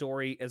burn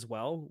story as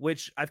well,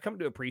 which I've come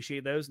to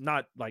appreciate those.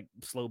 Not like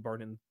slow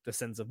burn in the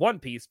sense of One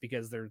Piece,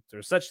 because there's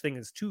such thing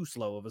as too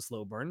slow of a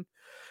slow burn.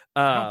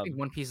 I don't think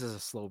One Piece is a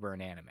slow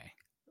burn anime.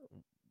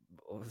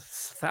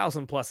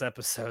 1,000+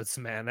 episodes,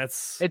 man.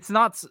 It's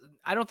not.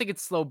 I don't think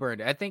it's slow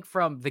burned. I think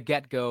from the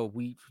get go,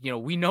 we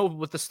know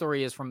what the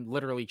story is from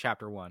literally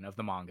chapter 1 of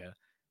the manga.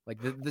 Like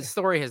the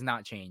story has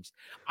not changed.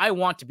 I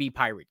want to be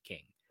Pirate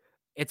King.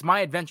 It's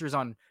my adventures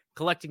on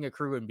collecting a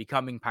crew and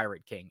becoming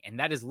Pirate King, and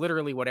that is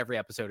literally what every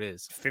episode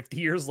is. 50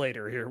 years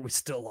later, here we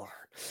still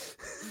are.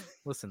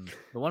 Listen,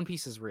 the One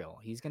Piece is real.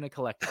 He's gonna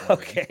collect it.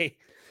 Okay,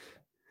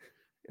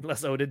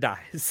 unless Oda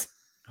dies.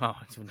 Oh,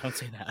 don't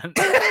say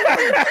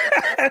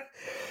that.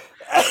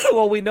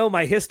 Well, we know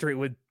my history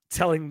with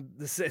saying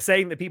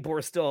that people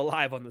are still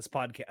alive on this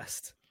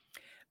podcast.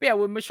 But yeah,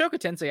 with Mushoku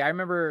Tensei, I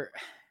remember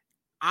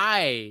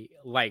I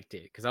liked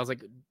it because I was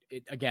like,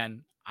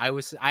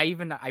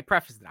 I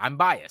prefaced it. I'm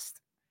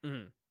biased.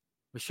 Mm-hmm.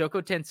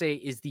 Mushoku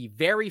Tensei is the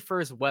very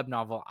first web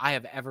novel I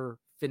have ever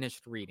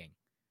finished reading.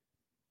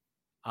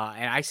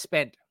 And I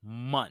spent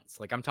months,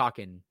 like I'm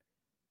talking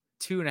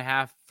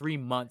 2.5, 3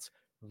 months,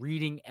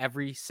 reading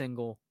every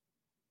single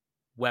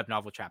web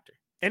novel chapter.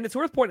 And it's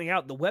worth pointing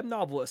out, the web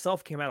novel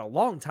itself came out a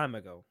long time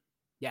ago.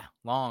 Yeah,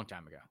 long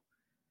time ago.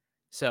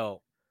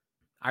 So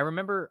I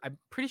remember, I'm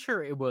pretty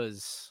sure it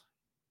was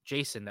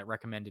Jason that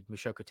recommended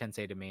Mushoku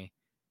Tensei to me.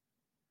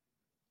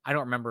 I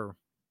don't remember.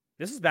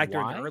 This is back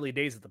during the early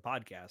days of the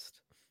podcast.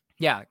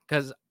 Yeah,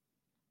 because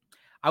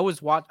I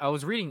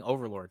was reading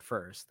Overlord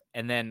first,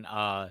 and then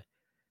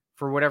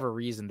for whatever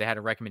reason they had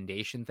a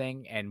recommendation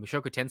thing, and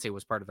Mushoku Tensei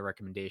was part of the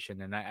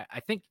recommendation, and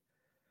I think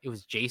it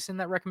was Jason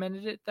that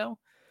recommended it though.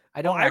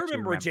 I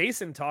remember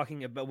Jason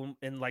talking about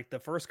in like the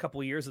first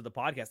couple years of the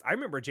podcast. I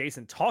remember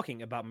Jason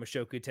talking about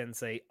Mushoku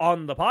Tensei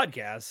on the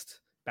podcast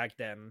back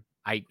then.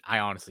 I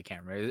honestly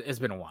can't remember. It's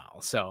been a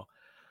while. So,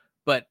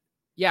 but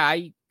yeah,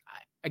 I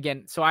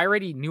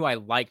already knew I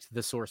liked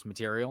the source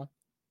material.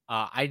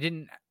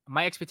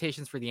 My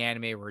expectations for the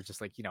anime were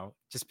just like,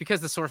 just because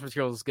the source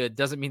material is good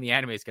doesn't mean the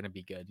anime is going to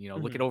be good.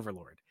 Look at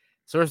Overlord.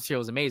 Source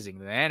material is amazing.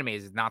 The anime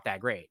is not that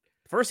great.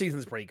 The first season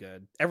is pretty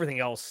good. Everything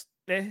else,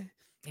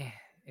 Yeah,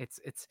 it's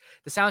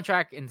the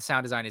soundtrack and the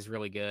sound design is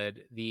really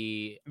good.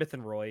 The Myth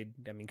and Royd,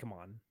 I mean, come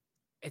on.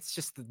 It's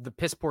just the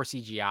piss poor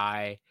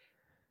CGI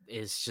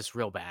is just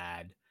real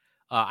bad.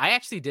 I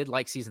actually did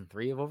like season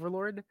 3 of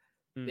Overlord.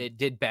 It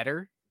did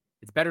better.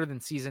 It's better than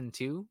season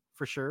 2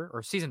 for sure,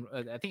 or season.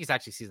 I think it's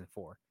actually season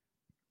 4.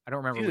 I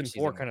don't remember.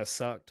 Season 4 kind of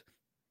sucked.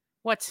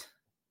 What?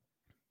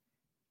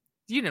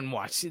 You didn't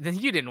watch. You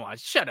didn't watch.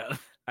 Shut up.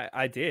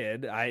 I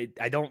did. I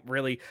don't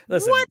really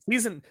listen. What?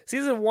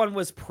 Season 1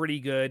 was pretty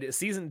good.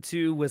 Season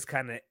 2 was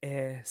kind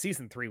of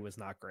Season 3 was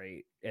not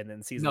great, and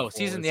then season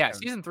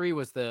 3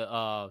 was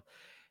the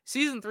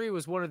season 3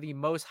 was one of the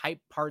most hyped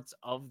parts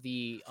of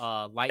the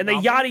light. And they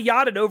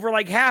yada over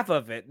like half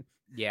of it.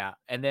 Yeah,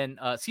 and then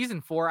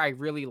season 4, I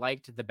really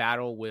liked the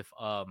battle with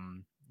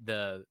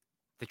the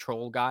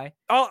troll guy.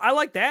 Oh, I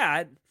like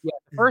that. Yeah,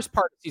 first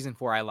part of season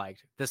 4 I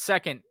liked. The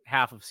second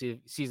half of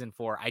season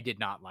 4 I did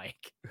not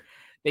like.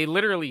 They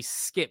literally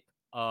skip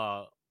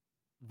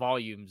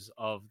volumes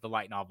of the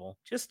light novel.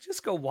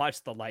 Just go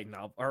watch the light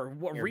novel or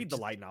read the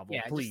light novel,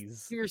 please.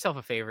 Just do yourself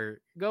a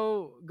favor.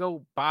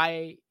 Go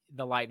buy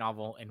the light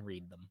novel and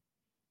read them.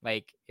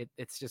 Like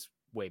it's just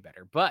way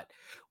better. But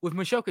with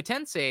Mushoku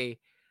Tensei,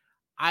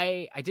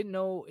 I didn't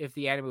know if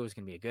the anime was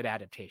going to be a good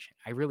adaptation.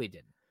 I really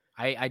didn't.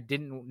 I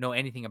didn't know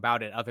anything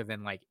about it other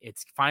than like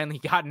it's finally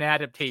got an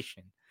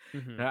adaptation,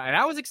 and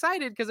I was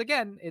excited because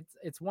again,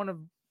 it's one of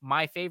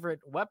my favorite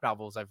web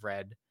novels I've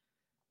read.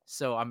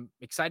 So I'm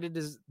excited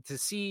to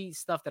see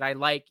stuff that I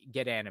like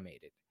get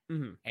animated.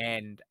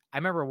 And I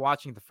remember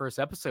watching the first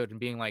episode and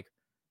being like,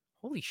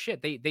 "Holy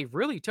shit! They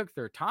really took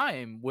their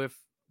time with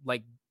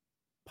like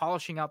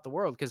polishing out the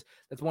world," because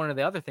that's one of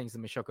the other things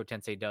that Mushoku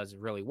Tensei does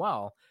really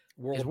well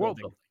is world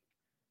building.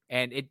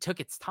 And it took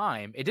its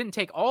time. It didn't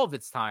take all of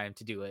its time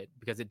to do it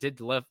because it did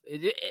Mushoku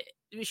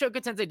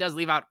Tensei does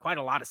leave out quite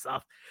a lot of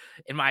stuff,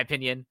 in my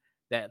opinion.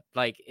 That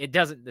like it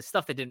doesn't the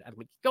stuff that didn't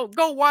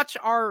go watch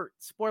our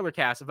spoiler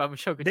cast about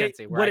Mushoku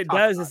Tensei. What it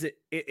does is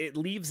it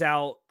leaves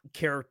out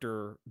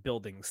character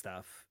building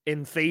stuff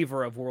in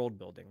favor of world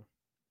building.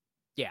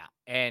 Yeah,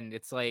 and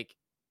it's like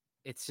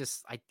it's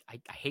just I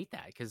hate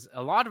that because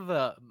a lot of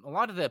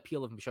the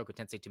appeal of Mushoku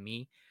Tensei to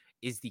me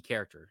is the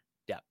character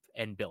depth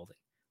and building.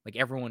 Like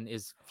everyone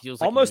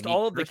feels like almost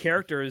all of the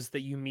characters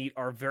that you meet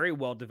are very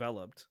well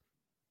developed,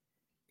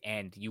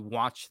 and you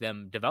watch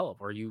them develop,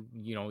 or you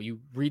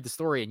read the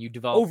story and you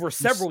develop over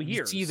several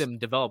years. You see them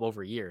develop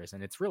over years,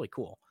 and it's really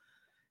cool.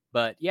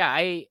 But yeah,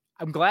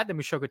 I'm glad that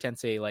Mushoku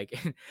Tensei, like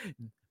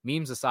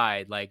memes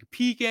aside, like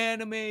peak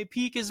anime,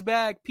 peak is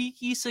back, peak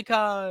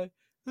isekai.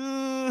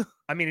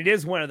 I mean, it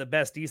is one of the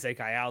best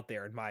isekai out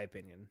there, in my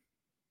opinion.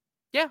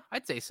 Yeah,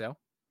 I'd say so.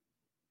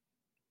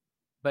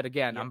 But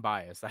again, I'm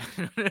biased.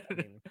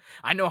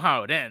 I know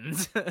how it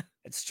ends.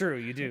 It's true,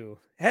 you do.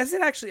 Has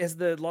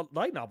the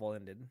light novel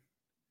ended?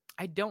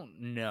 I don't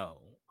know.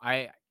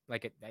 I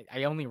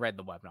only read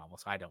the web novel,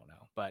 so I don't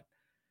know. But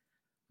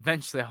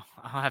eventually,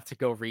 I'll have to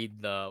go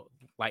read the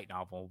light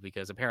novel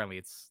because apparently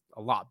it's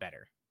a lot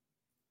better,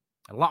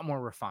 a lot more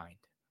refined.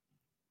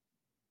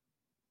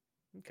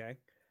 Okay.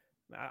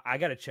 I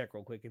gotta check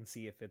real quick and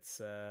see if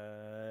it's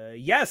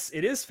yes,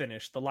 it is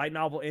finished. The light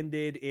novel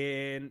ended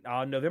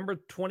on November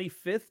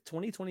 25th,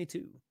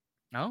 2022.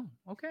 Oh,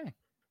 okay.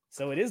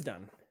 So it is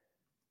done.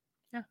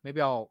 Yeah,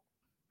 maybe I'll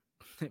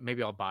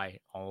buy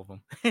all of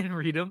them and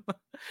read them.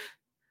 I've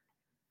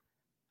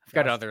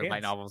got other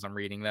light novels I'm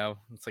reading though.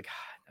 It's like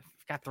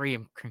I've got 3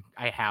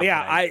 I have.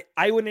 Yeah,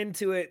 I went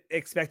into it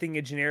expecting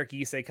a generic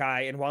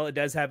isekai, and while it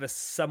does have a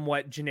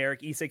somewhat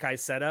generic isekai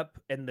setup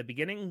in the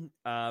beginning,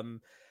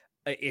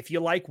 if you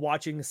like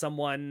watching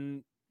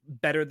someone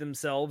better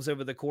themselves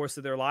over the course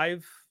of their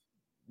life,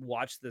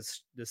 watch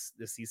this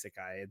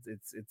isekai.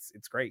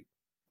 It's great.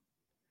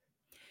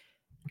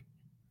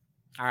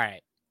 All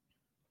right.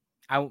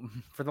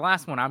 For the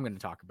last one I'm going to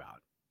talk about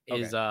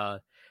is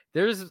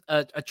there's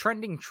a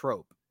trending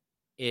trope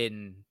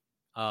in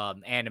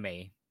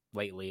anime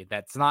lately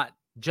that's not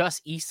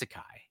just isekai.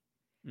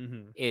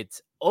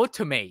 It's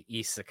otome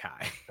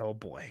isekai. Oh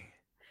boy.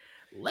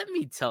 Let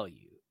me tell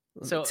you.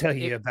 Let me tell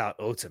you about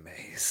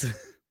otomes.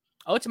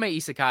 Otome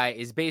isekai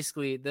is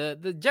basically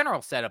the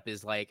general setup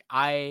is like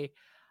I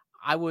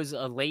was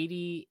a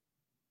lady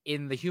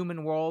in the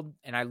human world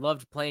and I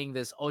loved playing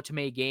this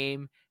otome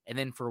game, and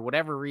then for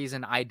whatever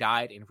reason I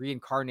died and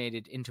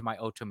reincarnated into my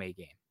otome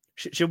game.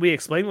 Should we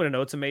explain what an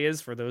otome is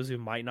for those who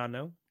might not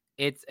know?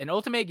 It's an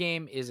otome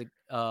game is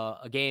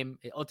a game.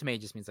 Otome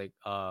just means like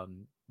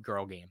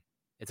girl game.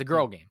 It's a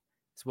girl game.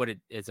 It's what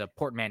it's a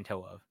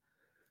portmanteau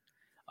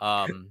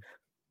of.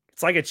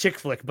 It's like a chick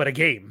flick, but a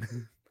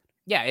game.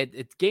 Yeah,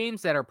 it's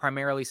games that are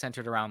primarily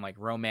centered around like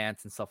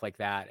romance and stuff like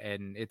that,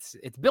 and it's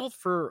built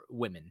for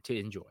women to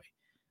enjoy.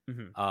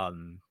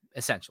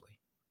 Essentially,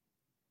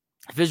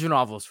 visual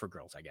novels for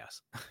girls, I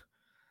guess.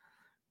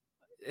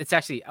 It's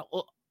actually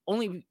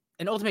only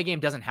an ultimate game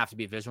doesn't have to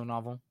be a visual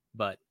novel,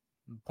 but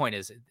the point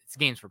is, it's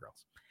games for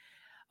girls.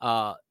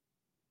 Otome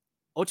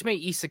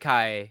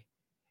isekai,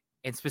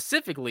 and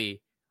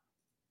specifically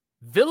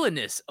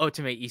villainous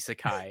otome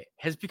isekai,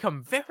 has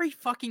become very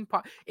fucking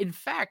in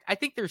fact, I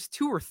think there's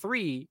 2 or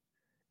 3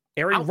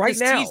 airing right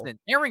now.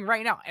 Airing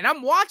right now, and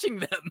I'm watching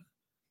them.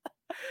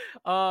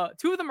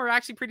 2 of them are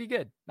actually pretty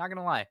good, not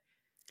gonna lie.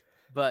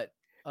 But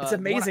it's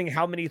amazing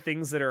how many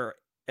things that are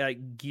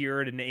like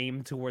geared and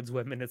aimed towards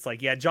women. It's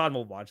like, yeah, John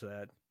will watch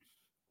that.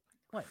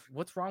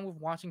 What's wrong with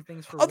watching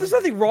things for women? There's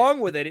nothing wrong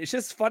with it. It's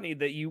just funny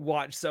that you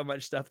watch so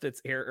much stuff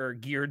that's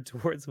geared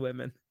towards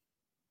women.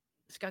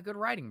 It's got good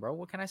writing, bro.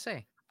 What can I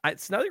say?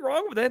 It's nothing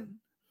wrong with it.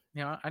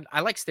 You know,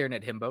 I like staring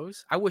at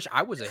himbos. I wish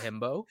I was a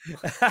himbo.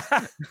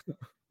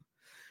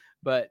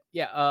 But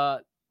yeah,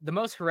 the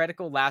most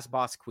heretical last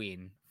boss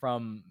queen,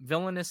 from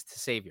villainous to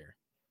savior.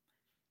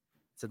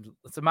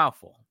 It's a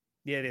mouthful.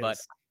 Yeah, it is. But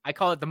I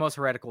call it the most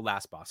heretical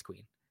last boss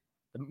queen.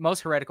 The most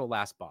heretical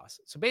last boss.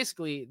 So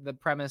basically, the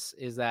premise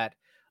is that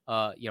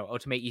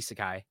otome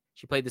isekai,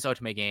 She played this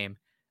otome game.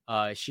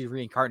 She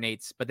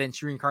reincarnates, but then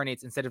she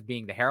reincarnates instead of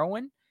being the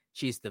heroine,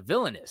 she's the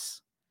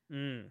villainess.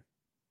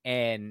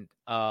 And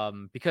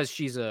because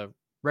she's a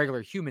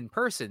regular human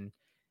person,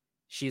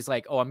 she's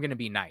like, oh, I'm going to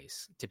be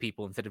nice to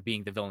people instead of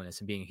being the villainess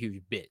and being a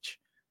huge bitch.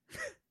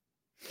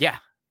 Yeah,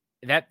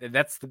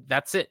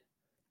 that's it.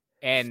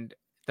 And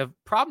the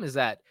problem is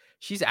that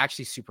she's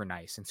actually super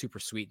nice and super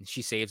sweet, and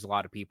she saves a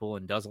lot of people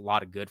and does a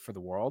lot of good for the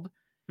world.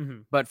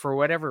 But for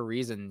whatever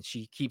reason,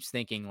 she keeps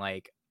thinking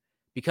like,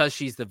 because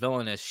she's the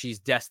villainess, she's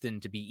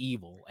destined to be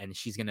evil and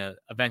she's going to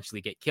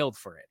eventually get killed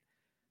for it.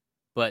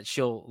 But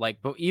she'll like,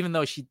 but even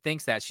though she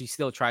thinks that, she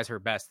still tries her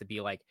best to be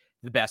like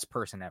the best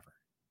person ever.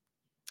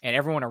 And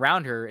everyone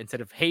around her, instead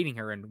of hating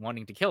her and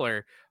wanting to kill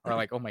her, are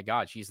like, oh my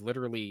God, she's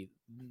literally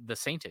the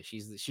saintess.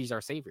 She's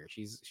our savior.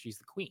 She's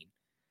the queen.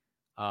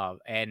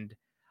 And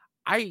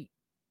I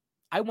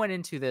went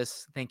into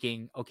this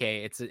thinking,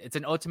 okay, it's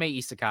an otome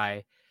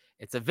isekai.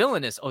 It's a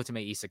villainous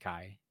otome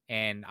isekai.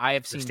 And I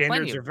have seen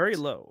standards are very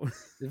low.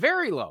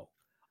 Very low.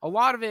 A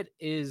lot of the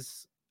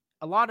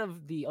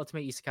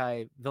otome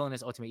isekai,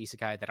 villainous otome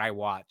isekai that I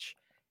watch,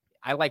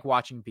 I like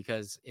watching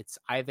because it's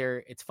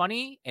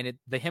funny and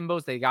the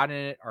himbos they got in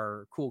it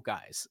are cool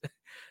guys.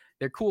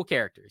 They're cool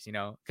characters, you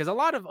know, because a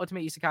lot of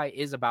otome isekai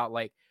is about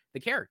like the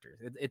characters.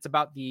 It's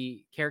about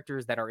the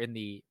characters that are in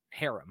the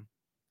harem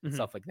and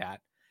stuff like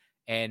that.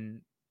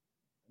 And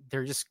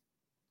they're just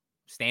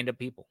stand-up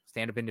people,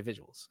 stand-up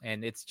individuals.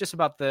 And it's just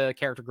about the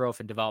character growth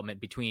and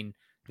development between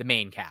the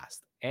main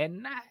cast.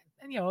 And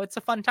you know, it's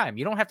a fun time.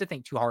 You don't have to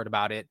think too hard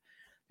about it.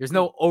 There's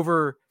no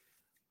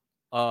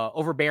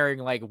overbearing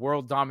like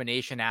world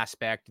domination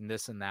aspect and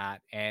this and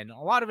that. And a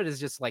lot of it is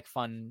just like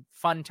fun,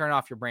 turn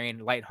off your brain,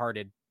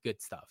 lighthearted,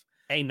 good stuff.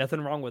 Ain't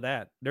nothing wrong with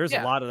that. There's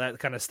a lot of that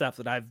kind of stuff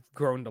that I've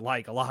grown to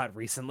like a lot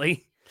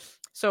recently.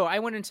 So I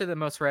went into the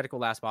most heretical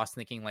last boss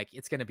thinking like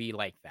it's gonna be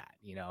like that,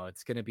 you know,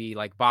 it's gonna be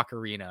like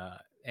Bacarina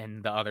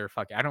and the other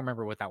I don't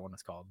remember what that one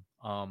was called.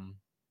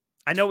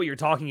 I know what you're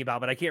talking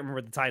about, but I can't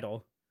remember the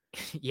title.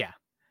 Yeah,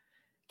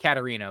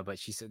 Katarina, but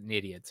she's an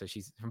idiot, so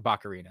she's from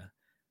Bacarina.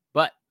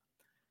 But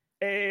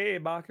hey,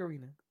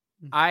 Bacarina.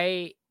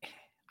 I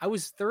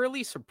was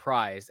thoroughly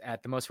surprised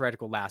at the most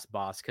heretical last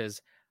boss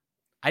because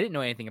I didn't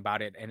know anything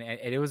about it. And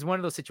it was one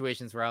of those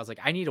situations where I was like,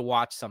 I need to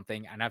watch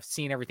something. And I've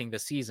seen everything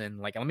this season.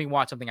 Like, let me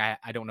watch something I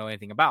don't know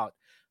anything about.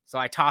 So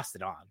I tossed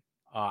it on.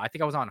 I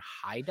think I was on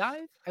High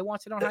Dive. I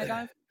watched it on High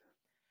Dive.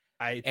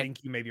 I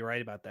think you may be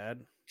right about that.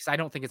 Because I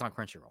don't think it's on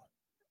Crunchyroll.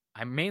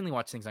 I mainly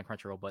watch things on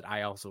Crunchyroll, but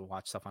I also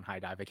watch stuff on High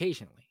Dive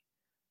occasionally.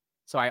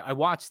 So I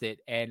watched it,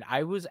 and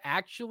I was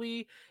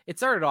actually, it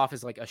started off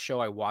as like a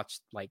show I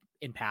watched like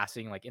in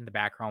passing, like in the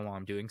background while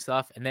I'm doing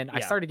stuff. And then I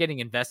started getting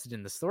invested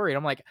in the story. And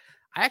I'm like,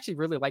 I actually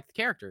really like the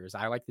characters.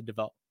 I like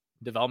the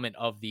development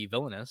of the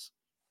villainess.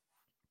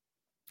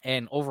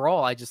 And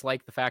overall, I just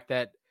like the fact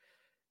that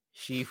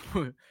she's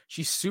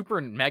super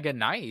mega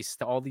nice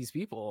to all these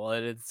people.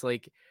 And it's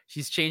like,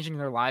 she's changing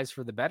their lives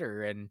for the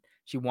better. And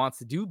she wants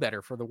to do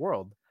better for the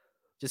world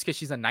just because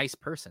she's a nice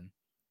person.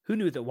 Who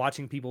knew that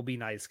watching people be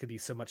nice could be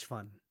so much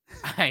fun?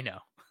 I know.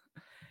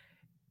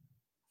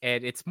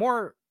 And it's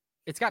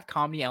got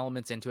comedy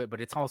elements into it, but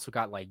it's also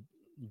got like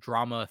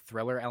drama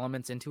thriller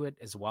elements into it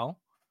as well.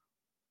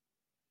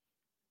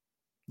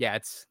 Yeah,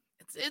 it's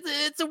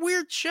a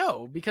weird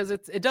show because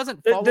it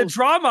doesn't follow the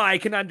drama. I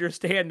can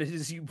understand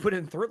is you put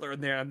in thriller in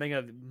there. I'm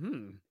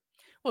thinking,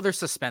 well, there's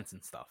suspense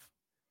and stuff.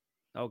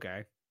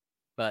 Okay,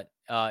 but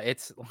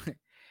it's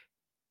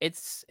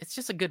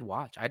just a good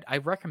watch. I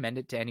recommend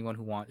it to anyone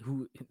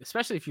who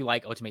especially if you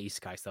like otome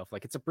isekai stuff.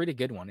 Like, it's a pretty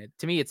good one.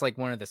 To me, it's like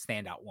one of the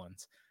standout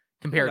ones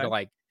compared to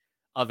like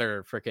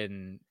other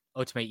freaking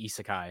otome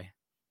isekai.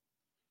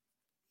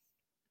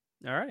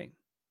 All right,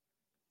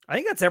 I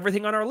think that's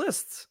everything on our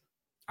lists.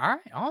 All right,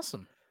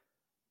 awesome.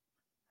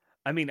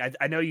 I mean,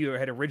 I know you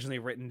had originally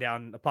written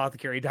down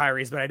Apothecary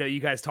Diaries, but I know you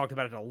guys talked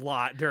about it a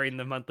lot during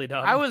the monthly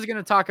dump. I was going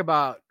to talk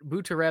about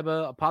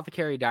Butareba,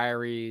 Apothecary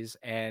Diaries,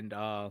 and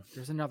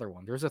there's another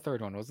one. There's a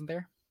third one, wasn't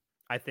there?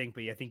 I think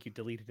you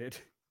deleted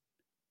it.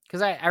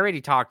 Because I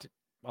already talked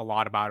a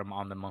lot about them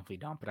on the monthly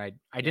dump, but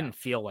I didn't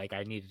feel like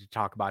I needed to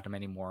talk about them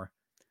anymore.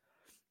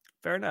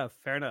 Fair enough.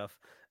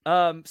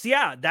 So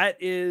yeah, that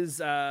is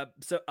so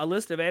a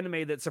list of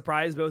anime that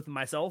surprised both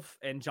myself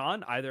and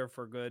John, either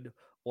for good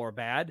or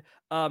bad.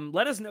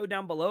 Let us know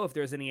down below if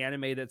there's any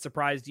anime that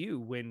surprised you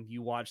when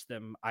you watched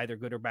them, either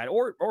good or bad,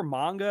 or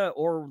manga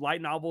or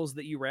light novels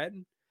that you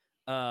read.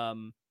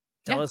 Tell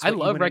us. I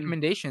love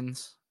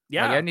recommendations.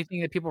 Yeah, like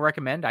anything that people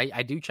recommend,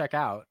 I do check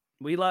out.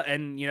 We love,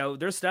 and you know,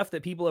 there's stuff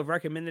that people have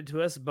recommended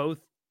to us both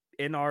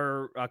in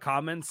our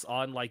comments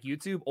on like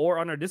YouTube or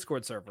on our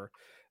Discord server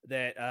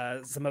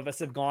that some of us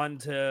have gone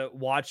to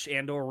watch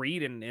and or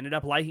read and ended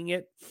up liking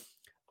it.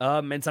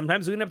 And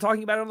sometimes we end up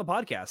talking about it on the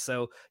podcast.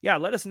 So yeah,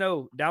 let us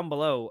know down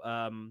below,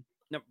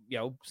 you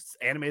know,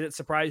 anime that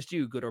surprised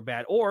you, good or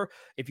bad, or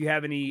if you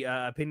have any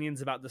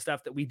opinions about the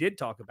stuff that we did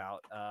talk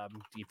about,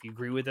 if you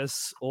agree with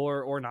us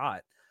or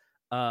not.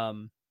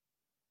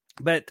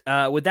 But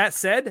with that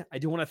said, I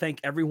do want to thank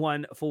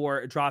everyone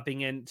for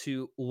dropping in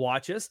to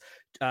watch us.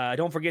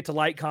 Don't forget to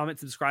like, comment,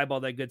 subscribe,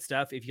 all that good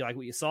stuff. If you like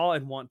what you saw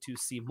and want to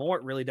see more,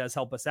 it really does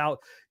help us out.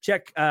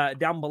 Check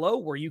down below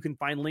where you can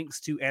find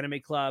links to Anime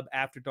Club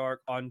After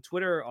Dark on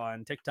Twitter,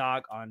 on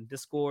TikTok, on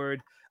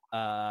Discord.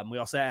 We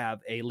also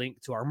have a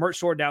link to our merch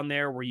store down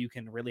there where you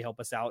can really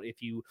help us out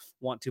if you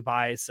want to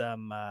buy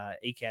some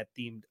ACAD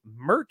themed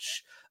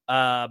merch.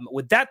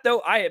 With that,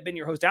 though, I have been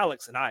your host,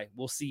 Alex, and I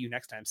will see you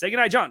next time. Say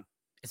goodnight, John.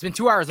 It's been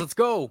 2 hours. Let's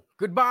go.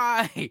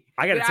 Goodbye.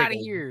 I gotta get out of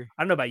here.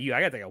 I don't know about you.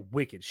 I gotta take a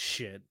wicked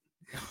shit.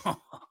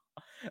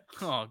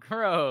 Oh,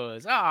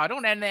 gross. Oh,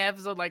 don't end the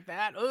episode like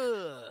that.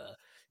 Ugh.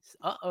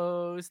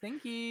 Uh-oh,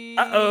 stinky.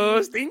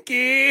 Uh-oh,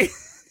 stinky.